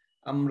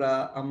 আমরা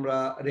আমরা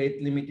rate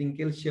limiting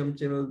calcium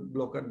channel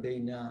blocker দেই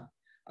না,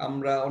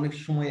 আমরা অনেক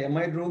সময়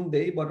অ্যামাইড্রোন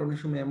দেই, বাট অনেক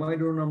সময়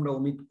অ্যামাইড্রোন আমরা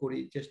ওমিট করি,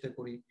 চেষ্টা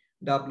করি।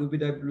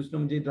 WPW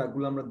সিনড্রোম যে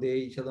ড্রাগগুলো আমরা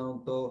দেই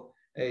সাধারণত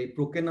এই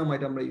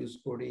প্রোকেনামাইড আমরা ইউজ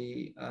করি,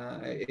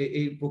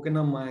 এই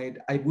প্রোকেনামাইড,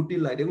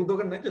 আইবুটিলাইড, এগুলো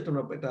দরকার নাই, যেটা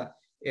আমরা এটা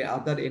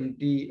আদার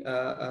অ্যান্টি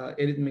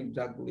এরিথমিক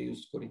ড্রাগগুলো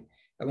ইউজ করি।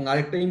 এবং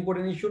আরেকটা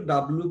ইম্পর্টেন্ট ইস্যু,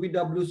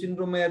 WPW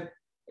সিনড্রোমের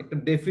একটা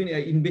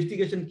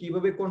ইনভেস্টিগেশন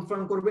কিভাবে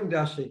কনফার্ম করবেন যে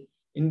আসে,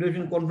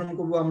 ইনভেস্টিগেশন কনফার্ম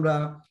করবো আমরা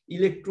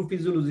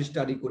ইলেকট্রোফিজিওলজি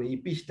স্টাডি করে,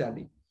 ইপি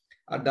স্টাডি।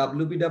 আর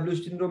WPW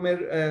সিনড্রোমের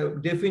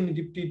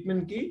ডেফিনিটিভ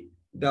ট্রিটমেন্ট কি,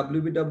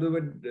 WPW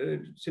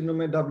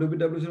সিনড্রোমের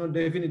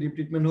ডেফিনিটিভ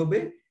ট্রিটমেন্ট হবে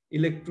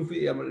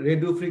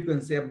রেডিও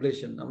ফ্রিকোয়েন্সি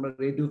অ্যাবলেশন, আমরা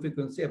রেডিও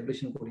ফ্রিকোয়েন্সি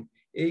অ্যাবলেশন করি।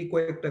 এই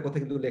কয়েকটা কথা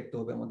কিন্তু লিখতে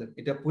হবে আমাদের,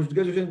 এটা পোস্ট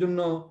গ্রাজুয়েশনের জন্য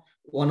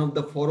ওয়ান অফ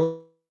দ্য ফরজ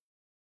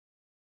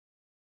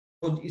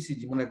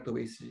ইসিজি মনে রাখতে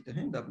হবে, ইসিজিটা,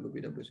 হ্যাঁ,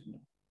 WPW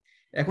সিনড্রোম।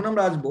 এখন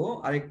আমরা আসবো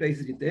আরেকটা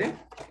ইসিজিতে,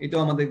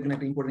 এটাও আমাদের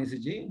একটা ইম্পর্টেন্ট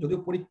ইসিজি, যদিও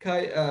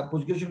পরীক্ষায়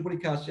পোস্ট গ্রাজুয়েশন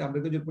পরীক্ষা আসে,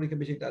 আন্ডারগ্রাজুয়েট পরীক্ষা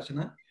বেশি এটা আসে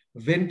না।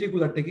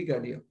 ভেন্ট্রিকুলার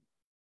টেকিকার্ডিয়া,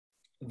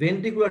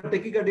 ভেন্ট্রিকুলার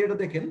টেকিকার্ডিয়াটা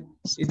দেখেন,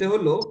 এটা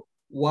হলো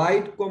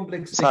ওয়াইড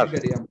কমপ্লেক্স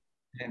টেকিকার্ডিয়া।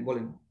 হ্যাঁ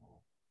বলেন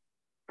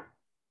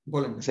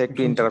বলেন স্যার,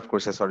 একটু ইন্টারাপ্ট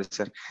করছে, সরি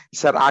স্যার।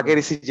 স্যার আগের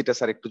ইসিজিটা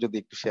স্যার একটু যদি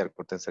একটু শেয়ার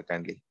করতেন স্যার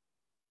কাইন্ডলি।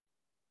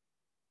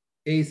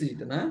 এই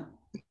ইসিজিটা না?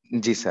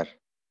 জি স্যার।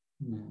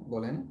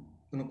 বলেন,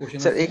 কোনো কোশ্চেন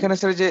স্যার আছে? এখানে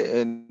স্যার যে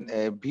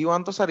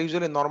V1 তো স্যার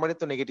ইউজুয়ালি নরমালি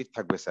তো নেগেটিভ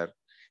থাকবে স্যার,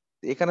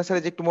 এখানে স্যার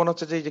যে একটু মনে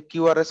হচ্ছে যে এই যে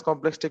QRS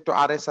কমপ্লেক্সটা একটু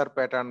RSR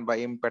প্যাটার্ন বা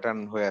M প্যাটার্ন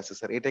হয়ে আছে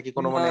স্যার, এটা কি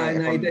কোনো মানে না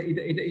এখন এটা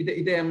এটা এটা এটা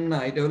এটা এম না,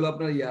 এটা হলো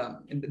আপনার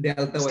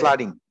ডেল্টা ওয়েভ,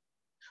 স্লাইডিং,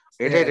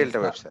 এটাই ডেল্টা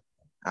ওয়েভ স্যার।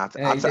 আচ্ছা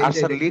আচ্ছা, আর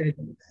স্যার লিড,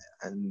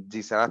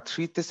 জি স্যার, আর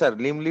 3 তে স্যার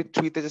লিম লিড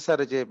 3 তে যে স্যার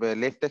যে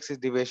লেফট অ্যাক্সিস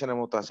ডিভিয়েশনের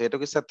মতো আছে, এটা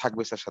কি স্যার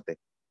থাকবে স্যার সাথে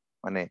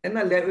মানে?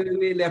 না,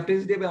 লেফট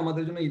এক্সিস ডিভে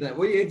আমাদের জন্য এটা,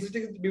 ওই এক্সিস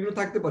বিভিন্ন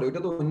থাকতে পারে,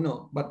 ওটা তো অন্য,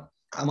 বাট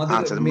আমাদের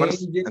আচ্ছা মেইন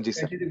যে জি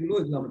স্যার, ক্রাইটেরিয়াগুলো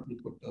এগুলো আমরা ক্লিক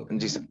করতে হবে।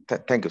 জি sir,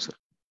 thank you sir.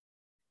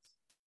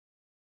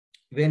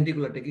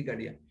 Ventricular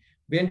tachycardia,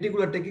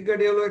 ventricular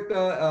tachycardia হলো একটা,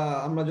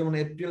 আমরা যেমন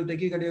এট্রিয়াল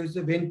টেকিকার্ডিয়া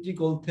হচ্ছে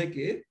ভেন্ট্রিকল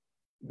থেকে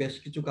বেশ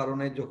কিছু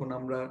কারণে যখন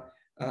আমরা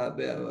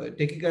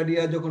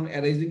টেকিকার্ডিয়া যখন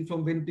অ্যারাইজিং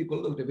ফ্রম ভেন্ট্রিকল,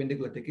 ওটা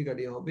ভেন্ট্রিকুলার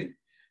টেকিকার্ডিয়া হবে।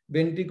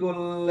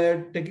 ভেন্ট্রিকুলার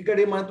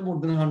টেকিকার্ডিয়া মানে তো মোর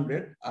দেন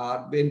 100, আর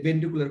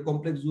ভেন্ট্রিকুলার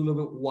কমপ্লেক্স গুলো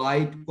হবে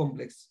ওয়াইড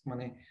কমপ্লেক্স,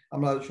 মানে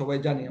আমরা সবাই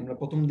জানি, আমরা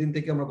প্রথম দিন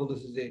থেকে আমরা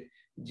বলতেছি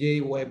যে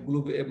ওয়েভ গুলো,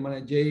 মানে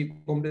যেই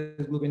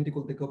কমপ্লেক্স গুলো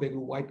ভেন্ট্রিকল থেকে হবে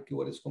এগুলো ওয়াইড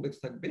কিউআরএস কমপ্লেক্স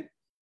থাকবে,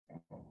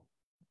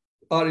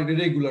 আর এটা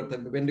রেগুলার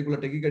থাকবে,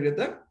 ভেন্ট্রিকুলার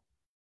টেকিকার্ডিয়াটা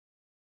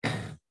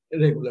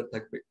রেগুলার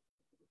থাকবে।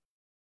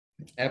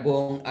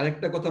 এবং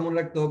আরেকটা কথা মনে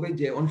রাখতে হবে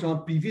যে অনেক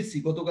সময় পিভিসি,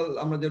 গতকাল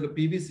আমরা যেটা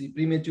পিভিসি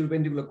প্রিমেচুর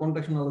ভেন্ট্রিকুলার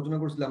কন্ট্রাকশন আলোচনা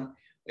করছিলাম,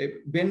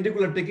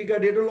 ভেন্ট্রিকুলার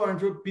টেকিকার্ডিয়া হলো অনেক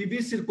সময়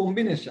পিভিসির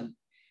কম্বিনেশন,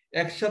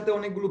 একসাথে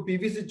অনেকগুলো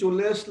পিভিসি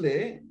চলে আসলে,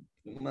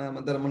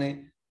 মানে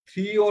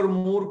 3 or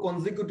more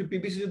কনজিকিউটিভ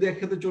পিভিসি যদি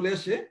একসাথে চলে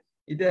আসে,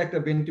 এটা একটা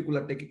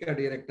ভেন্ট্রিকুলার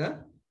টেকিকার্ডিয়ার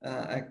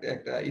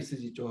একটা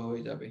ইসিজি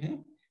হয়ে যাবে। হ্যাঁ,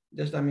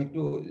 জাস্ট আমি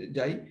একটু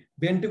যাই,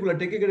 ভেন্ট্রিকুলার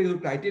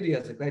টেকিকার্ডিয়ার ক্রাইটেরিয়া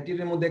আছে,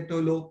 ক্রাইটেরিয়ার মধ্যে একটা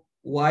হলো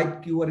ওয়াইড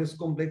কিউআরএস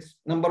কমপ্লেক্স,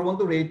 নাম্বার 1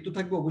 তো রেট তো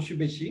থাকবে অবশ্যই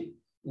বেশি,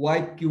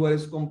 ওয়াইড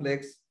কিউআরএস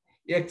কমপ্লেক্স,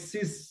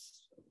 এক্সিস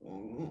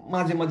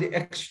মাঝে মাঝে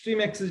এক্সট্রিম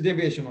এক্সিস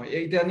ডেভিয়েশন হয়,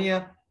 এইটা নিয়ে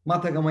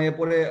মাথা ঘামাইয়া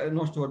পরে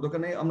নষ্ট হওয়ার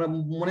দরকার নেই। আমরা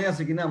মনে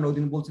আছে কিনা, আমরা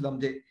ওইদিন বলছিলাম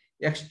যে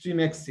এক্সট্রিম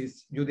এক্সিস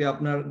যদি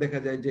আপনার দেখা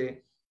যায় যে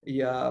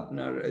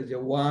আপনার যে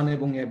 1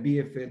 এবং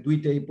BFA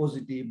দুইটাই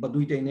পজিটিভ বা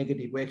দুইটাই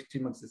negative,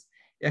 extreme axis,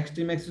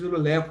 extreme axis হলো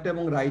লেফট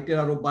এবং রাইটের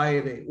আরো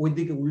বাইরে, ওই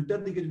দিকে উল্টার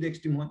দিকে যদি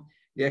এক্সট্রিম হয়,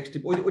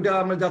 ওইটা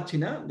আমরা যাচ্ছি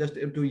না, জাস্ট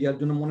একটু ইয়ার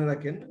জন্য মনে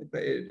রাখেন,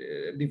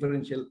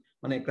 ডিফারেন্সিয়াল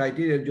মানে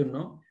ক্রাইটেরিয়ার জন্য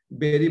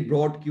ভেরি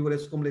ব্রড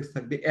কিউআরএস কমপ্লেক্স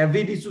থাকবে।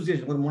 অ্যাভি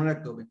ডিসোসিয়েশন মনে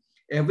রাখতে হবে,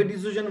 অ্যাভি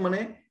ডিসোসিয়েশন মানে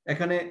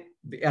এখানে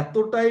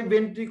এতটাই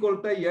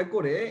ভেন্ট্রিকলটা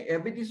করে,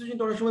 অ্যাভি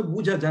ডিসোসিয়েশনটা অনেক সময়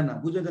বোঝা যায়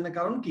না,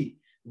 কারণ কি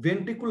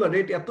ভেন্ট্রিকুলার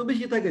রেট এত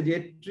বেশি থাকে যে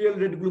এট্রিয়াল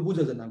রেট গুলো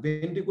বোঝা যায় না।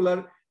 ভেন্ট্রিকুলার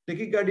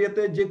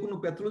টেকিকার্ডিয়াতে যে কোনো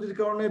প্যাথোলজির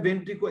কারণে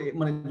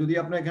মানে যদি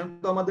আপনার এখানে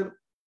তো আমাদের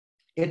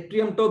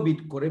এট্রিয়ামটাও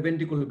বিট করে,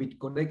 ভেন্ট্রিকুল বিট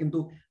করে, কিন্তু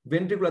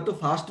ভেন্ট্রিকুলার তো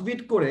ফাস্ট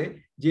বিট করে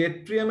যে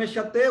এট্রিয়ামের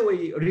সাথে ওই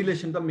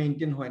রিলেশনটা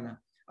মেইনটেইন হয় না।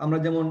 আমরা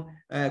যেমন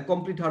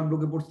কমপ্লিট হার্ট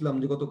ব্লকে পড়ছিলাম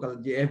যে গতকাল,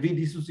 যে অ্যাভি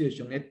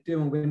ডিসোসিয়েশন, এট্রিয়াম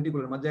এবং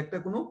ভেন্ট্রিকুলার মাঝে একটা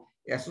কোনো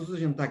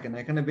অ্যাসোসিয়েশন থাকে না।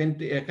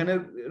 এখানে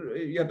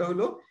ইয়াটা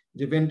হলো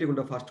যে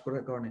ভেন্ট্রিকুলটা ফাস্ট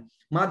করার কারণে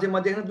মাঝে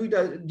মাঝে এখানে দুইটা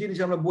জিনিস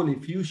আমরা বলি,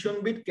 fusion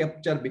bit,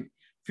 capture bit.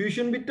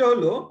 Fusion বিটটা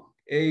হলো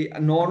এই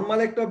নর্মাল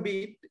একটা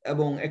বিট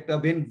এবং একটা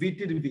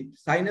বিটের বিট,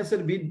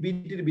 সাইনাসের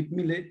বিটের বিট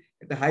মিলে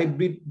একটা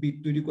হাইব্রিড বিট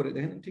তৈরি করে,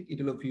 দেখেন ঠিক,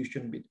 এটা হলো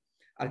ফিউশন বিট।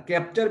 আর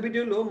ক্যাপচার বিট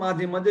হলো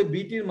মাঝে মাঝে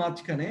বিটের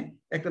মাঝখানে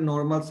একটা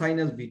নর্মাল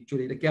সাইনাস বিট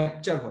চলে, এটা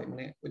ক্যাপচার হয়,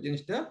 মানে ওই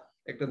জিনিসটা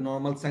একটা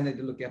নর্মাল সাইনাস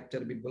হলো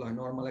ক্যাপচার বিট বলা হয়,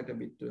 নর্মাল একটা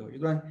বিট তৈরি হয়।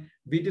 সুতরাং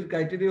বিটের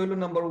ক্রাইটেরিয়া হলো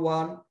নাম্বার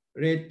 1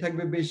 রেট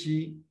থাকবে বেশি,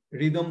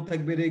 রিদম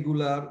থাকবে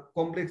রেগুলার,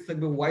 কমপ্লেক্স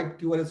থাকবে wide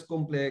QRS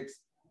complex,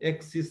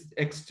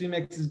 extreme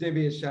axis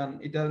deviation,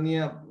 এটা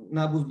নিয়ে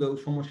না বুঝলেও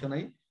সমস্যা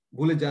নাই,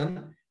 ভুলে যান।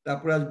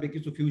 তারপরে আসবে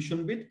কিছু ফিউশন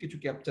বিট, কিছু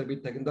ক্যাপচার বিট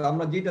থাকে। কিন্তু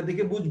আমরা যেটা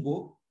দেখে বুঝবো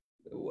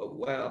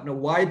আপনার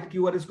ওয়াইড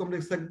কিউআরএস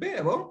কমপ্লেক্স থাকবে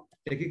এবং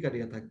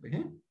ট্যাকিকার্ডিয়া থাকবে।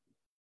 হ্যাঁ,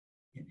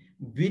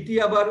 ভিটি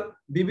আবার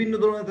বিভিন্ন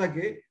ধরনের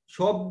থাকে।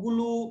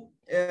 সবগুলো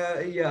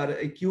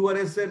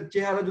কিউআরএস এর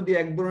চেহারা যদি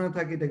এক ধরনের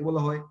থাকে এটাকে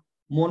বলা হয়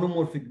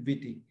মনোমরফিক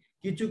ভিটি।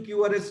 কিছু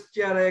কিউআরএস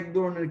চেহারা এক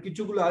ধরনের,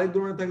 কিছুগুলো আরেক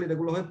ধরনের থাকলে এটা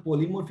বলা হয়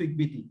পলিমরফিক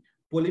ভিটি।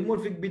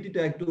 পলিমরফিক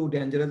ভিটিটা একটু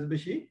ডেঞ্জারাস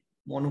বেশি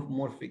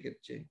মনোমরফিক এর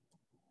চেয়ে।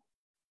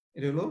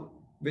 এটা হলো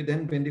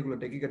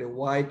ventricular tachycardia,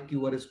 wide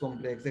QRS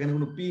complex, এখানে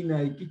কোনো পি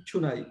নাই, কিচ্ছু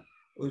নাই,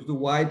 ওই শুধু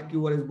ওয়াইড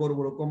কিউআরএস বড়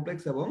বড়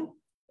কমপ্লেক্স এবং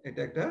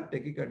এটা একটা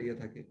ট্যাকিকার্ডিয়া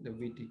থাকে, এটা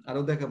ভিটি।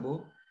 আরো দেখাবো,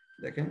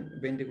 দেখেন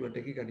ভেন্ট্রিকুলার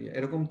ট্যাকিকার্ডিয়া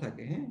এরকম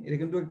থাকে। হ্যাঁ, এটা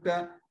কিন্তু একটা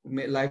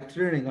লাইফ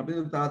থ্রেটানিং, আপনি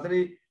যদি তাড়াতাড়ি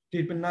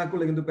ট্রিটমেন্ট না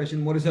করলে কিন্তু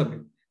পেশেন্ট মরে যাবে,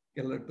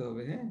 খেয়াল রাখতে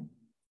হবে। হ্যাঁ,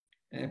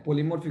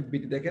 পলিমরফিক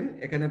ভিটি দেখেন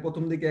এখানে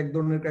প্রথম দিকে এক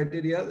ধরনের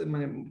ক্রাইটেরিয়া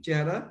মানে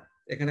চেহারা,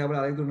 এখানে আবার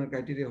আরেক ধরনের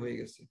ক্রাইটেরিয়া হয়ে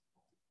গেছে।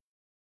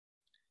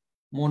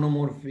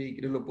 মনোমরফিক,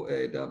 এটা হলো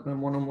এটা আপনার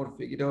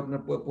মনোমরফিক, এটা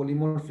আপনার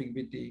পলিমরফিক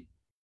ভিটি।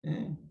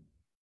 হ্যাঁ,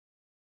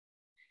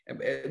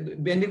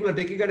 ভেন্ট্রিকুলার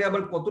ট্যাকিকার্ডিয়া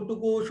আবার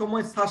কতটুকু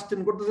সময় সাস্টেন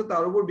করতেছে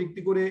তার উপর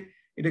ভিত্তি করে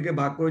এটাকে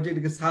ভাগ করেছে,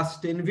 এটাকে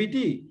সাস্টেন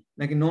ভিটি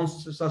নাকি নন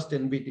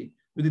সাস্টেন ভিটি।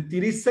 যদি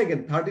 30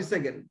 সেকেন্ড 30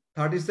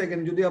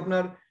 সেকেন্ড যদি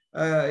আপনার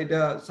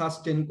এটা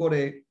সাস্টেন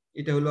করে,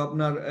 এটা হলো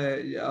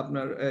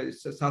আপনার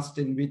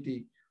সাস্টেন ভিটি।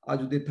 আর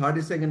যদি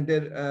 30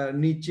 সেকেন্ডের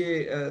নিচে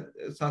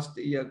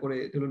করে,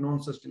 এটা হলো নন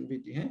সাস্টেন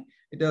ভিটি। হ্যাঁ,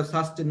 এটা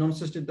সাস্টেন নন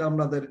সাস্টেনটা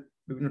আমাদের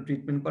বিভিন্ন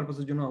ট্রিটমেন্ট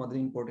পারপাসের জন্য আমাদের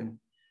ইম্পর্টেন্ট।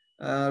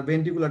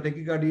 ভেন্ট্রিকুলার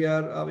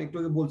ট্যাকিকার্ডিয়ার একটু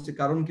আগে বলছি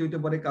কারণ কি হতে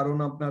পারে, কারণ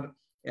আপনার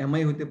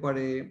এমআই হতে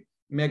পারে,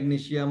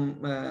 ম্যাগনেসিয়াম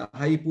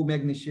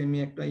হাইপোম্যাগনেসিয়ামি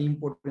একটা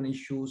ইম্পর্টেন্ট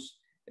ইস্যুস,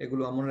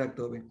 এগুলো মনে রাখতে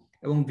হবে।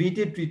 এবং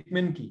ভিটির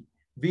ট্রিটমেন্ট কি,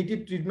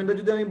 ভিটির ট্রিটমেন্টটা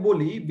যদি আমি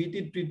বলি,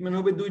 ভিটির ট্রিটমেন্ট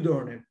হবে দুই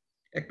ধরনের।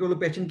 একটা হলো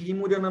পেশেন্ট কি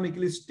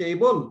হিমোডাইনামিক্যালি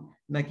স্টেবল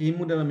নাকি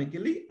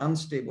হিমোডাইনামিক্যালি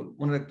আনস্টেবল,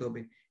 মনে রাখতে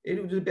হবে। এই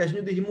যদি পেশেন্ট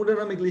যদি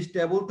হিমোডাইনামিক্যালি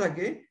স্টেবল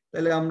থাকে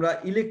তাহলে আমরা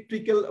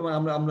ইলেকট্রিক্যাল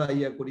আমরা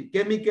করি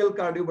কেমিক্যাল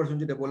কার্ডিওভার্সন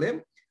যেটা বলে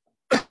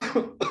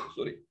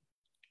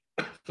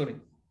সরি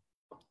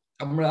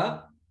আমরা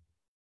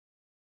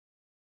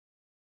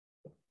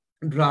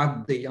ড্রাগ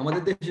দেই।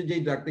 আমাদের দেশে যে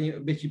ড্রাগটা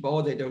বেশি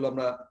পাওয়া যায় এটা হলো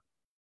আমরা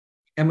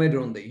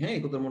অ্যামাইড্রন দেই। হ্যাঁ,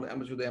 এই কথার মনে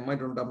আমরা শুধু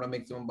অ্যামাইড্রনটা আমরা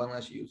ম্যাক্সিমাম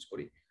বাংলাদেশে ইউজ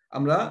করি।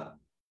 আমরা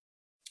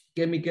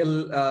কেমিক্যাল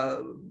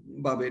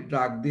ভাবে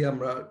ড্রাগ দিয়ে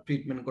আমরা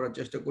ট্রিটমেন্ট করার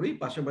চেষ্টা করি,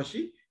 পাশাপাশি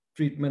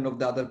treatment of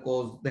the other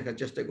cause দেখার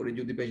চেষ্টা করি।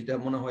 যদি পেশেন্টটা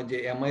মনে হয় যে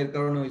এমআই এর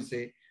কারণে হয়েছে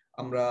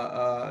আমরা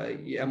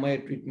এমআই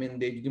এর ট্রিটমেন্ট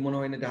দেই, যদি মনে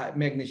হয় না এটা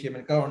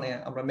ম্যাগনেসিয়ামের কারণে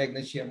আমরা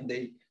ম্যাগনেসিয়াম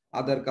দেই,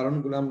 আদার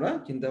কারণগুলো আমরা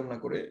চিন্তা ভাবনা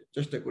করে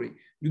চেষ্টা করি।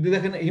 যদি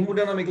দেখেন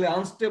হিমোডাইনামিক্যালি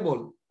আনস্টেবল,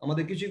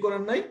 আমাদের কিছুই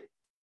করার নাই,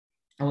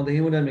 আমাদের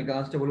হিমোডাইনামিক্যালি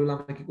আনস্টেবল হলে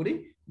আমরা কি করি,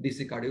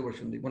 ডিসি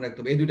কার্ডিওভার্সন দিই। মনে রাখতে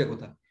হবে এই দুইটা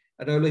কথা।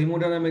 এটা হলো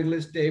হিমোডাইনামিক্যালি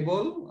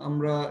স্টেবল,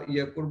 আমরা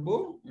করব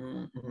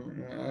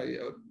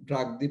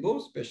ড্রাগ দিব,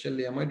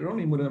 স্পেশালি অ্যামাইড্রন।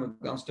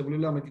 হিমোডাইনামিক্যালি আনস্টেবল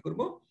হলে আমরা কি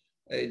করব,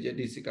 এই যে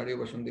ডিসি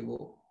কার্ডিওভার্সন দিব,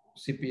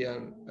 সিপিআর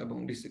এবং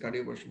ডিসি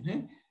কার্ডিওভার্সন।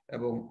 হ্যাঁ,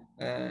 এবং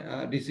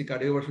ডিসি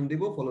কার্ডিওভার্সন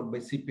দিব ফলোড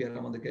বাই সিপিআর,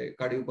 আমাদেরকে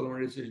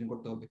কার্ডিওপালমোনারি রেসিসিটেশন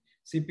করতে হবে।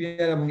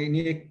 সিপিআর এবং এই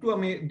নিয়ে একটু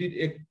আমি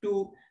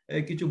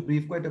কিছু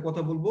ব্রিফ কয়েকটা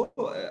কথা বলবো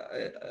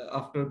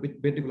আফটার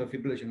ভেন্ট্রিকুলার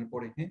ফিব্রিলেশনের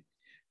পরে। হ্যাঁ,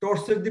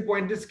 টর্সের দি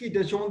পয়েন্টেস কি,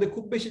 এটা সম্বন্ধে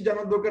খুব বেশি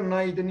জানার দরকার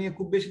নাই, এটা নিয়ে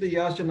খুব বেশি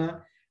আসে না।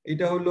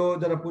 এটা হলো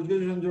যারা পোস্ট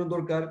গ্রাজুয়েশনের জন্য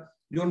দরকার,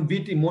 যখন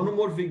ভিটি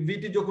মনোমরফিক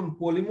ভিটি যখন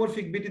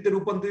পলিমরফিক ভিটিতে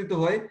রূপান্তরিত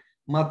হয়,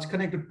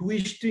 মাঝখানে একটা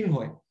টুইস্টিং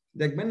হয়,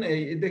 দেখবেন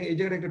এই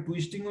জায়গাটা একটা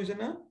টুইস্টিং হয়েছে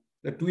না,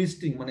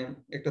 টুইস্টিং মানে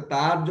একটা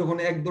তার যখন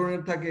এক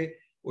ধরনের থাকে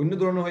অন্য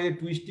ধরনের হয়,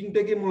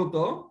 টুইস্টিংটাকে মূলত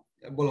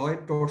বলা হয়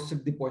টর্সের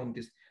দি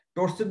পয়েন্টেস।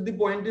 টর্সের দি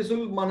পয়েন্টেস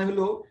মানে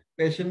হলো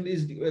patient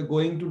is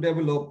going to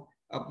develop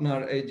আপনার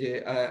এই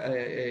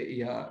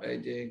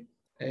যে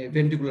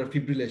ভেন্ট্রিকুলার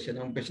ফিব্রিলেশন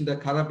এবং পেশেন্টটা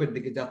খারাপের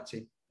দিকে যাচ্ছে।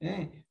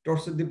 হ্যাঁ,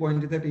 টর্সের দি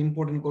পয়েন্টেস একটা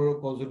ইম্পর্টেন্ট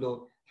কজ হলো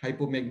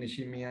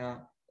হাইপোম্যাগনেসিমিয়া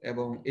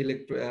এবং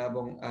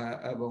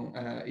এবং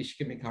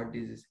ischemic heart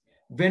disease.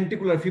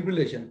 Ventricular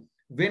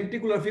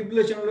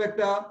fibrillation হলো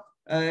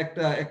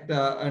একটা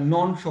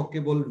নন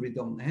শকেবল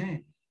রিদম। হ্যাঁ,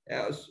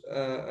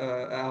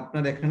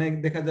 আপনার এখানে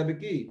দেখা যাবে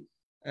কি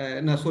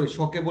না সরি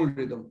শকেবল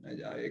রিদম,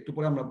 একটু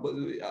পরে আমরা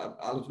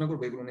আলোচনা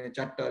করবো এগুলো নিয়ে,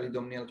 4টা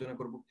রিদম নিয়ে আলোচনা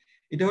করবো।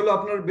 এটা হলো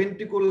আপনার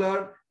ভেন্ট্রিকুলার,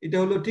 এটা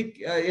হলো ঠিক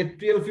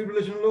এট্রিয়াল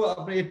ফিব্রিলেশন হলো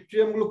আপনার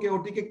এট্রিয়াম গুলো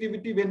কেওটিক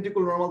অ্যাক্টিভিটি,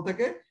 ভেন্ট্রিকুল নরমাল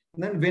থাকে,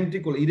 দেন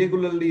ভেন্ট্রিকুল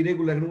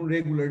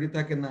রেগুলারিটি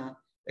থাকে না,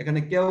 এখানে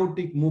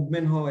কেওটিক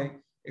মুভমেন্ট হয়।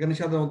 এখানে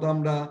সাধারণত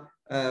আমরা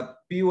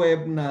পি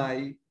ওয়েভ নাই,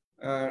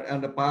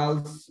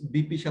 পালস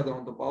বিপি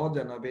সাধারণত পাওয়া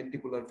যায় না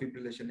ভেন্ট্রিকুলার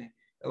ফিব্রিলেশনে,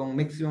 এবং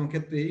ম্যাক্সিমাম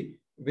ক্ষেত্রেই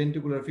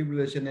ভেন্ট্রিকুলার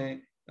ফিব্রিলেশনে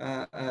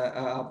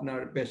আপনার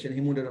পেশেন্ট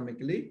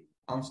হিমোডাইনামিক্যালি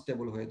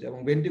আনস্টেবল হয়ে যায়। এবং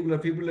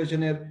ভেন্ট্রিকুলার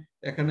ফিব্রিলেশনের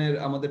এখানে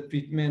আমাদের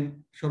ট্রিটমেন্ট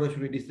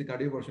সরাসরি ডিসি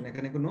কার্ডিওভার্সন,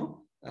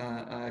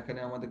 এখানে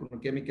আমাদের কোনো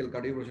কেমিক্যাল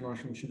কার্ডিওভার্সন অনেক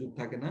সময় সুযোগ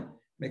থাকে না।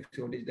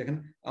 ম্যাক্সিমাম দেখেন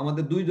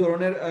আমাদের 2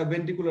 ধরনের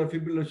ভেন্ট্রিকুলার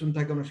ফিব্রিলেশন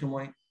থাকে, অনেক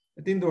সময়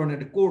 3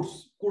 ধরনের।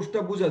 কোর্সটা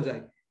বোঝা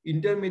যায়,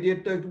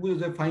 ইন্টারমিডিয়েটটা একটু বোঝা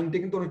যায়, ফাইনটা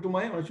কিন্তু অনেক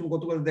সময়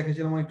গতকাল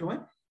দেখেছিলাম অনেক সময়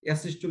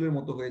অ্যাসিস্টলের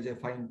মতো হয়ে যায়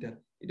ফাইনটা।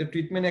 এটা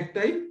ট্রিটমেন্ট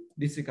একটাই,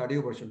 ডিসি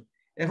কার্ডিওভার্সন।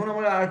 এখন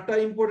আমরা আরেকটা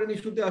ইম্পর্টেন্ট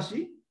ইস্যুতে আসি,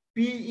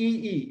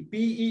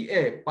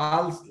 PEA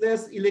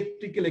পালসলেস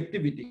ইলেকট্রিক্যাল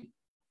অ্যাক্টিভিটি।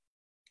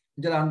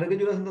 যারা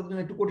আন্ডারগ্রাজুয়েট আছেন তাদের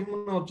জন্য একটু কঠিন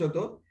মনে হচ্ছে,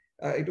 তো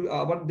একটু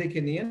আবার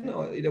দেখে নিয়েন,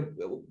 এটা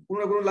কোনো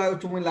না কোনো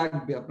সময়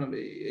লাগবে আপনার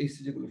এই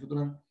সিজিগুলো।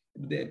 সুতরাং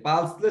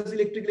পালসলেস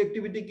ইলেকট্রিক্যাল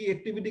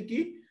অ্যাক্টিভিটি কি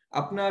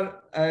আপনার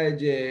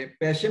যে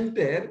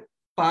পেশেন্টের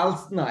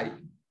পালস নাই,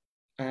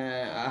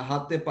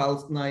 হাতে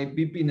পালস নাই,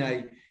 বিপি নাই,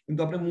 কিন্তু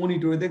আপনি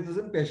মনিটরে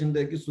দেখতেছেন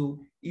পেশেন্টের কিছু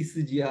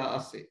ইসিজি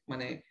আছে,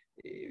 মানে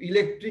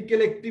ইলেকট্রিক্যাল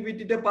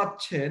অ্যাক্টিভিটিটা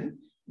পাচ্ছেন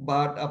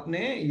বাট আপনি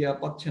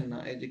পাচ্ছেন না,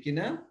 এই যে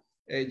কিনা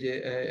এই যে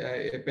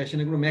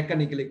পেশেন্টের কোনো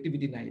মেকানিক্যাল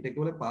অ্যাক্টিভিটি নাই, এটাকে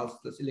বলে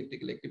pulseless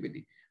electrical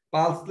activity.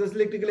 Pulseless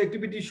electrical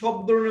activity সব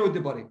ধরনের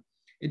হতে পারে,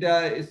 এটা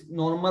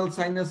নরমাল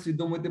সাইনাস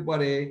রিদম হতে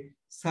পারে,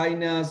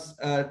 সাইনাস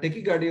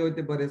টেকিকার্ডিয়া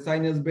হতে পারে,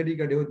 সাইনাস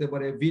ব্রেডিকার্ডিয়া হতে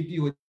পারে, ভিটি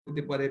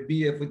হতে পারে,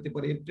 বিএফ হতে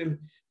পারে,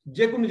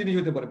 যে কোনো জিনিস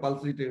হতে পারে।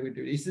 পালস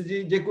ইসিজি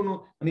যে কোনো,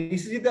 মানে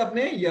ইসিজিতে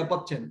আপনি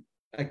পাচ্ছেন,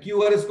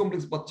 কিউআরএস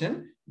কমপ্লেক্স পাচ্ছেন,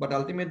 বাট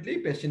আলটিমেটলি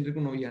পেশেন্টের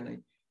কোনো নাই।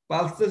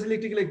 পালসলেস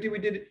ইলেকট্রিক্যাল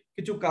অ্যাক্টিভিটির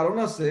কিছু কারণ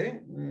আছে,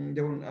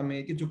 যেমন আমি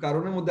কিছু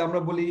কারণের মধ্যে আমরা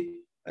বলি,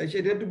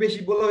 সেটা একটু বেশি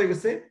বলা হয়ে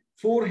গেছে,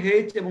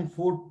 4H এবং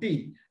 4T।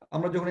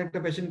 আমরা যখন একটা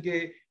পেশেন্টকে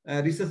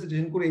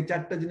রিসাসিটেশন করি, এই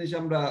চারটা জিনিস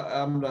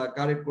আমরা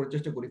কারেক্ট করার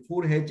চেষ্টা করি।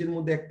 4H এর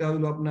মধ্যে একটা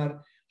হলো আপনার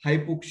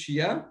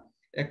হাইপোক্সিয়া,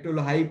 একটা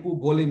হলো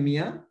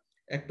হাইপোভলিমিয়া,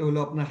 একটা হলো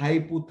আপনার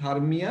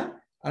হাইপোথার্মিয়া,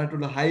 আর একটা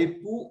হলো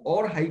হাইপো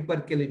অর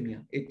হাইপারক্যালেমিয়া।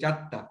 এই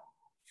চারটা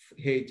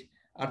H।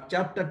 আর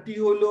চারটা T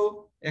হলো,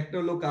 একটা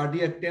হলো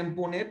কার্ডিয়াক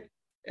ট্যাম্পোনেট,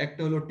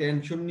 একটা হলো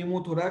টেনশন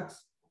নিউমোথোরাক্স,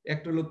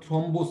 একটা হলো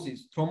থ্রম্বোসিস।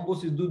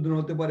 থ্রম্বোসিস দুই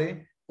ধরনের হতে পারে,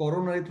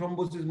 করোনারি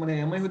থ্রম্বোসিস মানে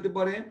এমআই হতে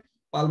পারে,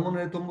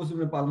 পালমোনারি থ্রম্বোসিস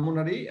মানে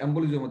পালমোনারি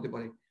এম্বোলিজম হতে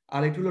পারে,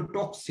 আর একটা হলো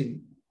টক্সিন,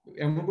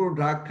 এমন কোনো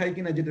ড্রাগ খাই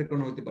কিনা যেটার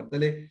কারণে হতে পারে।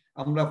 তাহলে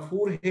আমরা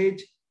 4H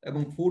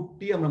এবং 4T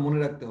আমরা মনে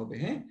রাখতে হবে।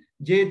 হ্যাঁ,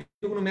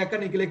 যেহেতু কোনো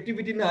মেকানিক্যাল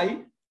অ্যাক্টিভিটি নাই,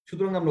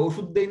 সুতরাং আমরা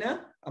ওষুধ দেই না,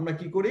 আমরা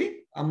কি করি,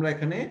 আমরা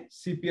এখানে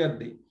সিপিআর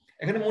দেই।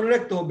 এখানে মনে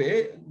রাখতে হবে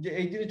যে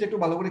এই জিনিসটা একটু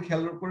ভালো করে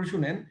খেয়াল করে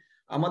শুনেন।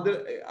 আমাদের,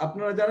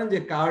 আপনারা জানেন যে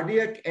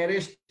কার্ডিয়াক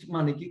অ্যারেস্ট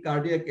মানে কি?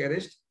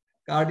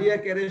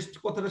 কার্ডিয়াক অ্যারেস্ট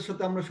কথাটার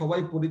সাথে আমরা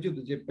সবাই পরিচিত,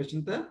 যে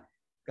পেশেন্টটা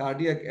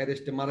কার্ডিয়াক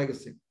অ্যারেস্টে মারা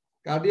গেছে।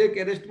 কার্ডিয়াক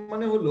অ্যারেস্ট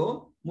মানে হলো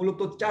মূলত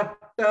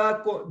চারটা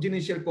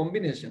জিনিসের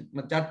কম্বিনেশন,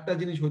 মানে চারটা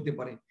জিনিস হতে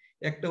পারে।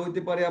 একটা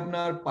হতে পারে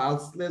আপনার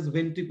পালসলেস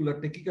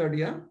ভেন্ট্রিকুলার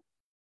টেকিকার্ডিয়া,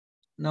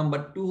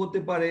 নাম্বার 2 হতে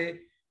পারে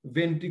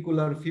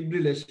ভেন্ট্রিকুলার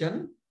ফিব্রিলেশন,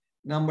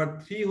 নাম্বার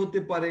 3 হতে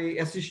পারে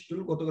অ্যাসিস্টুল,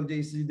 গতকাল যে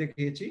ইসিজি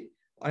দেখিয়েছি,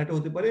 আর এটা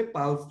হতে পারে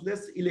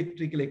পালসলেস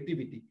ইলেকট্রিক্যাল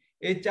অ্যাক্টিভিটি।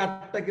 এই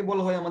চারটাকে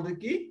বলা হয় আমাদের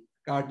কি?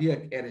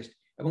 Cardiac arrest.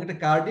 এবং এটা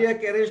কার্ডিয়াক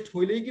অ্যারেস্ট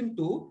হইলেই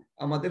কিন্তু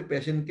আমাদের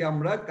পেশেন্টকে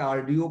আমরা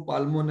কার্ডিও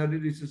পালমোনারি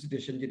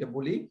রিসাসিটেশন যেটা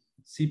বলি,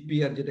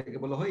 সিপিআর যেটাকে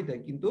বলা হয়, এটা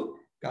কিন্তু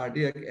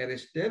কার্ডিয়াক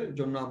অ্যারেস্টের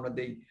জন্য আমরা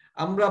দেই।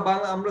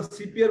 আমরা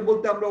সিপিআর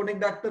বলতে আমরা অনেক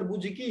ডাক্তার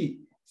বুঝি কি,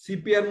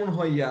 সিপিআর মনে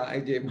হয়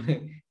এই যে মানে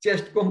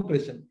chest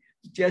compression.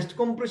 Chest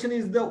compression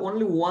is the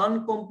only one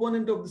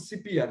component of the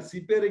CPR.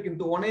 CPR এ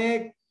কিন্তু অনেক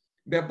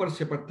ব্যাপার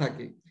স্যাপার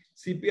থাকে।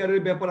 সিপিআর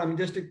এর ব্যাপার আমি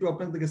জাস্ট একটু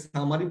আপনাদেরকে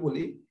সামারি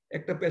বলি।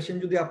 একটা পেশেন্ট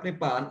যদি আপনি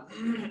পান,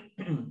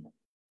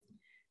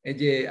 এই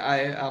যে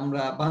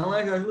আমরা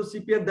বাংলাদেশে আসলে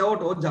সিপিআর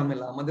দেওয়াটাও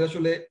ঝামেলা। আমাদের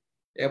আসলে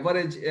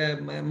এভারেজ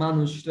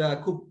মানুষরা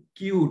খুব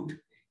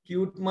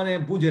কিউট মানে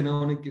বুঝে না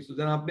অনেক কিছু।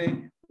 যেন আপনি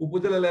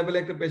উপজেলা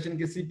লেভেলে একটা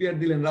পেশেন্টকে সিপিআর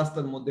দিলেন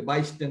রাস্তার মধ্যে,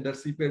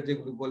 বাইস্ট্যান্ডার সিপিআর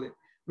যেগুলো বলে,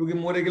 রুগী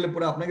মরে গেলে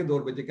পরে আপনাকে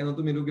ধরবে যে কেন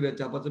তুমি রুগীরা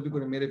চাপাচাপি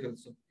করে মেরে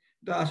ফেলছো।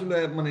 এটা আসলে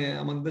মানে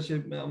আমাদের দেশে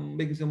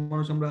বেশি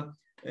মানুষ আমরা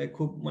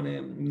খুব মানে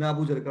না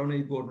বুঝার কারণে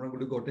এই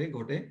ঘটনাগুলি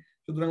ঘটে।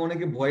 সুতরাং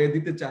অনেকে ভয়ে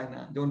দিতে চায় না।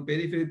 যেমন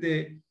পেরিফেরিতে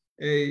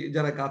এই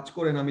যারা কাজ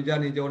করেন, আমি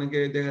জানি যে অনেকে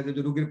দেখা যায়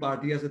যে রুগীর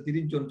পার্টি আছে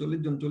 30 জন 40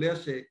 জন চলে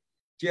আসে,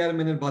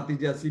 চেয়ারম্যানের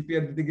ভাতিজা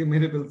সিপিআর দিকে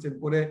মেরে ফেলছেন,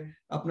 পরে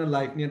আপনার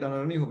লাইফ নিয়ে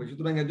টানাটানি হবে।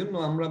 সুতরাং এর জন্য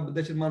আমরা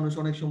দেশের মানুষ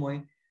অনেক সময়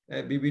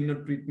বিভিন্ন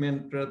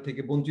ট্রিটমেন্ট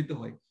থেকে বঞ্চিত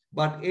হয়।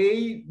 বাট এই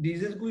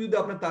ডিজিজ গুলো যদি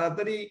আপনি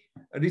তাড়াতাড়ি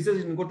রিসার্চ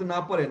করতে না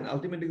পারেন,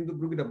 আলটিমেটলি কিন্তু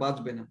রোগীটা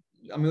বাঁচবে না।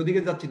 আমি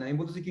ওদিকে যাচ্ছি না, আমি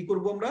বলতেছি কি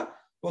করব আমরা।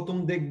 প্রথম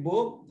দেখবো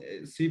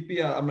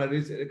সিপিআর আমরা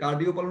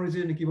কার্ডিও পালমোনারি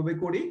রিসার্চ কিভাবে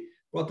করি।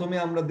 প্রথমে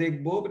আমরা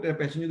দেখবো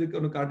পেশেন্ট যদি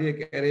কোনো কার্ডিয়াক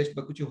অ্যারেস্ট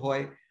বা কিছু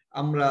হয়,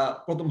 আমরা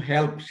প্রথম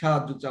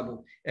সাহায্য চাবো।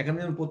 এখানে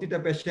প্রতিটা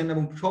পেশেন্ট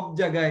এবং সব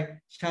জায়গায়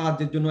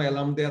সাহায্যের জন্য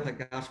অ্যালার্ম দেওয়া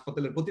থাকে,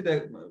 হাসপাতালের প্রতিটা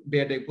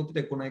বেডে,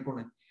 প্রতিটা কোনায়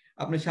কোনায়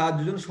আপনি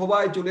সাহায্যের জন্য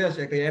সবাই চলে আসে।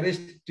 একটা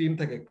অ্যারেস্ট টিম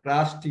থাকে,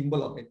 ক্রাশ টিম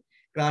বলা হয়।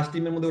 ক্রাশ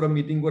টিমের মধ্যে ওরা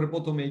মিটিং করে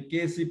প্রথমে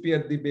কে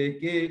সিপিআর দিবে,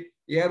 কে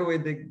এয়ারওয়ে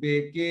দেখবে,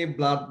 কে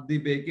ব্লাড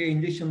দিবে, কে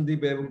ইনজেকশন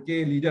দিবে এবং কে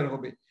লিডার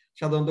হবে।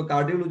 সাধারণত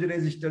কার্ডিওলজি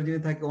রেজিস্টার যিনি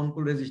থাকে,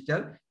 অনকল রেজিস্টার,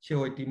 সে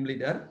হয় টিম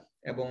লিডার,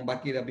 এবং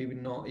বাকিরা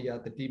বিভিন্ন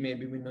টিমে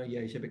বিভিন্ন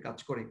হিসেবে কাজ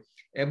করে।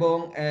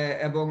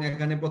 এবং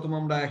এখানে প্রথম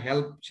আমরা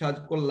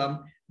সাহায্য করলাম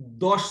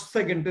 10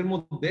 সেকেন্ডের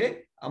মধ্যে।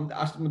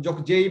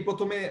 যেই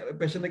প্রথমে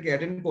পেশেন্টকে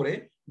অ্যাটেন্ড করে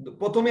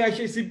প্রথমে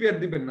এসে সিপিআর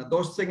দিবেন না,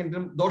 10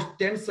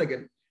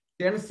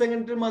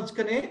 সেকেন্ডের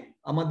মাঝখানে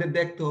আমাদের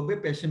দেখতে হবে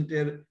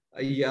পেশেন্টের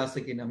আছে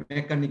কিনা,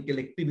 মেকানিক্যাল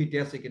অ্যাক্টিভিটি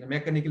আছে কিনা।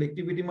 মেকানিক্যাল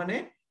অ্যাক্টিভিটি মানে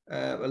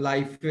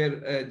লাইফের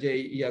যে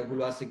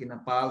গুলো আছে কিনা,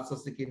 পালস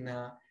আছে কিনা,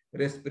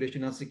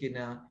 রেসপিরেশন আছে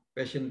কিনা।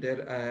 পেশেন্টের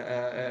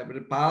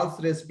পালস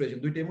রেসপিরেশন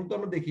দুইটার মধ্যে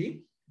আমরা দেখি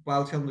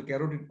পালস সাধারণত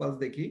ক্যারোটিড পালস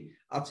দেখি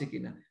আছে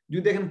কিনা।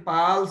 যদি দেখেন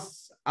পালস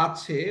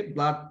আছে,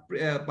 ব্লাড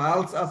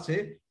পালস আছে,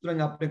 সুতরাং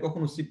আপনি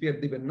কখনো সিপিআর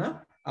দিবেন না।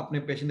 আপনি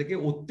পেশেন্টকে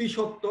অতি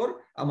সত্বর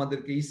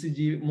আমাদেরকে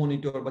ইসিজি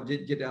মনিটর বা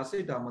যেটা আছে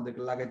এটা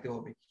আমাদেরকে লাগাইতে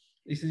হবে।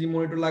 ইসিজি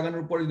মনিটর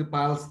লাগানোর পরে যদি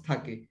পালস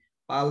থাকে,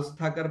 পালস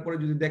থাকার পরে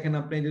যদি দেখেন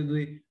আপনি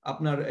যদি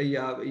আপনার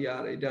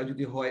এটা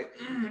যদি হয়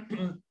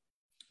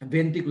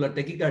ভেন্ট্রিকুলার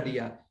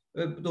ট্যাকিকার্ডিয়া,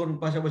 তখন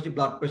পাশাপাশি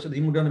ব্লাড প্রেশার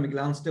হিমোডাইনামিক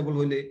আনস্টেবল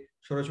হইলে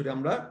সরাসরি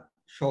আমরা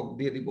শক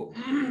দিয়ে দিব।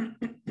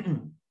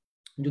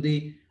 যদি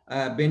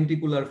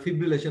ভেন্ট্রিকুলার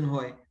ফিব্রিলেশন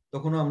হয়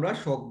তখনও আমরা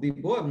শক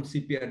দিব এবং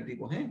সিপিআর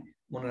দিব। হ্যাঁ,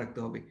 মনে রাখতে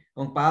হবে।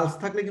 এবং পালস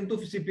থাকলে কিন্তু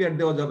সিপিআর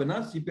দেওয়া যাবে না,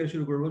 সিপিআর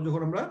শুরু করবো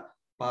যখন আমরা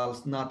পালস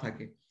না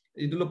থাকে।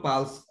 এইগুলো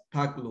পালস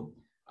থাকলো।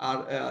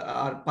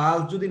 আর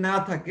পালস যদি না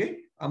থাকে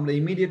আমরা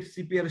ইমিডিয়েট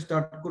সিপিআর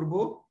স্টার্ট করব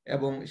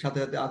এবং সাথে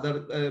সাথে আদার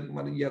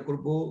মানে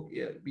করব,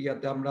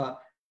 ইয়াতে আমরা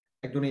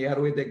একজন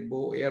এয়ারওয়ে দেখবো,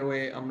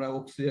 এয়ারওয়ে আমরা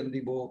অক্সিজেন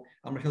দিব।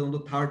 আমরা সাধারণত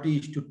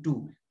 30:2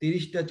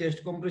 30টা চেস্ট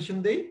কম্প্রেশন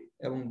দেই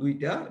এবং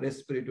 2টা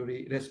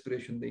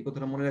রেসপিরেশন দেই।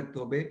 কথাটা মনে রাখতে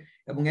হবে।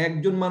 এবং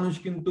একজন মানুষ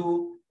কিন্তু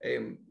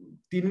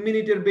 3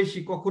 মিনিটের বেশি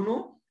কখনো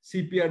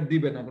সিপিআর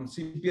দিবে না, কারণ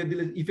সিপিআর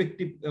দিলে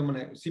ইফেক্টিভ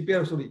মানে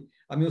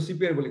আমিও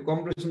সিপিআর বলি,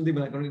 কম্প্রেশন দিবে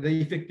না, কারণ এটা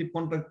ইফেক্টিভ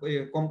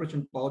কম্প্রেশন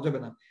পাওয়া যাবে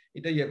না।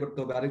 এটা করতে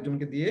হবে,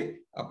 আরেকজনকে দিয়ে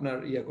আপনার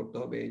করতে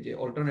হবে, এই যে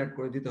অল্টারনেট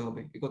করে দিতে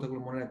হবে। এই কথাগুলো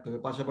মনে রাখতে হবে।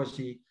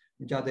 পাশাপাশি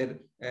যাদের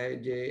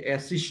যে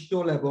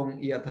অ্যাসিস্টল এবং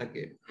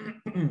থাকে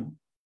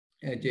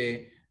যে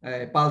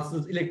পালস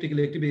ইলেকট্রিক্যাল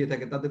অ্যাক্টিভিটি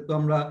থাকে, তাদের তো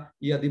আমরা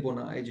দিব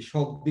না, এই যে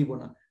শক দিব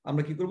না।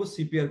 আমরা কি করব,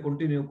 সিপিআর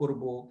কন্টিনিউ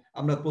করব।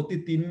 আমরা প্রতি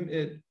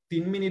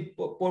 3 মিনিট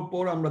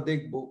পর আমরা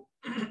দেখব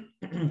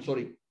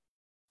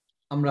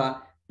আমরা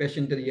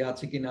পেশেন্টের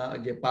আছে কিনা,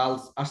 যে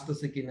পালস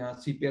আসতেছে কিনা।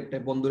 সিপিআরটা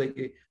বন্ধ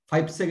রেখে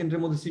 5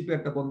 সেকেন্ডের মধ্যে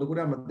সিপিআরটা বন্ধ করে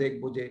আমরা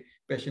দেখবো যে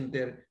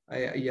পেশেন্টের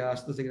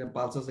আসতেছে কিনা,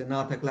 পালস আছে। না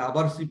থাকলে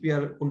আবার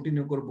সিপিআর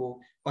কন্টিনিউ করব।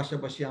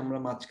 পাশাপাশি আমরা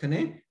মাঝখানে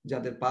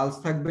যাদের পালস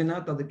থাকবে না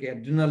তাদেরকে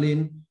অ্যাড্রিনালিন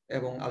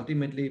এবং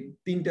আলটিমেটলি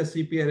 3টা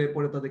সিপিআর এর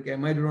পরে তাদেরকে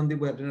অ্যামাইডোরন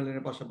দিব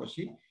অ্যাড্রিনালিনের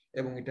পাশাপাশি।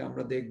 এবং এটা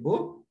আমরা দেখব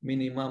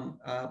মিনিমাম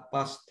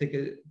 5 থেকে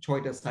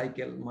 6টা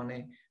সাইকেল, মানে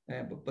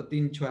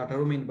 3, 6,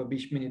 18 মিনিট বা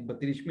 20 মিনিট বা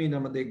 30 মিনিট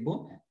আমরা দেখবো।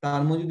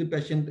 তার মধ্যে যদি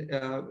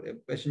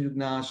পেশেন্ট যদি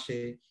না আসে,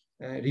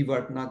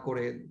 রিভার্ট না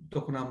করে,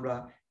 তখন আমরা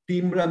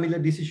টিমরা মিলে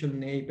ডিসিশন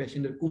নেই।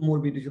 পেশেন্টের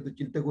কোমরবিডিটির সাথে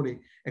চিন্তা করে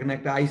এখানে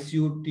একটা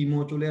আইসিইউ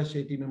টিমও চলে আসে,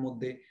 টিমের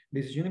মধ্যে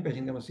ডিসিশনে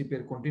পেশেন্ট আমরা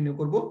সিপিআর কন্টিনিউ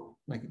করব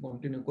নাকি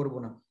কন্টিনিউ করব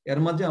না। এর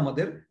মাঝে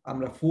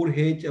আমরা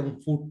 4H এবং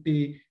 4T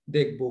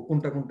দেখবো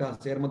কোনটা কোনটা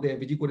আছে, এর মধ্যে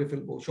এভিজি করে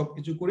ফেলবো।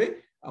 সবকিছু করে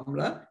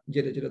আমরা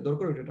যেটা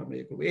দরকার ওটা আমরা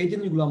করবো। এই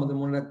জিনিসগুলো আমাদের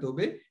মনে রাখতে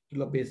হবে,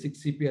 এগুলো বেসিক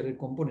সিপিআর এর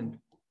কম্পোনেন্ট।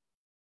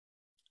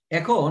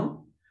 এখন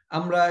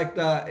আমরা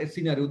একটা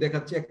সিনারিও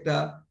দেখাচ্ছি। একটা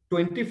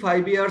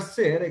 25 ইয়ার্স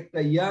এর একটা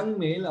ইয়াং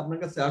মেল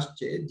আপনার কাছে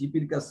আসছে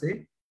জিপির কাছে,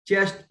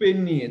 চেস্ট পেইন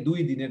নিয়ে।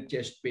 2 দিনের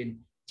চেস্ট পেইন।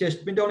 চেস্ট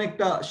পেইনটা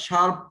অনেকটা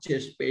sharp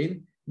chest pain,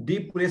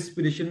 deep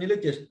respiration নিলে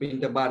চেস্ট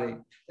পেইনটা বাড়ে।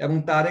 এবং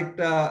তার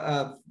একটা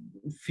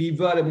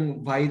ফিভার এবং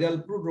ভাইরাল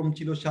প্রোড্রোম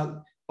ছিল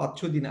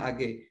 5-6 দিন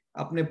আগে।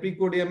 আপনি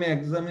প্রিকোডিয়ামে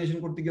এক্সামিনেশন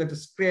করতে গিয়ে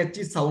একটা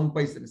স্ক্র্যাচি সাউন্ড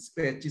পাইছেন,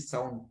 স্ক্র্যাচি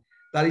সাউন্ড।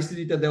 তার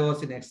ইসিজিটা দেওয়া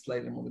আছে নেক্সট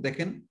স্লাইডের মধ্যে।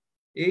 দেখেন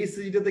এই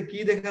ইসিজিটাতে কি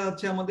দেখা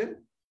যাচ্ছে আমাদের,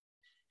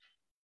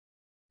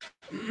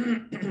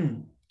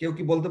 কেউ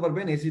কি বলতে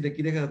পারবেন এসিটা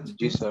কি দেখা যাচ্ছে?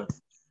 জি স্যার,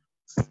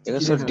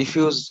 এখানে sir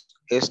diffuse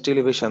ST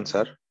elevation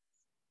sir,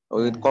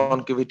 with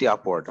concavity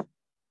upward.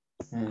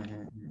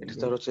 এটা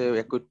স্যার হচ্ছে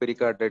অ্যাকুইট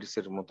পেরিকার্ডাইটিস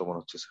এর মতো মনে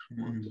হচ্ছে স্যার।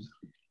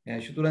 হ্যাঁ,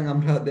 সুতরাং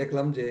আমরা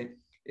দেখলাম যে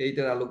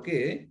এইটার আলোকে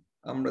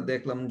আমরা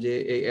দেখলাম যে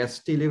এই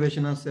এসটি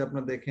এলিভেশন আছে।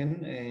 আপনারা দেখেন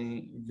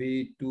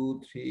V2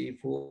 3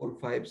 4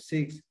 5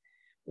 6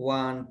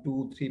 1 2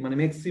 3, মানে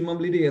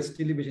ম্যাক্সিমামলি এসটি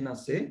এলিভেশন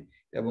আছে।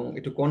 এবং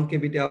একটু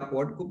কনকেভিটি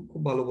আপওয়ার্ড,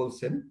 খুব ভালো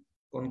বলছেন,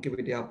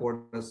 কনকেভিটি আপওয়ার্ড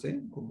আছে,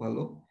 খুব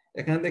ভালো।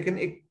 এখানে দেখেন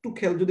একটু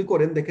খেয়াল যদি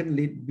করেন, দেখেন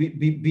লিড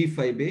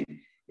B5 এ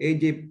এই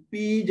যে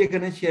পি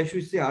যেখানে শেষ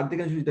হয়েছে আর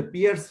যেখানে শেষ হয়েছে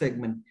পিয়ার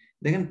সেগমেন্ট,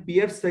 দেখেন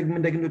পিয়ার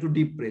সেগমেন্টটা কিন্তু একটু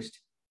ডিপ্রেসড,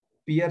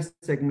 পিয়ার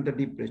সেগমেন্টটা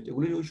ডিপ্রেসড।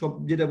 এগুলো সব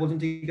যেটা বলছেন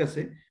ঠিক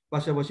আছে।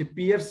 পাশাপাশি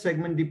peer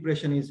segment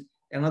depression is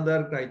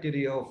another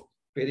criteria of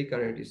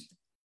পেরিকার্ডিটিস।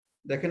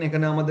 দেখেন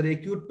এখানে আমাদের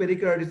অ্যাকিউট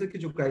পেরিকার্ডিটিসের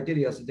কিছু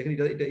ক্রাইটেরিয়া আছে। দেখেন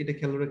এটা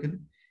খেয়াল রাখেন।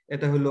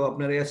 এটা হলো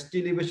আপনার এসটি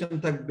এলিভেশন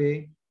থাকবে,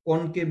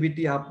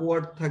 কনকেভিটি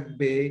আপওয়ার্ড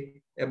থাকবে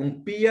এবং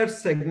পিয়ার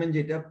সেগমেন্ট,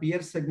 যেটা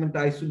পিয়ার সেগমেন্ট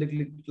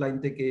আইসোলেটেড লাইন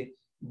থেকে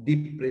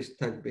ডিপ্রেস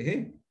থাকবে।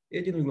 হ্যাঁ,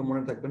 এই জিনিসগুলো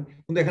মনে রাখবেন।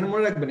 কিন্তু এখানে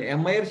মনে রাখবেন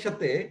এমআই এর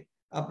সাথে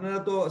আপনারা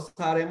তো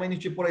স্যার এমআই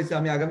নিশ্চয়ই পড়াইছে।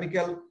 আমি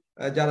আগামীকাল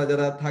যারা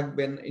যারা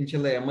থাকবেন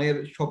ইনশাআল্লাহ এমআই এর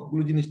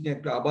সবগুলো জিনিস নিয়ে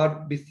একটু আবার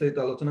বিস্তারিত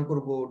আলোচনা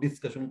করব,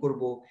 ডিসকাশন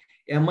করব।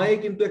 এমআই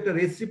কিন্তু একটা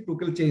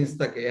রেসিপ্রোকাল চেঞ্জ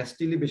থাকে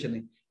এসটি এলিভেশনে,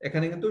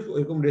 এখানে কিন্তু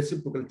ওইরকম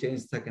রেসিপ্রোকাল চেঞ্জ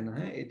থাকে না।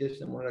 হ্যাঁ, এই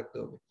জিনিসটা মনে রাখতে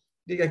হবে।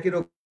 ঠিক একই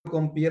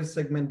রকম peer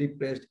segment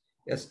depressed,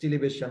 ST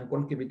elevation,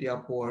 concavity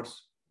upwards.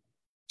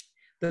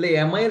 তাহলে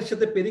এমআই এর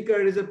সাথে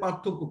পেরিকার্ডিটিসের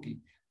পার্থক্য কি?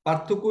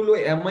 পার্থক্য হলো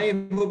এমআই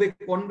হবে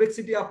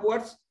কনভেক্সিটি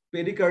আপওয়ার্ডস,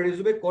 পেরিকার্ডিটিস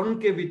হবে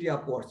কনকেভিটি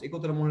আপওয়ার্ডস। এই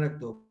কথাটা মনে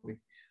রাখতে হবে।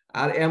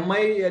 আর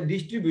এমআই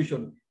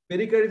ডিস্ট্রিবিউশন,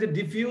 পেরিকার্ডিটিসে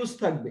ডিফিউজ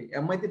থাকবে,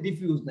 এমআই তে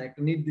ডিফিউজ না,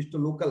 একটা নির্দিষ্ট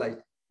লোকালাইজ,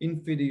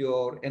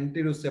 ইনফেরিয়র,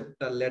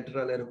 অ্যান্টেরিওসেপ্টাল,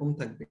 ল্যাটারাল এরকম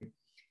থাকবে।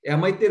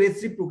 এমআই তে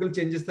রেসিপ্রোকাল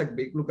চেঞ্জেস থাকবে,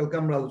 এগুলো কালকে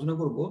আমরা আলোচনা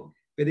করব।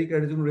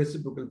 পেরিকার্ডিয়ার জন্য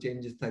রেসিপ্রোকাল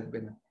চেঞ্জেস থাকবে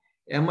না।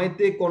 এমআই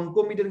তে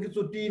কনকমিটেন্ট কিছু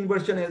টি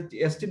ইনভার্সন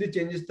এসটিডি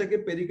চেঞ্জেস থাকে,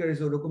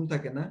 পেরিকার্ডিয়াসে ওরকম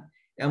থাকে না।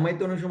 এমআই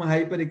তে অনেক সময়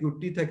হাইপার একিউট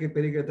টি থাকে,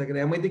 পেরিকার্ডিয়া থাকে না।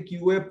 এমআই তে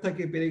কিউএফ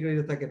থাকে,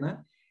 পেরিকার্ডিয়া থাকে না।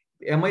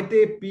 এমআই তে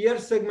পিয়ার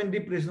সেগমেন্ট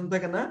ডিপ্রেশন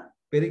থাকে না,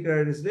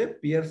 পেরিকার্ডিয়াসে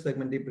পিয়ার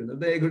সেগমেন্ট ডিপ্রেশন।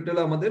 এগুলো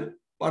হলো আমাদের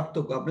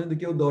পার্থক্য। আপনি যদি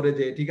কেউ ধরে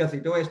যে ঠিক আছে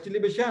এটাও ST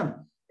elevation,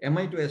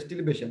 MI two ST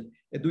elevation,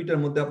 এই দুইটার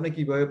মধ্যে আপনি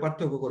কিভাবে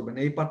পার্থক্য করবেন,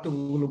 এই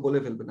পার্থক্যগুলো বলে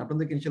ফেলবেন।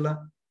 আপনাদেরকে ইনশাআল্লাহ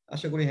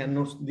আশা করি হ্যান্ড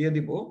নোটস দিয়ে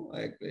দিব,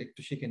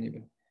 একটু শিখে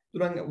নেবেন।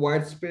 সুতরাং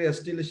ওয়াইড স্প্রেড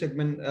এসটি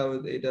সেগমেন্ট,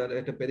 এটা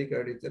একটা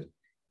পেরিকার্ডিয়াসের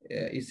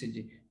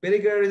ইসিজি।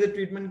 পেরিকার্ডিয়াসের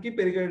ট্রিটমেন্ট কি?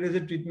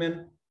 পেরিকার্ডিয়াসের ট্রিটমেন্ট,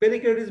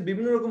 পেরিকার্ডিয়াস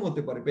বিভিন্ন রকম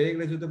হতে পারে।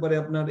 পেরিকার্ডিয়াস হতে পারে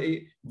আপনার এই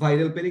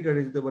ভাইরাল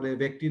পেরিকার্ডিয়াস হতে পারে,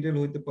 ব্যাকটেরিয়াল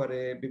হতে পারে,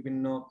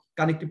 বিভিন্ন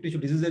কানেকটিভ টিস্যু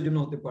ডিজিজের জন্য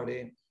হতে পারে,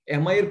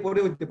 এমআই এর পরে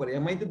হতে পারে।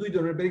 এমআই তে দুই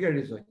ধরনের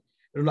পেরিকার্ডিয়াস হয়,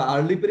 হলো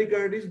আর্লি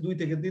পেরিকার্ডিয়াস 2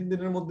 থেকে 3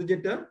 দিনের মধ্যে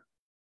যেটা,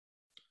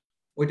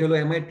 ওইটা হলো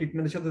এমআই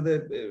ট্রিটমেন্টের সাথে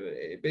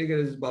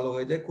পেরিকার্ডিয়াস ভালো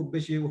হয়ে যায়, খুব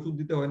বেশি ওষুধ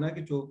দিতে হয় না,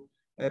 কিছু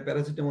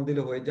প্যারাসিটামল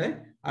দিলে হয়ে যায়।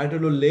 আর এটা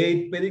হলো লেট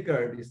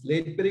পেরিকার্ডিয়াস।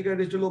 লেট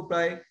পেরিকার্ডিয়াস হলো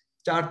প্রায়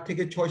 4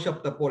 থেকে 6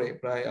 সপ্তাহ পরে,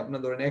 প্রায়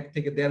আপনার ধরেন 1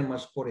 থেকে 1.5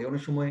 মাস পরে,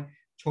 অনেক সময়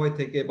 6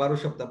 থেকে 12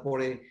 সপ্তাহ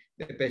পরে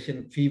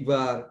পেশেন্ট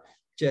ফিভার,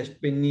 চেস্ট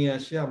পেন নিয়ে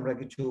আসে, আমরা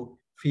কিছু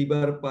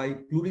ফিভার পাই,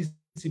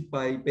 প্লুরিসি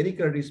পাই,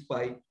 পেরিকার্ডিস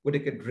পাই,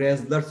 ওটাকে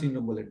ড্রেজলার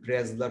সিনড্রোম বলে,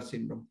 ড্রেজলার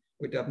সিনড্রোম।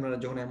 ওইটা আপনারা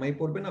যখন এমআই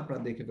পড়বেন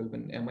আপনারা দেখে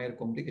ফেলবেন, এমআই এর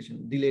কমপ্লিকেশন,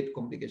 ডিলেড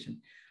কমপ্লিকেশন।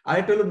 আর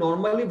এটা হলো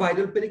নরমালি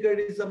ভাইরাল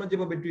পেরিকার্ডিস আমরা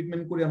যেভাবে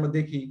ট্রিটমেন্ট করি, আমরা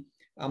দেখি,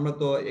 আমরা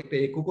তো একটা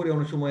একো করে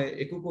অনেক সময়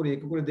একো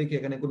করে দেখি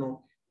এখানে কোনো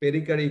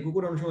পেরিকার্ডিয়াম, একো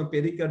করে অনেক সময়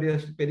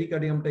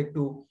পেরিকার্ডিয়ামটা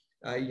একটু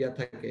ইয়া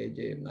থাকে,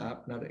 যে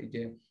আপনার এই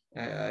যে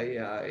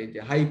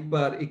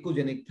হাইপার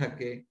ইকোজেনিক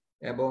থাকে,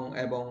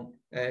 এবং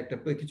একটা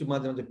কিছু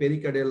মাঝে মাঝে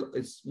পেরিকার্ডিয়াল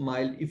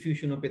স্মাইল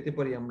ইফিউশনও পেতে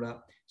পারি আমরা।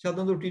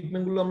 সাধারণত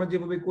ট্রিটমেন্ট গুলো আমরা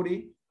যেভাবে করি,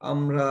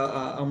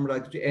 আমরা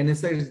কিছু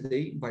অ্যানেসাইডস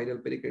দেই, ভাইরাল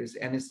পেরিকার্ডিয়াস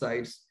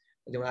অ্যানেসাইডস,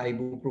 যেমন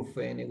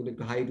আইবুপ্রোফেন, এগুলো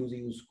একটু হাই ডোজে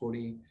ইউজ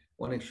করি।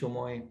 অনেক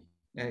সময়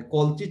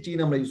কলচিচিন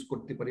আমরা ইউজ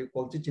করতে পারি,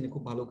 কলচিচিন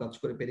খুব ভালো কাজ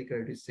করে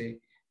পেরিকার্ডিয়াসে,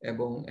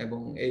 এবং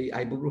এই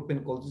আইবুপ্রোফেন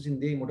কলচিচিন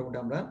দিয়ে মোটামুটি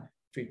আমরা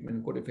ট্রিটমেন্ট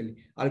করে ফেলি।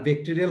 আর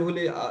ব্যাকটেরিয়াল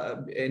হলে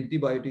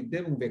অ্যান্টিবায়োটিক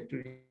দেয়, এবং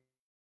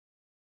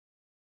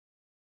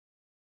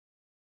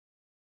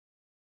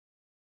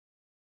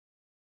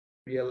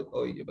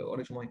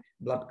অনেক সময়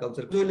ব্লাড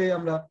কালচার হলে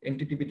আমরা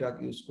এন্টিটিপি ড্রাগ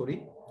ইউজ করি।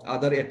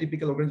 আদার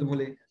অ্যাটিপিক্যাল অর্গানিজম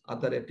হলে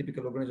আদার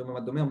অ্যাটিপিক্যাল অর্গানিজমের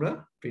মাধ্যমে আমরা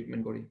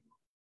ট্রিটমেন্ট করি।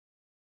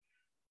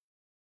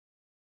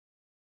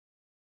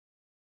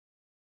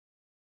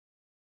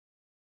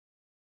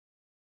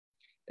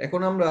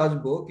 এখন আমরা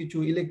আসবো কিছু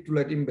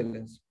ইলেকট্রোলাইট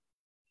ইমব্যালেন্স।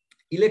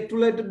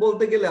 ইলেকট্রোলাইট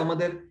বলতে গেলে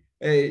আমাদের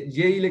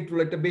যে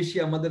ইলেকট্রোলাইটটা বেশি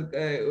আমাদের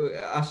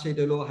আসে,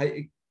 এটা হলো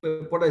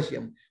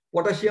পটাশিয়াম।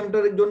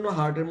 পটাশিয়ামটার জন্য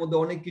হার্টের মধ্যে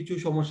অনেক কিছু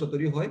সমস্যা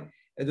তৈরি হয়,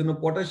 এজন্য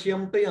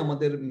পটাশিয়ামটাই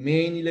আমাদের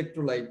মেইন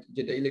ইলেকট্রোলাইট,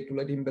 যেটা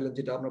ইলেকট্রোলাইট ইমব্যালেন্স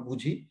যেটা আমরা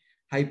বুঝি।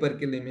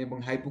 হাইপারক্যালেমিয়া এবং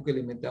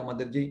হাইপোক্যালেমিয়াতে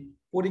আমাদের যে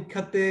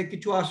পরীক্ষাতে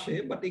কিছু আসে,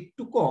 বাট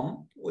একটু কম,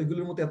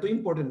 ওইগুলোর মতো এত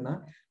ইম্পর্টেন্ট না।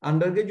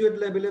 আন্ডার গ্রাজুয়েট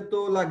লেভেলে তো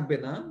লাগবে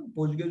না,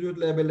 পোস্ট গ্রাজুয়েট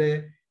লেভেলে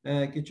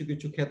কিছু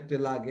কিছু ক্ষেত্রে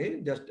লাগে।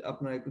 জাস্ট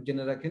আপনারা একটু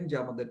জেনে রাখেন যে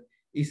আমাদের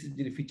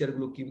ইসিজির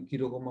ফিচারগুলো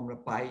কিরকম আমরা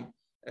পাই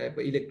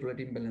ইলেকট্রোলাইট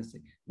ইমব্যালেন্সে।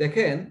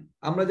 দেখেন,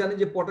 আমরা জানি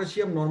যে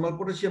পটাশিয়াম, নরমাল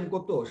পটাশিয়াম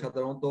কত,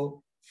 সাধারণত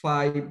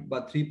 5 বা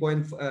 3.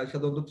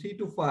 সাধারণত 3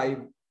 to 5,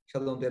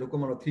 সাধারণত এরকম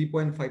আমরা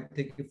 3.5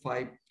 থেকে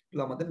 5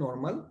 হলো আমাদের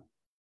নরমাল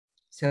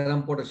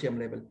সেরাম পটাশিয়াম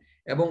লেভেল।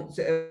 এবং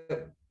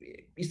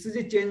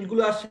ইসিজি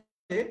চেঞ্জগুলো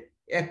আসে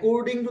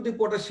according to the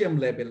potassium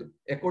level,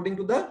 according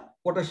to the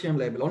potassium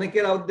level.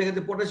 অনেকের দেখা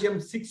যায় পটাশিয়াম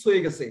 6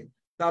 হয়ে গেছে,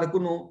 তার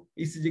কোনো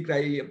ইসিজি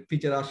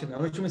ফিচার আসে না।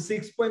 অনেক সময়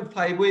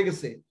 6.5 হয়ে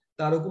গেছে,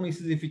 তারও কোনো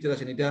ইসিজি ফিচার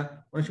আসে না। এটা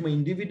অনেক সময়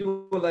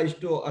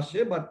ইন্ডিভিজুয়ালাইজডও আসে,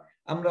 বাট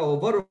আমরা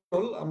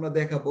ওভারঅল আমরা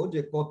দেখাবো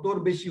যে কতর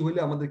বেশি হলে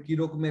আমাদের কি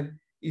রকমের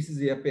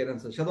ইসিজি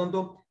অ্যাপিয়ারেন্স। সাধারণত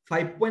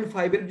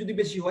 5.5 এর যদি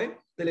বেশি হয়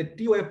তাহলে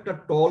টি ওয়েভটা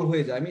টল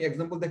হয়ে যায়। আমি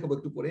এক্সাম্পল দেখাবো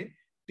একটু পরে।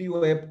 টি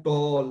ওয়েভ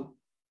টল,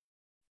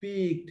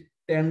 পিকড,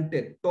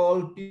 টেন্টেড, টল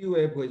টি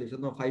ওয়েভ হয়ে যায়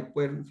সাধারণত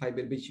 5.5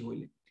 এর বেশি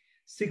হইলে।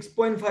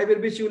 6.5 এর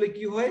বেশি হলে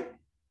কি হয়,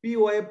 পি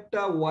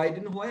ওয়েভটা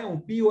ওয়াইডেন হয় এবং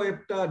পি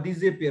ওয়েভটা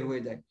ডিসঅ্যাপিয়ার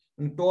হয়ে যায়।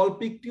 টল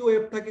পিক টি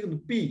ওয়েভ থাকে, কিন্তু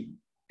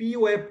পি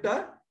ওয়েভটা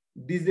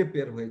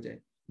ডিসঅ্যাপিয়ার হয়ে যায়।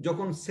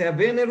 যখন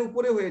 7 এর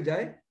উপরে হয়ে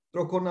যায়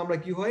তখন আমরা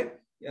কি হয়,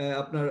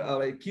 আপনার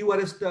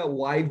কিউআরএসটা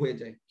ওয়াইড হয়ে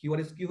যায়।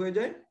 কিউআরএস কি হয়ে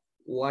যায়,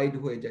 ওয়াইড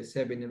হয়ে যায়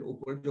 7 এর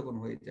উপরে যখন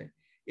হয়ে যায়।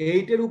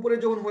 8 এর উপরে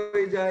যখন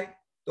হয়ে যায়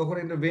তখন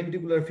একটা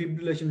ভেন্ট্রিকুলার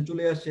ফিব্রিলেশন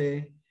চলে আসে।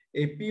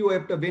 এই পি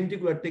ওয়েভটা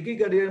ভেন্ট্রিকুলার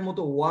টেকিকার্ডিয়ার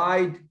মতো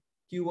ওয়াইড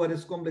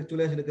কিউআরএস কমপ্লেক্স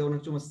চলে আসে, এটাকে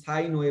অনেক সময়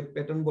সাইন ওয়েভ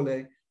প্যাটার্ন বলে,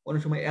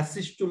 অনেক সময়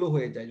অ্যাসিস্টলও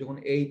হয়ে যায় যখন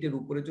 8 এর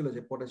উপরে চলে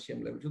যায় পটাশিয়াম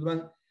লেভেল। সুতরাং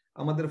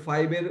আমাদের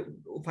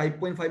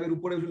 5.5 এর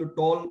উপরে ছিল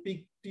টল পিক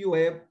টি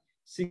ওয়েভ,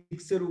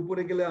 6 এর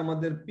উপরে গেলে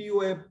আমাদের পি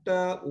ওয়েভটা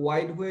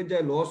ওয়াইড হয়ে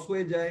যায়, লস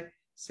হয়ে যায়।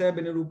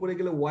 7 এর উপরে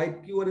গেলে ওয়াইড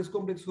কিউআরএস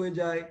কমপ্লেক্স হয়ে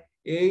যায়।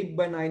 8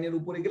 বা 9 এর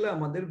উপরে গেলে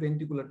আমাদের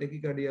ভেন্ট্রিকুলার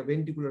টেকিকার্ডিয়া,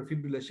 ভেন্ট্রিকুলার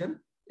ফিব্রিলেশন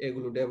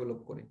এগুলো ডেভেলপ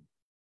করে।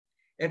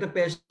 একটা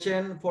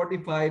পেশেন্ট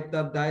 45,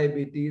 তার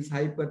ডায়াবেটিস,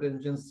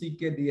 হাইপারটেনশন,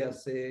 সিকেডি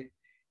আছে,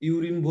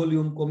 ইউরিন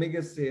ভলিউম কমে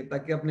গেছে,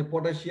 তাকে আপনি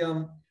পটাশিয়াম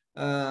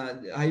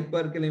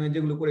হাইপার ক্যালেমিয়া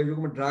যেগুলো করে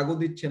এরকম ড্রাগও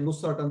দিচ্ছেন,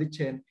 লোসার্টান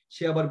দিচ্ছেন,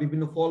 সে আবার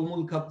বিভিন্ন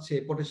ফলমূল খাচ্ছে,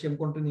 পটাশিয়াম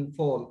কন্টেনিং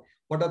ফল,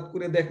 হঠাৎ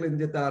করে দেখলেন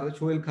যে তার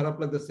শরীর খারাপ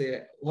লাগতেছে,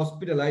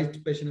 হসপিটালাইজড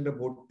পেশেন্টে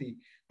ভর্তি,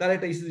 তার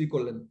একটা ইসিজি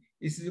করলেন,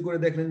 ইসিজি করে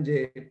দেখলেন যে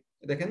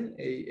দেখেন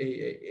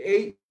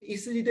এই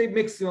ইসিজিটাই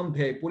ম্যাক্সিমাম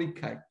দেয়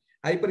পরীক্ষায়,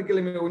 হাইপার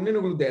ক্যালেমিয়া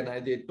অন্যান্যগুলো দেয় না,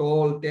 যে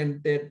টল,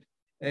 টেন্টেড,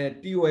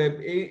 টিওএফ,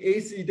 এই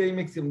ইসিজিটাই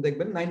ম্যাক্সিমাম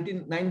দেখবেন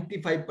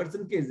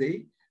 95% কেসেই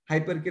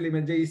হাইপার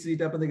ক্যালেমিয়া যে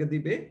ইসিজিটা আপনাদেরকে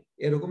দিবে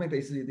এরকম একটা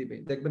ইসিজি দিবে,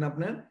 দেখবেন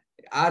আপনার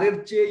আর এর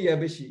চেয়ে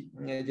বেশি,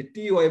 যে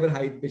টি ওয়েভ এর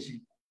হাইট বেশি।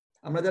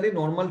 আমরা জানি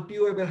নরমাল টি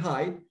ওয়েভ এর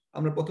হাইট,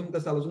 আমরা প্রথম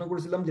ক্লাসে আলোচনা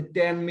করেছিলাম যে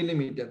 10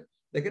 মিলিমিটার,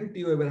 দেখেন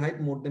টি ওয়েভ এর হাইট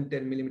মোর দেন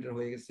 10 মিলিমিটার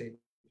হয়ে গেছে।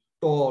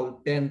 টল,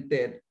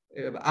 টেন্টেড,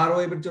 আর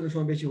ওয়েভ এর জন্য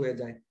সময় বেশি হয়ে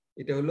যায়,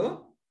 এটা হলো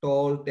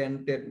টল,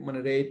 টেন্টেড, মানে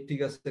রেট ঠিক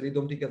আছে,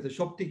 রিদম ঠিক আছে,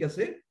 সব ঠিক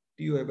আছে,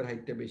 টি ওয়েভ এর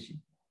হাইটটা বেশি।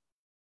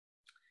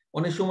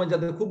 অনেক সময়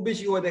যাদের খুব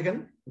বেশি হয় দেখেন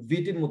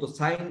ভিটির মতো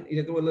সাইন,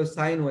 এটাকে বলে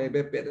সাইন ওয়েভ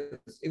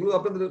অ্যাপিয়ারেন্স, এগুলো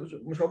আপনাদের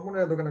সব মনে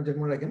রাখেন, যে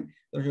মনে রাখেন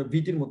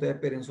ভিটির মতো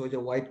অ্যাপিয়ারেন্স হয়ে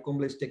যায়, হোয়াইট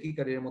কমপ্লেক্স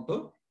ট্যাকিকার্ডিয়ার মতো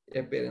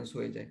অ্যাপিয়ারেন্স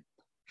হয়ে যায়।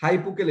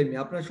 হাইপোক্যালেমিয়া,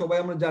 আপনারা সবাই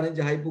আমরা জানি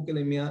যে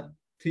হাইপোক্যালেমিয়া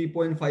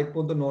 3.5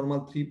 পর্যন্ত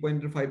নরমাল,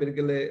 3.5 এর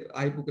গেলে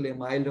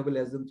হাইপোক্যালেমিয়া মাইল্ড হবে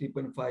লেস দেন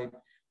 3.5,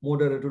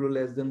 মডারেট হলো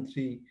লেস দেন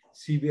 3,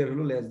 সিভিয়ার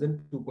হলো লেস দেন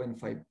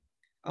 2.5।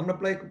 আমরা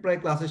প্রায়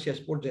ক্লাসের শেষ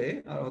পর্যায়ে,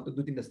 আর হয়তো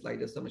 2-3টা স্লাইড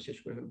আছে, আমরা শেষ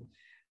করে ফেলবো।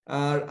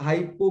 আর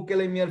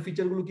হাইপোক্যালেমিয়ার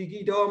ফিচার গুলো কি কি,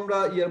 এটাও আমরা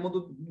ইয়ার মতো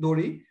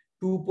ধরি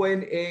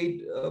 2.8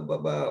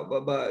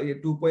 বা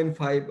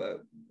 2.5,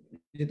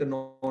 যেটা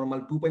নরমাল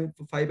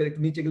 2.5 এর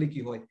একটু নিচে গেলে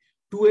কি হয়,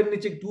 2 এর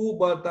নিচে 2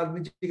 বা তার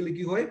নিচে গেলে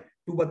কি হয়,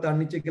 2 বা তার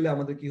নিচে গেলে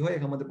আমাদের কি হয়,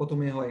 আমাদের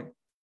প্রথমে হয়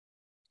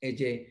এই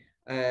যে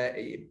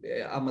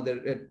আমাদের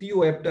টি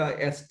ওয়েভটা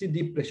এসটি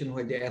ডিপ্রেশন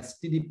হয়, যে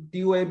এসটি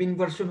টি ওয়েভ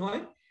ইনভার্সন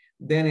হয়,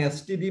 দেন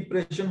এসটি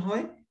ডিপ্রেশন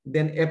হয়,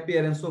 দেন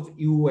অ্যাপিয়ারেন্স অফ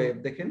ইউ ওয়েভ।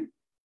 দেখেন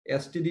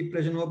এসটি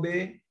ডিপ্রেশন হবে,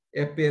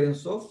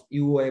 অ্যাপিয়ারেন্স অফ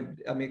ইউ ওয়েভ,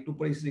 আমি একটু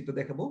পরে স্লিপটা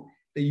দেখাবো,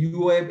 তো ইউ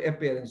ওয়েভ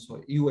অ্যাপিয়ারেন্স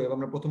হয়। ইউ ওয়েভ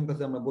আমরা প্রথম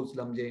ক্লাসে আমরা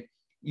বলছিলাম যে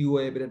ইউ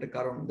ওয়েভ এর একটা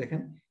কারণ,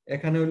 দেখেন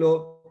এখানে হলো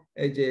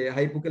এই যে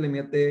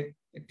হাইপোক্যালেমিয়াতে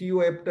টি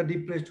ওয়েভটা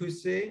ডিপ্রেসড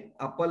হইছে,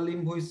 আপার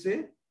লিম্ব হইছে,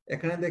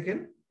 এখানে দেখেন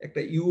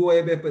একটা ইউ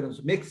ওয়েভ অ্যাপিয়ারেন্স।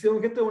 ম্যাক্সিমাম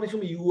ক্ষেত্রে অনেক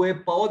সময় ইউ ওয়েভ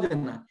পাওয়া যায়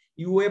না,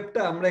 ইউ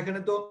ওয়েভটা আমরা এখানে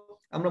তো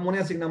আমরা মনে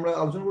আছে কিনা আমরা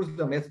আলোচনা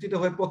করেছিলাম, এসটিটা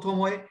হয় প্রথম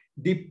হয়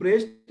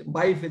ডিপ্রেসড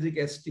বাইফেজিক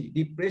এসটি,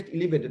 ডিপ্রেসড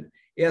এলিভেটেড,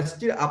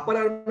 এসটির আপার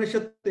আর্মের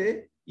সাথে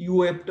ইউ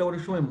ওয়েভটা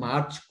অনেক সময়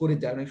মার্চ করে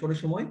যায়, অনেক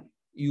সময়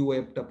ইউ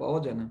ওয়েভটা পাওয়া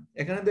যায় না।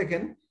 এখানে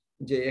দেখেন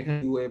যে এখানে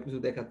ইউ ওয়েভ কিছু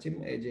দেখাচ্ছি,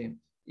 এই যে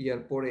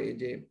ইয়ার পরে এই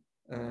যে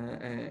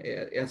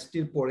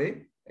এসটির পরে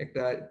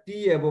একটা টি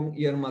এবং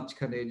ইয়ার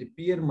মাঝখানে, এই যে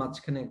পি এর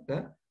মাঝখানে একটা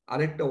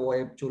আরেকটা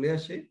ওয়েভ চলে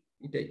আসে,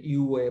 এটা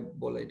ইউ ওয়েভ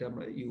বলে, এটা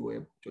আমরা ইউ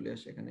ওয়েভ চলে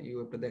আসে, এখানে ইউ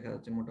ওয়েভটা দেখা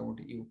যাচ্ছে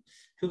মোটামুটি ইউ।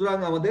 সুতরাং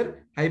আমাদের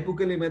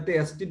হাইপোক্যালেমিয়াতে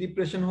এসটি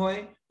ডিপ্রেশন হয়,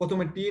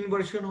 প্রথমে টি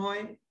ইনভার্সন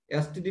হয়,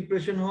 এসটি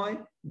ডিপ্রেশন হয়,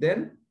 দেন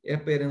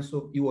অ্যাপিয়ারেন্স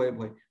অফ ইউ ওয়েভ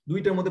হয়।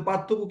 দুইটার মধ্যে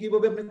পার্থক্য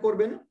কিভাবে আপনি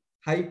করবেন,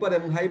 হাইপার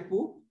এবং হাইপো,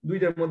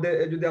 দুইটার মধ্যে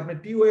যদি আপনি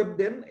টি ওয়েভ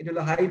দেন, এটা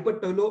হলো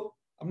হাইপারটা হলো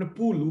আপনি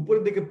পুল,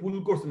 উপরের দিকে পুল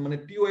করছেন, মানে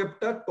টি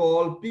ওয়েভটা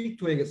টল পিকড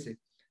হয়ে গেছে,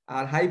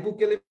 আর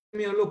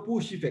হাইপোক্যালেমিয়া হলো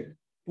পুশ ইফেক্ট,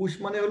 পুশ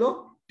মানে হলো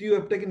টি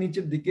ওয়েভটাকে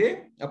নিচের দিকে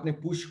আপনি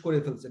পুশ করে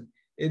ফেলছেন।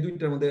 এই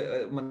দুইটার মধ্যে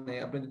মানে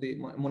আপনি যদি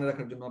মনে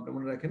রাখার জন্য আপনি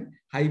মনে রাখেন,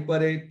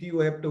 হাইপারে টি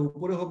ওয়েভটা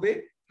উপরে হবে,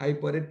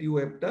 হাইপারে টি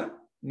ওয়েভটা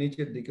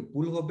নিচের দিকে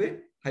পুল হবে,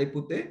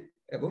 হাইপোতে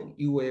এবং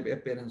ইউ ওয়েভ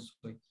অ্যাপিয়ারেন্স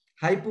হয়।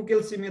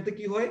 হাইপোক্যালসিমিয়াতে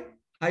কি হয়,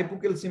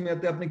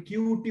 হাইপোক্যালসিমিয়াতে আপনি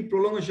কিউটি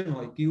প্রলংগেশন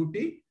হয়,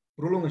 কিউটি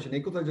প্রলংগেশন,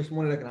 এই কথা জাস্ট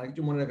মনে রাখেন, আর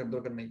কিছু মনে রাখার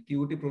দরকার নেই।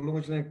 কিউটি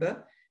প্রলংগেশন একটা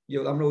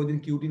আমরা ওই দিন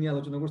কিউটি নিয়ে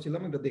আলোচনা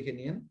করছিলাম, এটা দেখে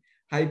নিয়েন।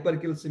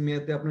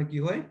 হাইপারক্যালসিমিয়াতে আপনার কি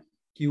হয়,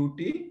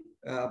 কিউটি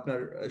আপনার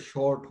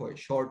শর্ট হয়,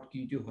 শর্ট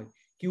কিউটি হয়।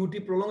 কিউটি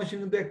প্রলংগেশন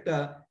কিন্তু একটা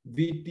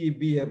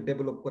ভিটিবিএফ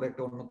ডেভেলপ করা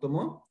একটা অন্যতম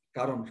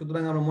কারণ।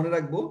 সুতরাং আমরা মনে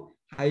রাখবো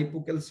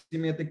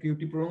হাইপোক্যালসিমিয়াতে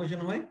কিউটি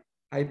প্রলংগেশন হয়,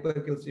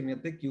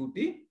 হাইপারক্যালসিমিয়াতে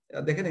কিউটি।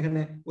 দেখেন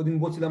এখানে ওদিন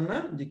বলছিলাম না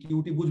যে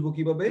কিউটি বুঝবো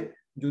কিভাবে,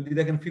 যদি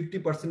দেখেন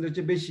 50% এর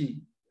চেয়ে বেশি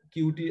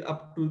কিউটি আপ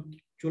টু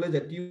চলে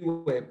যায় টি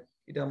ওয়েভ,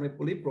 এটা আমরা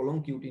বলি প্রলং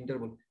কিউটি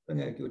ইন্টারভাল,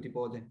 কিউটি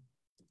পাওয়া যায়।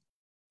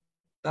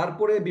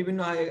 তারপরে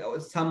বিভিন্ন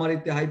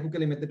সামারিতে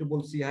হাইপোক্যালেমিয়াতে একটু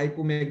বলছি,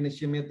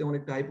 হাইপোম্যাগনেসিয়ামিয়াতে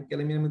অনেকটা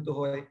হাইপোক্যালেমিয়ার মতো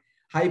হয়,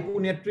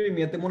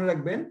 হাইপোনেট্রিমিয়াতে মনে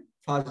রাখবেন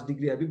ফার্স্ট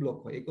ডিগ্রি আবি ব্লক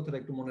হয়, এই কথাটা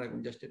একটু মনে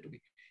রাখবেন জাস্ট একটু।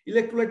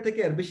 ইলেকট্রোলাইট থেকে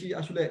আর বেশি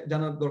আসলে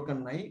জানার দরকার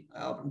নাই,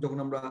 যখন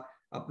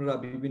আপনারা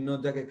বিভিন্ন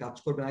জায়গায় কাজ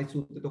করবেন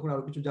আইসিইউতে তখন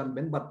আরো কিছু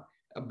জানবেন, বাট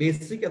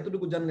বেসিক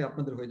এতটুকু জানলে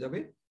আপনাদের হয়ে যাবে,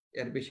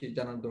 এর বেশি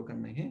জানার দরকার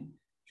নাই। হ্যাঁ,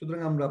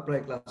 সুতরাং আমরা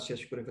প্রায় ক্লাস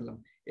শেষ করে ফেললাম।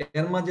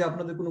 এর মাঝে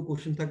আপনাদের কোনো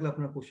কোশ্চেন থাকলে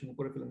আপনারা কোশ্চেন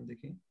করে ফেলেন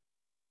দেখি।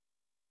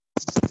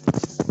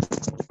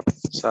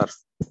 Sir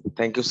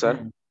thank you sir.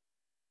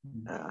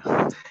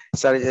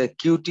 Sir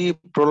cutie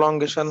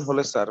প্রলংগেশন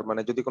হলে স্যার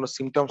মানে যদি কোনো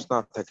সিমটমস না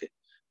থাকে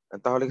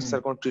তাহলে কি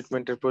স্যার কোনো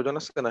ট্রিটমেন্টের প্রয়োজন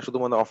আছে না, শুধু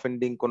মানে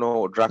অফেন্ডিং কোনো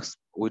ড্রাগস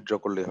উইথড্র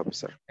করলেই হবে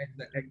স্যার?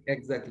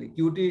 এক্স্যাক্টলি,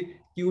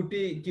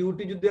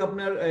 কিউটি যদি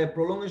আপনার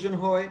প্রলংগেশন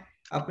হয়,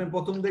 আপনি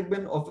প্রথম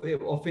দেখবেন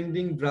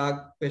অফেন্ডিং ড্রাগ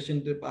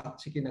পেশেন্টের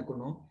পাচ্ছে কিনা,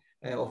 কোনো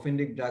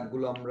অফেন্ডিং ড্রাগ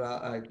গুলো আমরা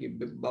কি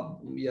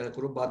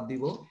বাদ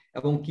দিব,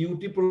 এবং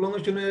কিউটি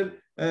প্রলংগেশনের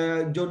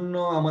জন্য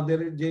আমাদের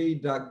যেই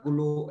ড্রাগ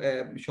গুলো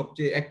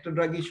সবচেয়ে একটা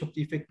ড্রাগই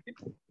সবচেয়ে ইফেক্টিভ,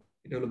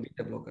 এটা হলো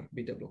বিটা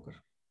ব্লকার।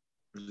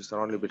 জি স্যার,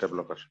 অনলি বিটা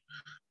ব্লকার।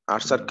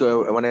 আর স্যার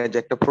মানে যে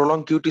একটা প্রলং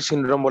কিউটি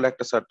সিনড্রোম বলে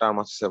একটা স্যার টার্ম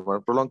আছে স্যার,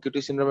 মানে প্রলং কিউটি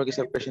সিনড্রোমে কি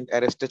স্যার পেশেন্ট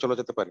অ্যারেস্টে চলে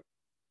যেতে পারে?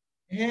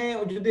 হ্যাঁ,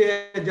 যদি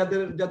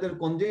যাদের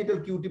কনজেনিটাল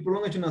কিউটি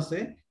প্রলংগেশন আছে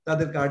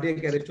তাদের কার্ডিয়াক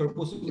অ্যারেস্ট হওয়ার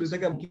পসিবিলিটি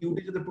থাকে।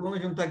 কিউটি যাদের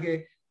প্রলংগেশন থাকে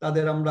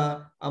তাদের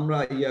আমরা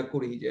ইয়া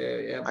করি যে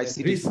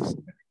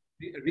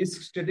রিস্ক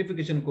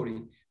স্ট্র্যাটিফিকেশন করি।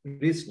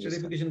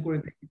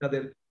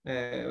 তাদের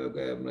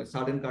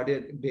সাডেন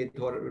কার্ডিয়াক ডেথ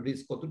হওয়ার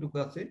রিস্ক কতটুকু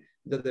আছে।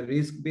 যাদের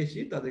রিস্ক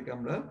বেশি তাদেরকে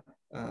আমরা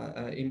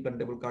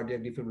ইমপ্লান্টেবল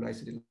কার্ডিয়াক ডিফিব্রিলেটর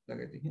আইসিডি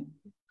লাগাই দিই।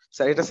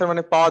 স্যার এটা স্যার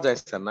মানে পাওয়া যায়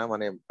স্যার না,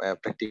 মানে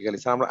প্র্যাকটিক্যালি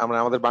স্যার আমরা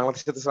আমাদের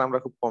বাংলাদেশে তো স্যার আমরা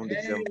খুব কম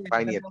দেখছি,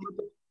 পাইনি আর কি।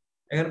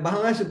 এখন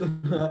বাংলাদেশে তো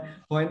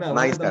হয় না।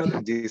 নাই স্যার।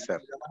 জি স্যার,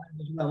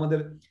 আমাদের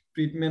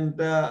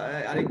ট্রিটমেন্টটা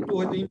আরেকটু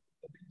হয়তো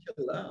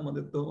ইনশাআল্লাহ,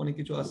 আমাদের তো অনেক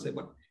কিছু আছে,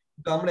 বাট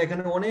আমরা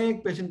এখানে অনেক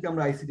পেশেন্টকে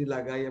আমরা আইসিডি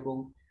লাগাই এবং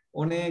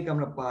অনেক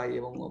আমরা পাই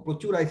এবং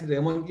প্রচুর আইসিডি,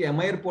 এমনকি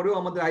এমআই এর পরেও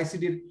আমাদের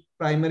আইসিডির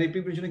প্রাইমারি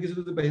প্রিপারেশনে কিছু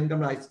কিছু পেশেন্টকে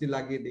আমরা আইসিডি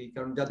লাগিয়ে দিই,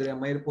 কারণ যাদের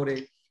এমআই এর পরে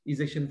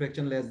ইজেকশন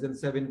ফ্র্যাকশন লেস দেন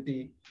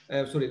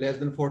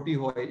 40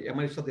 হয়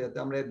এমআই এর সাথে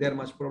আমরা 1.5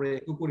 মাস পরে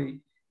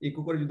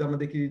ইকো করে যদি আমরা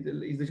দেখি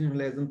ইজেকশন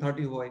লেস দেন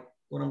 30 হয়,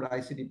 তখন আমরা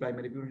আইসিডি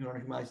প্রাইমারি প্রিপারেশন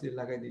অনেক সময় আইসিডি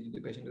লাগাই দিই যদি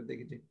পেশেন্টের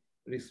দেখি যে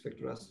রিস্ক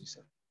ফ্যাক্টর আছে।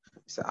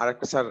 স্যার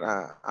আরেকটা স্যার,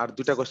 আর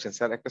দুটা কোশ্চেন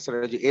স্যার। একটা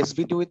স্যার যে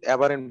SVT with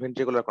অ্যাবারেন্ট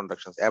ventricular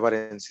contractions,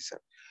 অ্যাবারেন্সি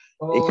sir,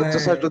 এই ক্ষেত্রে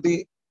স্যার যদি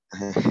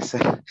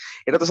স্যার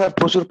এটা তো স্যার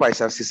প্রচুর পাই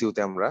স্যার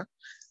সিসিইউতে আমরা,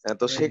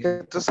 তো সেই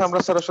ক্ষেত্রে স্যার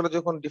আমরা স্যার আসলে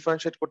যখন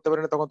ডিফারেন্সিয়েট করতে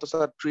পারি না তখন তো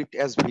স্যার ট্রিট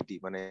এসভিটি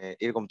মানে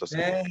এরকম তো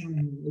স্যার।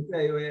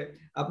 এটাই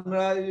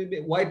আপনারা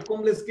হোয়াইট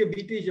কমপ্লেক্সকে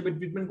ভিটি হিসেবে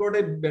ট্রিটমেন্ট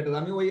করাটাই বেটার।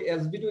 আমি ওই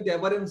এসভিটি উইথ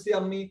অ্যাবারেন্সি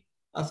আমি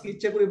আজকে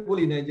ইচ্ছা করে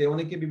বলি না, যে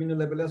অনেকে বিভিন্ন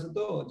লেভেলে আছে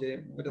তো যে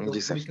এটা তো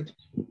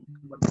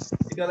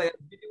এটা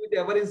এসভিটি উইথ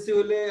অ্যাবারেন্সি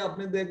হলে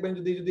আপনি দেখবেন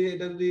যদি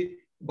এটা যদি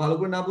ভালো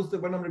করে না বুঝতে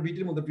পারেন আমরা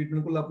ভিটির মতো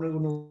ট্রিটমেন্ট করলে আপনার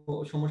কোনো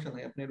সমস্যা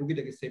নাই, আপনি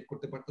রোগীটাকে সেভ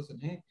করতে পারতেছেন।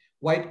 হ্যাঁ,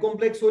 হোয়াইট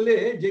কমপ্লেক্স হলে,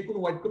 যে কোনো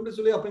হোয়াইট কমপ্লেক্স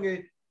হলে আপনাকে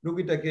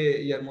রোগীটাকে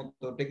ইয়ার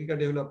মতো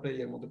টেকিকার্ডিয়া হলে আপনি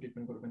ইয়ার মতো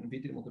ট্রিটমেন্ট করবেন,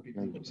 ভিটির মতো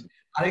ট্রিটমেন্ট করবেন।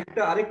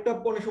 আরেকটা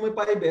অনেক সময়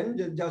পাইবেন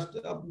যে জাস্ট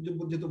আপনি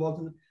যেহেতু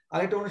বলছেন,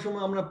 আরেকটা অনেক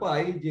সময় আমরা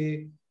পাই যে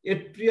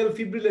atrial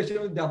fibrillation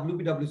with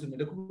WPW syndrome,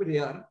 এটা খুব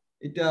রেয়ার।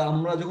 এটা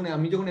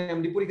আমি যখন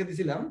এমডি পরীক্ষা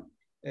দিয়েছিলাম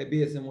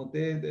বিএসএমও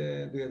তে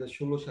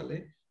 2016 সালে,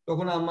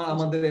 তখন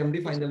আমাদের এমডি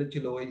ফাইনালে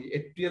ছিল ওই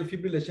atrial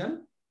fibrillation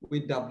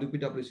with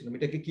WPW syndrome.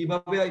 এটাকে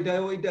কিভাবে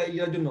এটা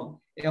ইয়ার জন্য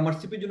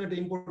এমআরসিপির জন্য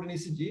একটা ইম্পর্টেন্ট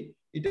ইসিজি,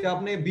 এটা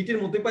আপনি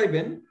বিটির মধ্যে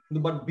পাইবেন,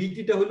 বাট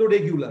বিটিটা হলো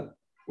রেগুলার,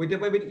 ওইটা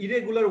পাইবেন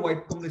irregular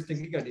white complex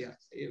tachycardia.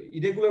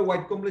 Irregular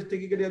white complex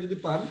tachycardia যদি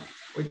পান,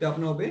 ওইটা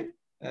আপনার হবে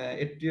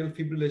এট্রিয়াল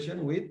ফিব্রিলেশন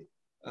উইথ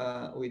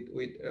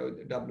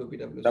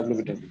WPW।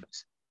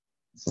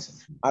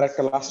 আর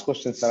একটা লাস্ট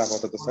কোশ্চেন স্যার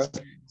আপাতত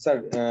স্যার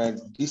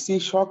ডিসি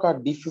শক আর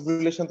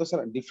ডিফিব্রিলেশন তো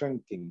স্যার ডিফারেন্ট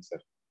থিং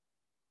স্যার।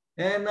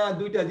 হ্যাঁ, না,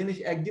 দুইটা জিনিস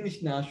এক জিনিস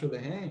না আসলে।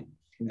 হ্যাঁ,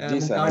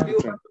 কার্ডিও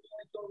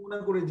মনে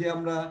করি যে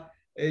আমরা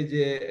এই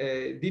যে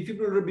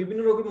ডিফিব্রিলেটর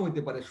বিভিন্ন রকম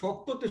হইতে পারে। শক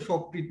তো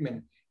শক ট্রিটমেন্ট,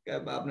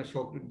 আপনার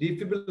শক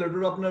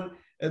ডিফিব্রিলেটর আপনার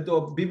তো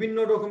বিভিন্ন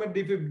রকমের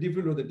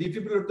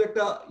ডিফিব্রিলেটর তো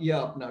একটা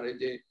আপনার এই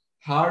যে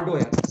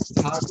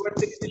হার্ডওয়্যার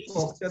থেকে যে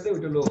শকটাতে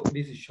ওইটা হলো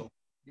ডিসি শক,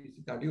 ডিসি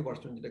কার্ডিও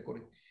ভার্সন যেটা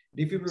করে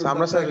ডিফিব্রিলেটর।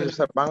 আমরা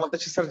স্যার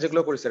বাংলাদেশে স্যার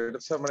যেগুলো করি স্যার,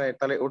 এটা স্যার মানে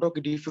তাহলে ওটাও কি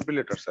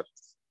ডিফিব্রিলেটর স্যার?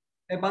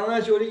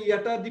 বাংলাদেশে ওই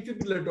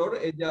ডিফিব্রিলেটর,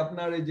 এই যে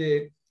আপনার এই যে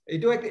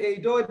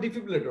এইটাও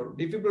ডিফিব্রিলেটর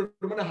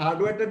মানে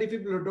হার্ডওয়্যারটা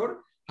ডিফিব্রিলেটর।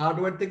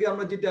 হার্ডওয়্যার থেকে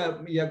আমরা যেটা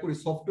করি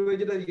সফটওয়্যার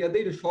যেটা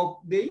দেই, এটা শক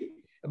দেই,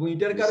 এবং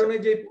এটার কারণে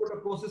যে পুরো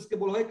প্রসেসকে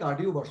বলা হয়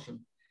কার্ডিও ভার্সন।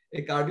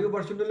 এই কার্ডিও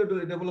ভার্সন হলো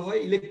এটা বলা হয়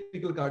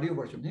ইলেকট্রিক্যাল কার্ডিও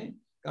ভার্সন। হ্যাঁ,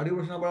 কার্ডিও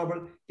ভার্সন আবার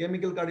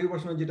কেমিক্যাল কার্ডিও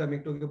ভার্সন যেটা আমি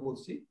একটু আগে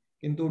বলছি,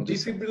 কিন্তু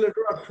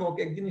ডিফিব্রিলেটর আর শক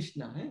এক জিনিস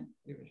না। হ্যাঁ,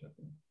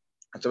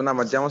 আচ্ছা, না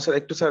আমার যেমন স্যার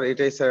একটু স্যার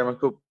এটাই স্যার আমার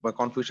খুব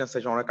কনফিউশন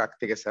স্যার অনেক আগ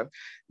থেকে স্যার,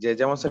 যে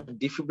যেমন স্যার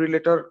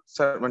ডিফিব্রিলেটর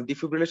স্যার মানে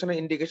ডিফিব্রিলেশনের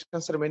ইন্ডিকেশন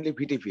স্যার মেইনলি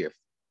ভিটিভিএফ।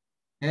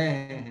 হ্যাঁ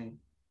হ্যাঁ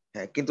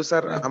হ্যাঁ, কিন্তু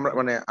স্যার আমরা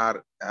মানে আর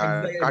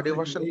কার্ডিও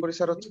ভার্সন করি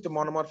স্যার হচ্ছে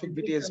মনোমরফিক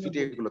ভিটি এসভিটি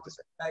এগুলোতে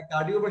স্যার।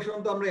 কার্ডিও ভার্সন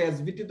তো আমরা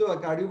এসভিটি তো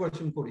কার্ডিও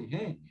ভার্সন করি।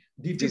 হ্যাঁ,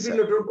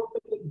 ডিফিব্রিলেটর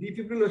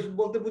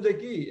বলতে বোঝায়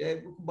কি,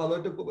 খুব ভালো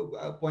একটা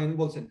পয়েন্ট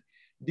বলছেন।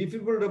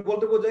 ডিফিব্রিলেটর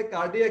বলতে বোঝায়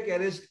কার্ডিয়াক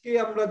অ্যারেস্টকে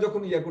আমরা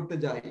যখন করতে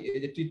যাই, এই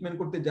যে ট্রিটমেন্ট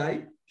করতে যাই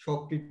শক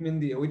ট্রিটমেন্ট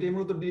দিয়ে, ওইটাই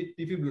মূলত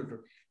ডিফিব্রিলেটর।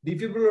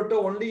 ডিফিব্রিলেটরটা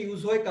অনলি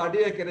ইউজ হয়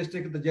কার্ডিয়াক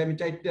অ্যারেস্টের ক্ষেত্রে, যে আমি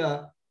 4টা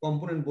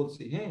কম্পোনেন্ট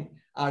বলছি। হ্যাঁ,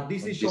 আর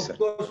ডিসি শক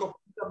তো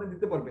আপনি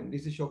দিতে পারবেন।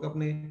 ডিসি শক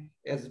আপনি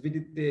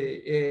এসভিডি তে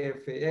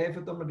এএফ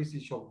তো আমরা ডিসি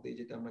শক দেই,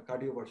 যেটা আমরা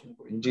কার্ডিও ভার্সন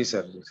করি। জি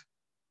স্যার,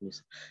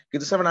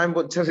 কিন্তু স্যার আমি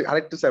বলছি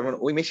আরেকটু স্যার, মানে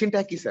ওই মেশিনটা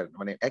কি স্যার,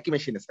 মানে একই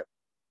মেশিনে স্যার?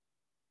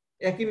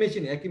 একই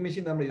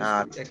মেশিন আমরা ইউজ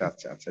করি।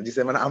 আচ্ছা জি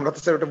স্যার, মানে আমরা তো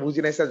স্যার ওটা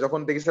বুঝি নাই স্যার, যখন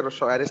দেখি স্যার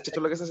অ্যারেস্টে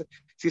চলে গেছে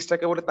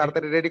সিস্টারকে বলে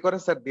তাড়াতাড়ি রেডি করে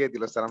স্যার দিয়ে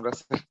দিল স্যার, আমরা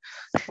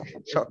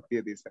শক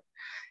দিয়ে দিই স্যার।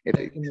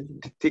 এটাই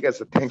ঠিক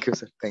আছে, thank you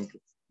sir, thank you.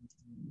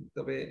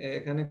 তবে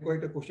এখানে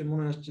কয়েকটা কোশ্চেন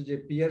মনে আসছে যে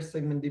পিয়ার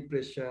সেগমেন্ট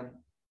ডিপ্রেশন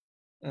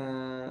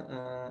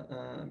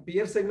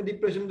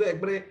তো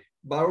একবারে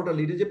 12টা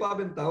লিডে যে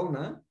পাবেন তাও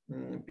না।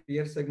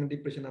 পিয়ার সেগমেন্ট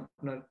ডিপ্রেশন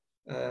আপনার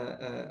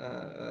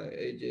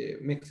এই যে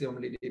ম্যাক্সিমাম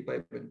লিডে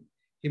পাবেন।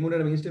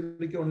 Haemodynamic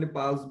instability only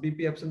pulse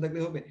BP absent থাকলে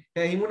হবে?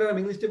 হ্যাঁ,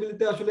 হিমোডাইনামিক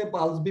ইনস্টেবিলিটি আসলে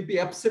পালস বিপি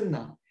অ্যাবসেন্ট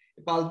না,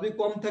 পালস বিট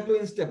কম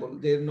থাকলেও ইনস্টেবল,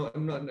 যে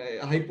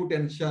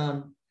হাইপোটেনশন,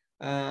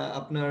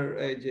 আপনার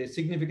এই যে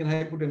significant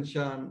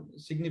hypotension,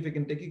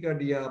 significant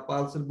tachycardia,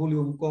 পালসের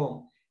volume কম,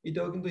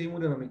 এটাও কিন্তু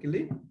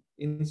হিমোডাইনামিক্যালি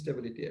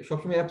ইনস্টেবিলিটি।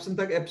 সবসময় অ্যাবসেন্ট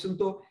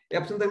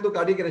থাকলে তো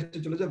কার্ডিয়াক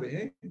অ্যারেস্টে চলে যাবে।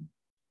 হ্যাঁ,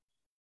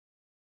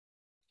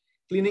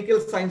 clinical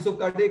science of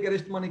cardiac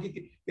arrest মানে কি?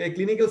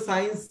 ক্লিনিক্যাল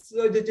সায়েন্স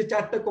যে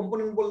চারটা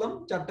কম্পোনেন্ট বললাম,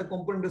 চারটা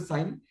কম্পোনেন্টের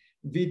সাইন,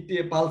 ভিটি,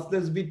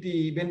 পালসলেস ভিটি,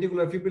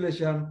 ভেন্ট্রিকুলার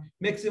ফিব্রিলেশন,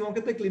 ম্যাক্সিমাম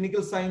ক্ষেত্রে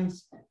ক্লিনিক্যাল সায়েন্স।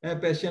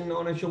 পেশেন্ট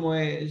অনেক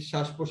সময়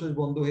শ্বাস প্রশ্বাস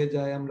বন্ধ হয়ে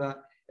যায়, আমরা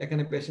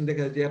এখানে পেশেন্ট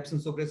দেখা যায় যে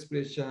absence of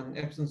respiration,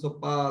 absence of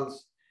pulse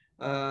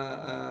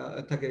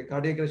থাকে,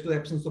 cardiac arrest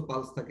absence of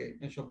pulse থাকে,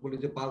 সবগুলি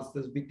যে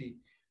পালসলেস ভিটি।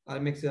 আর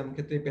ম্যাক্সিমাম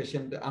ক্ষেত্রে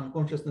পেশেন্ট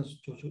আনকনসিয়াসনেস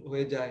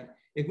হয়ে যায়,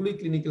 এগুলোই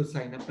ক্লিনিক্যাল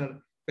সাইন। আপনার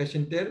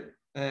পেশেন্টের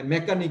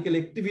মেকানিক্যাল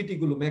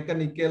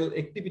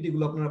অ্যাক্টিভিটি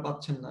গুলো আপনারা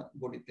পাচ্ছেন না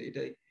বডিতে,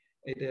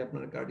 এটাই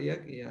আপনার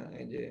কার্ডিয়াক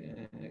এই যে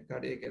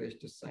কার্ডিয়াক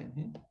অ্যারেস্টের সাইন।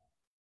 হ্যাঁ,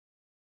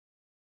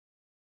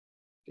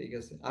 ঠিক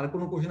আছে। আর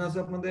কোনো কোশ্চেন আছে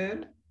আপনাদের?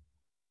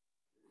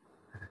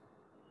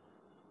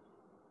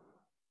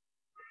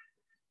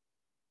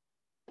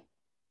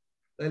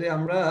 তাহলে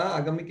আমরা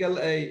আগামীকাল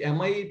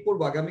এমআই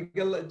পড়বো,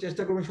 আগামীকাল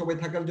চেষ্টা করবেন সবাই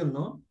থাকার জন্য।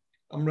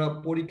 আমরা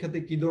পরীক্ষাতে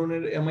কি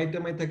ধরনের এমআই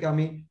থাকে,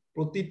 আমি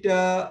প্রতিটা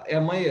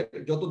এমআই এর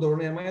যত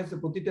ধরনের এমআই আছে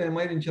প্রতিটা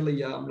এমআই এর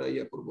ইনশাআল্লাহ আমরা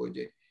করবো, ওই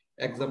যে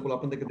এক্সাম্পল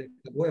আপনাদেরকে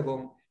দেখাবো, এবং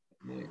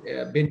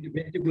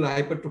ভেন্ট্রিকুলার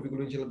হাইপারট্রফি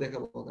গুলো ইনশাআল্লাহ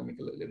দেখাবো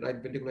আগামীকাল, right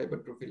ventricular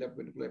hypertrophy, left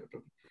ventricular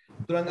hypertrophy.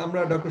 সুতরাং আমরা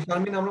ডক্টর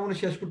শারমিন, আমরা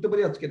মনে শেষ করতে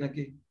পারি আজকে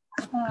নাকি?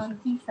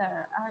 জি স্যার,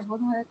 আর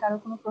বোধহয় কারো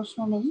কোনো প্রশ্ন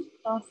নেই।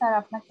 তো স্যার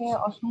আপনাকে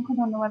অসংখ্য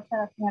ধন্যবাদ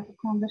স্যার, আপনি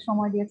এতক্ষণ আমাদের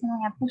সময় দিয়েছেন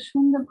এবং এত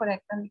সুন্দর করে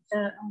একটা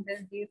লেকচার আমাদের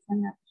দিয়েছেন,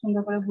 এত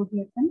সুন্দর করে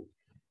বুঝিয়েছেন।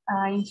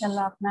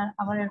 ইনশাল্লাহ আপনার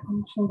আবার এরকম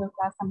সুন্দর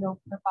ক্লাস আমরা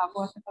উপরে পাবো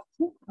আশা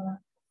করছি।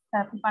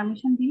 স্যার আপনি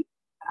পারমিশন দিন,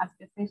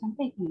 আজকের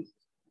সেশনটা এখানে।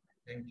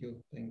 Thank you.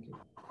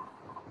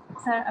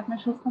 স্যার আপনার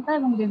সুস্থতা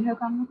এবং দীর্ঘায়ু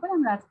কামনা করে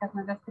আমরা আজকে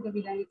আপনার কাছ থেকে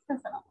বিদায় নিচ্ছি।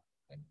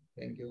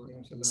 Thank you.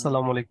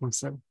 আসসালামু আলাইকুম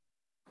স্যার।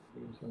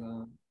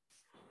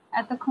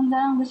 এতক্ষণ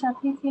যারা আমাদের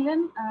সাথে ছিলেন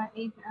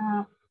এই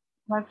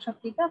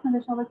ওয়ার্কশপটিতে,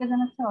 আপনাদের সবাইকে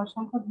জানাচ্ছি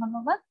অসংখ্য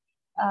ধন্যবাদ।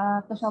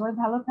 তো সবাই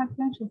ভালো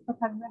থাকবেন, সুস্থ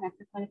থাকবেন,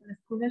 অ্যাক্সেস মেডিকেল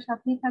স্কুলের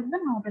সাথেই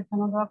থাকবেন, আমাদের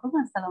জন্য দোয়া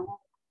করবেন। আসসালামু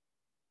আলাইকুম।